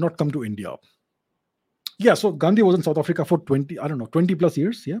Gandhi had not come to India? Yeah, so Gandhi was in South Africa for 20, I don't know, 20 plus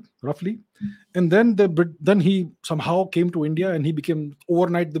years, yeah, roughly. And then then he somehow came to India and he became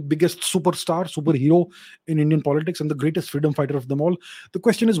overnight the biggest superstar, superhero in Indian politics and the greatest freedom fighter of them all. The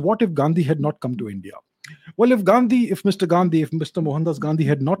question is, what if Gandhi had not come to India? Well, if Mr. Mohandas Gandhi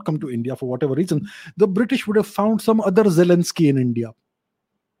had not come to India for whatever reason, the British would have found some other Zelensky in India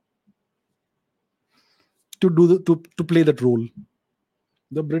to to play that role.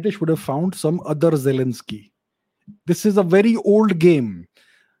 The British would have found some other Zelensky. This is a very old game.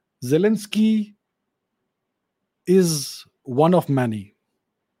 Zelensky is one of many.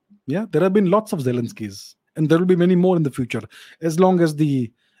 Yeah, there have been lots of Zelenskys, and there will be many more in the future, as long as the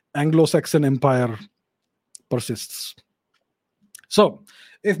Anglo-Saxon Empire persists. So,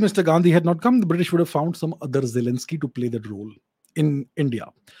 if Mr. Gandhi had not come, the British would have found some other Zelensky to play that role in India.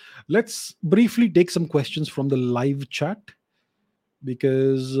 Let's briefly take some questions from the live chat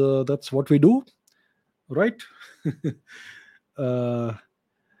because that's what we do, right? uh,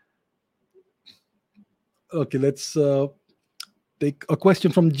 okay, let's take a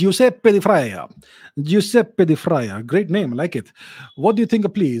question from Giuseppe Di Fraia. Giuseppe Di Fraia, great name, I like it. What do you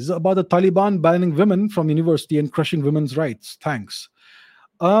think, please, about the Taliban banning women from university and crushing women's rights? Thanks.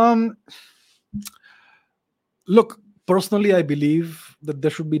 Um, Look, personally, I believe that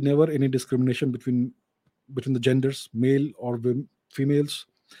there should be never any discrimination between the genders, male or females.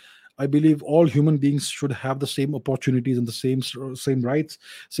 I believe all human beings should have the same opportunities and the same rights,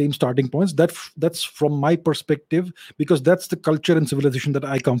 same starting points. That's from my perspective because that's the culture and civilization that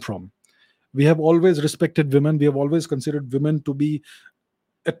I come from. We have always respected women. We have always considered women to be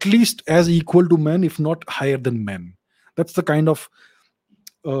at least as equal to men, if not higher than men. That's the kind of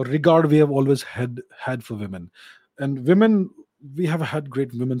regard we have always had for women. And women, we have had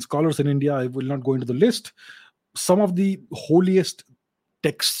great women scholars in India. I will not go into the list. Some of the holiest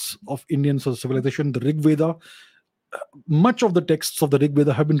texts of Indian civilization, the Rig Veda, much of the texts of the Rig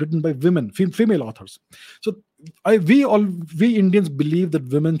Veda have been written by women, female authors. So we Indians believe that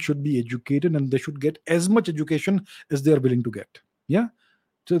women should be educated and they should get as much education as they are willing to get. Yeah,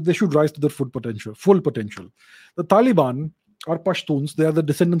 so they should rise to their full potential. Full potential. The Taliban are Pashtuns. They are the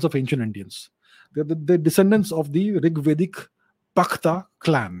descendants of ancient Indians. They're the descendants of the Rig Vedic Pakta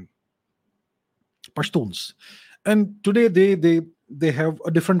clan, Pashtuns. And today they have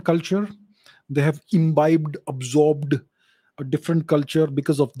a different culture. They have imbibed, absorbed a different culture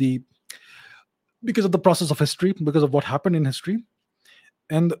because of the process of history, because of what happened in history.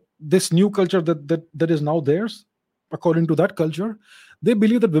 And this new culture that is now theirs, according to that culture, they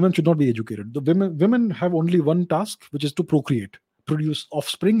believe that women should not be educated. The women have only one task, which is to procreate, produce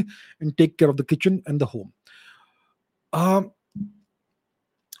offspring, and take care of the kitchen and the home. Um,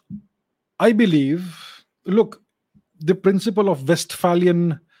 I believe, look, the principle of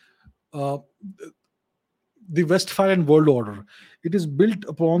uh, the Westphalian world order, it is built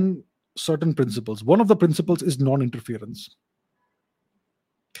upon certain principles. One of the principles is non-interference.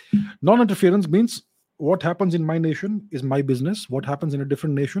 Non-interference means what happens in my nation is my business. What happens in a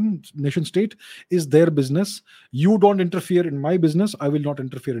different nation state is their business. You don't interfere in my business. I will not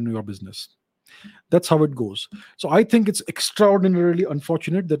interfere in your business. That's how it goes. So I think it's extraordinarily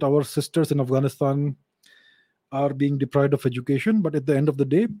unfortunate that our sisters in Afghanistan are being deprived of education. But at the end of the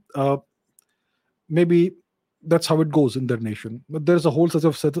day, maybe that's how it goes in their nation. But there's a whole set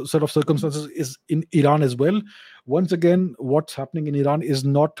of circumstances is in Iran as well. Once again, what's happening in Iran is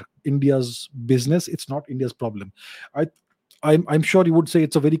not India's business. It's not India's problem. I, I'm sure you would say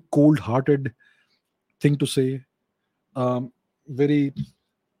it's a very cold-hearted thing to say. Very,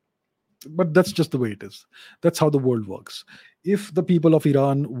 but that's just the way it is. That's how the world works. If the people of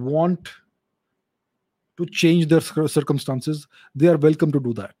Iran want to change their circumstances, they are welcome to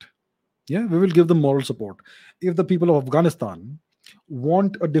do that. Yeah, we will give them moral support. If the people of Afghanistan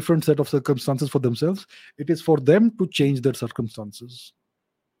want a different set of circumstances for themselves, it is for them to change their circumstances.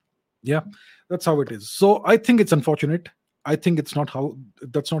 Yeah, that's how it is. So I think it's unfortunate. I think that's not how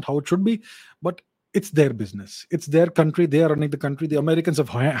it should be, but it's their business. It's their country. They are running the country. The Americans have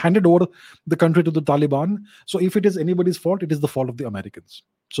handed over the country to the Taliban. So if it is anybody's fault, it is the fault of the Americans.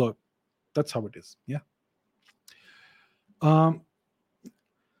 So that's how it is. Yeah. Um,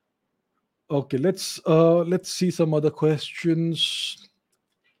 Okay, let's see some other questions.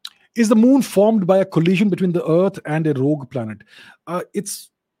 Is the moon formed by a collision between the Earth and a rogue planet? It's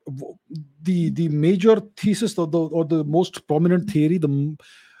the major thesis, or the most prominent theory,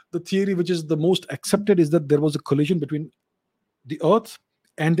 the theory which is the most accepted, is that there was a collision between the Earth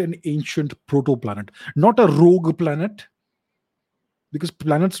and an ancient proto-planet, not a rogue planet, because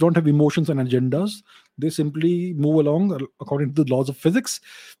planets don't have emotions and agendas. They simply move along according to the laws of physics.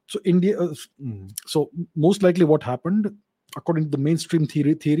 So most likely what happened, according to the mainstream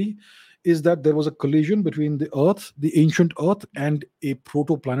theory, is that there was a collision between the Earth, the ancient Earth, and a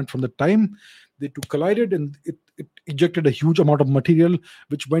proto-planet. From the time they two collided, and it ejected a huge amount of material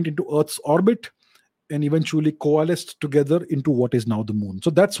which went into Earth's orbit and eventually coalesced together into what is now the moon. So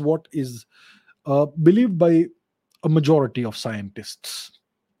that's what is believed by a majority of scientists.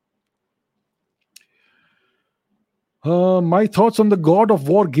 My thoughts on the God of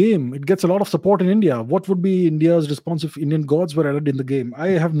War game. It gets a lot of support in India. What would be India's response if Indian gods were added in the game? I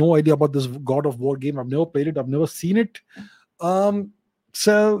have no idea about this God of War game. I've never played it. I've never seen it.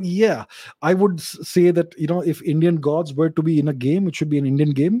 So yeah, I would say that, if Indian gods were to be in a game, it should be an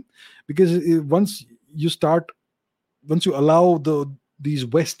Indian game, because once you allow these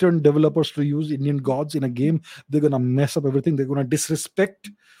Western developers to use Indian gods in a game, they're gonna mess up everything. They're gonna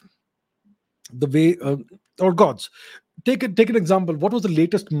disrespect the way or gods. Take an example. What was the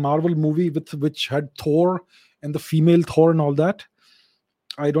latest Marvel movie which had Thor and the female Thor and all that?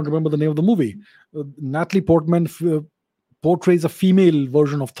 I don't remember the name of the movie. Natalie Portman portrays a female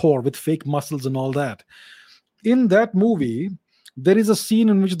version of Thor with fake muscles and all that. In that movie, there is a scene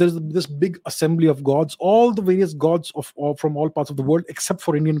in which there's this big assembly of gods, all the various gods from all parts of the world, except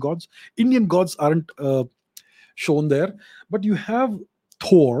for Indian gods. Indian gods aren't shown there, but you have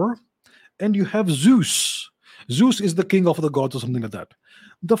Thor and you have Zeus. Zeus is the king of the gods or something like that.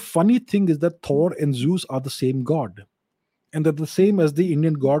 The funny thing is that Thor and Zeus are the same god, and they're the same as the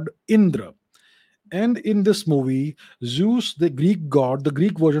Indian god Indra. And in this movie, Zeus, the Greek god, the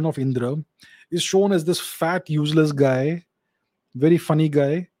Greek version of Indra, is shown as this fat, useless guy, very funny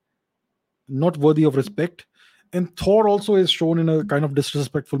guy, not worthy of respect. And Thor also is shown in a kind of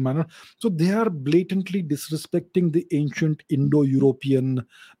disrespectful manner. So they are blatantly disrespecting the ancient Indo-European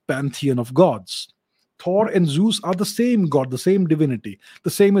pantheon of gods. Thor and Zeus are the same god, the same divinity, the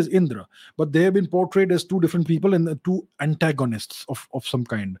same as Indra, but they have been portrayed as two different people and two antagonists of some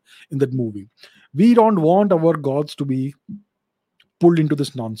kind in that movie. We don't want our gods to be pulled into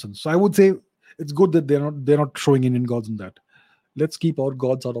this nonsense. So I would say it's good that they're not showing Indian gods in that. Let's keep our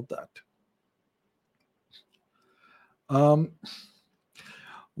gods out of that.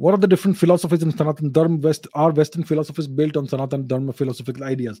 What are the different philosophies in Sanatan Dharma? Are Western philosophies built on Sanatan Dharma philosophical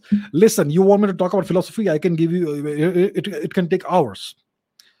ideas? Listen, you want me to talk about philosophy? I can give you. It can take hours.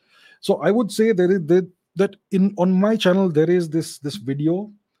 So I would say that on my channel there is this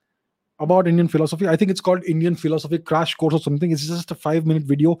video about Indian philosophy. I think it's called Indian Philosophy Crash Course or something. It's just a 5-minute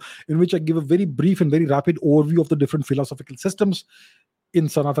video in which I give a very brief and very rapid overview of the different philosophical systems in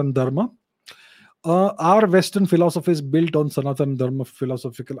Sanatan Dharma. Are Western philosophies built on Sanatan Dharma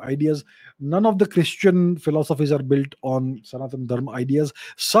philosophical ideas? None of the Christian philosophies are built on Sanatan Dharma ideas.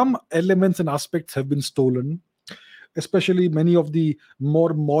 Some elements and aspects have been stolen. Especially many of the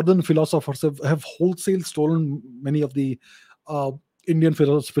more modern philosophers have wholesale stolen many of the Indian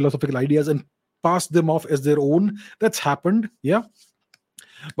philosophical ideas and passed them off as their own. That's happened, yeah.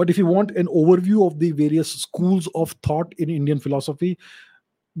 But if you want an overview of the various schools of thought in Indian philosophy,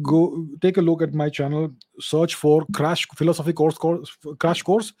 go take a look at my channel, search for philosophy crash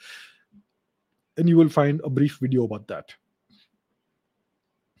course, and you will find a brief video about that.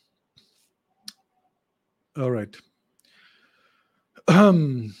 All right.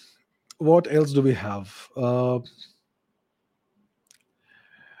 What else do we have?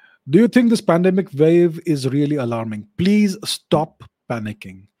 Do you think this pandemic wave is really alarming? Please stop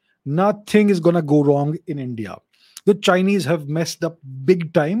panicking. Nothing is going to go wrong in India. The Chinese have messed up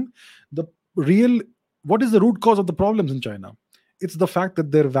big time. What is the root cause of the problems in China? It's the fact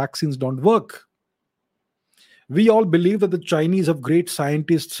that their vaccines don't work. We all believe that the Chinese have great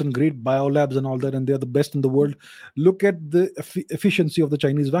scientists and great biolabs and all that, and they're the best in the world. Look at the efficiency of the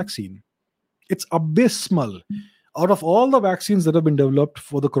Chinese vaccine. It's abysmal. Out of all the vaccines that have been developed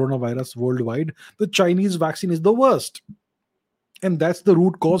for the coronavirus worldwide, the Chinese vaccine is the worst. And that's the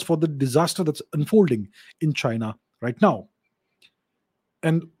root cause for the disaster that's unfolding in China right now.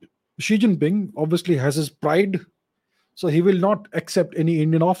 And Xi Jinping obviously has his pride, so he will not accept any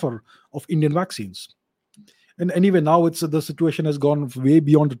Indian offer of Indian vaccines. And anyway, now the situation has gone way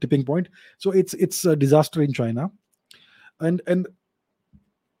beyond the tipping point. So it's a disaster in China. And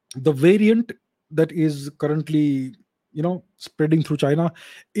the variant that is currently spreading through China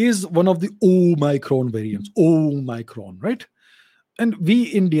is one of the Omicron variants. Omicron, right? And we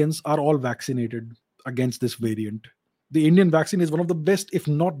Indians are all vaccinated against this variant. The Indian vaccine is one of the best, if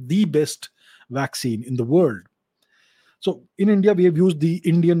not the best, vaccine in the world. So in India, we have used the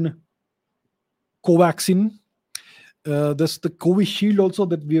Indian Covaxin. There's the Covishield also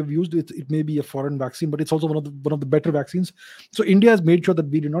that we have used. It may be a foreign vaccine, but it's also one of the better vaccines. So India has made sure that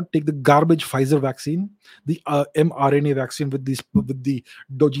we do not take the garbage Pfizer vaccine, the mRNA vaccine with the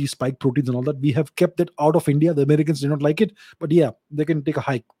dodgy spike proteins and all that. We have kept it out of India. The Americans do not like it, but yeah, they can take a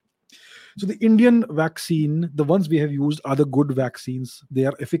hike. So the Indian vaccine, the ones we have used, are the good vaccines. They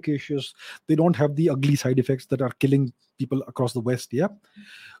are efficacious. They don't have the ugly side effects that are killing people across the West. Yeah.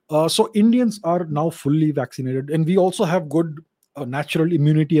 So Indians are now fully vaccinated, and we also have good natural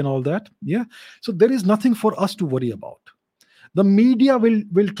immunity and all that. Yeah. So there is nothing for us to worry about. The media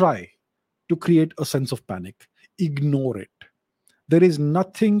will try to create a sense of panic. Ignore it. There is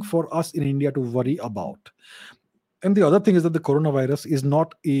nothing for us in India to worry about. And the other thing is that the coronavirus is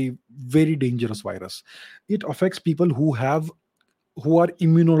not a very dangerous virus. It affects people who are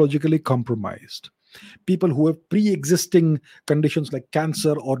immunologically compromised, people who have pre-existing conditions like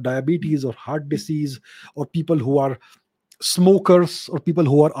cancer or diabetes or heart disease, or people who are smokers, or people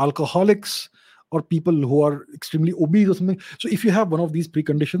who are alcoholics, or people who are extremely obese or something. So if you have one of these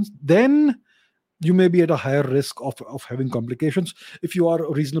preconditions, then you may be at a higher risk of having complications. If you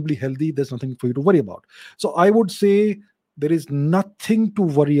are reasonably healthy, there's nothing for you to worry about. So I would say there is nothing to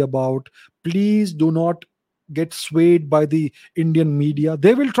worry about. Please do not get swayed by the Indian media.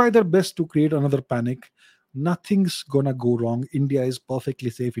 They will try their best to create another panic. Nothing's gonna go wrong. India is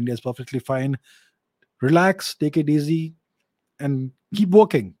perfectly safe. India is perfectly fine. Relax, take it easy, and keep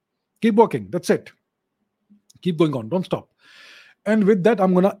working. Keep working. That's it. Keep going on. Don't stop. And with that,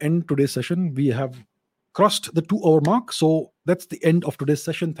 I'm going to end today's session. We have crossed the 2 hour mark. So that's the end of today's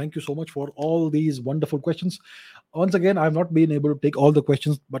session. Thank you so much for all these wonderful questions. Once again, I've not been able to take all the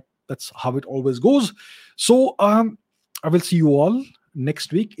questions, but that's how it always goes. So I will see you all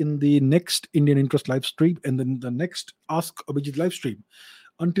next week in the next Indian Interest live stream and then the next Ask Abhijit live stream.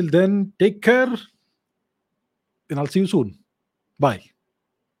 Until then, take care and I'll see you soon. Bye.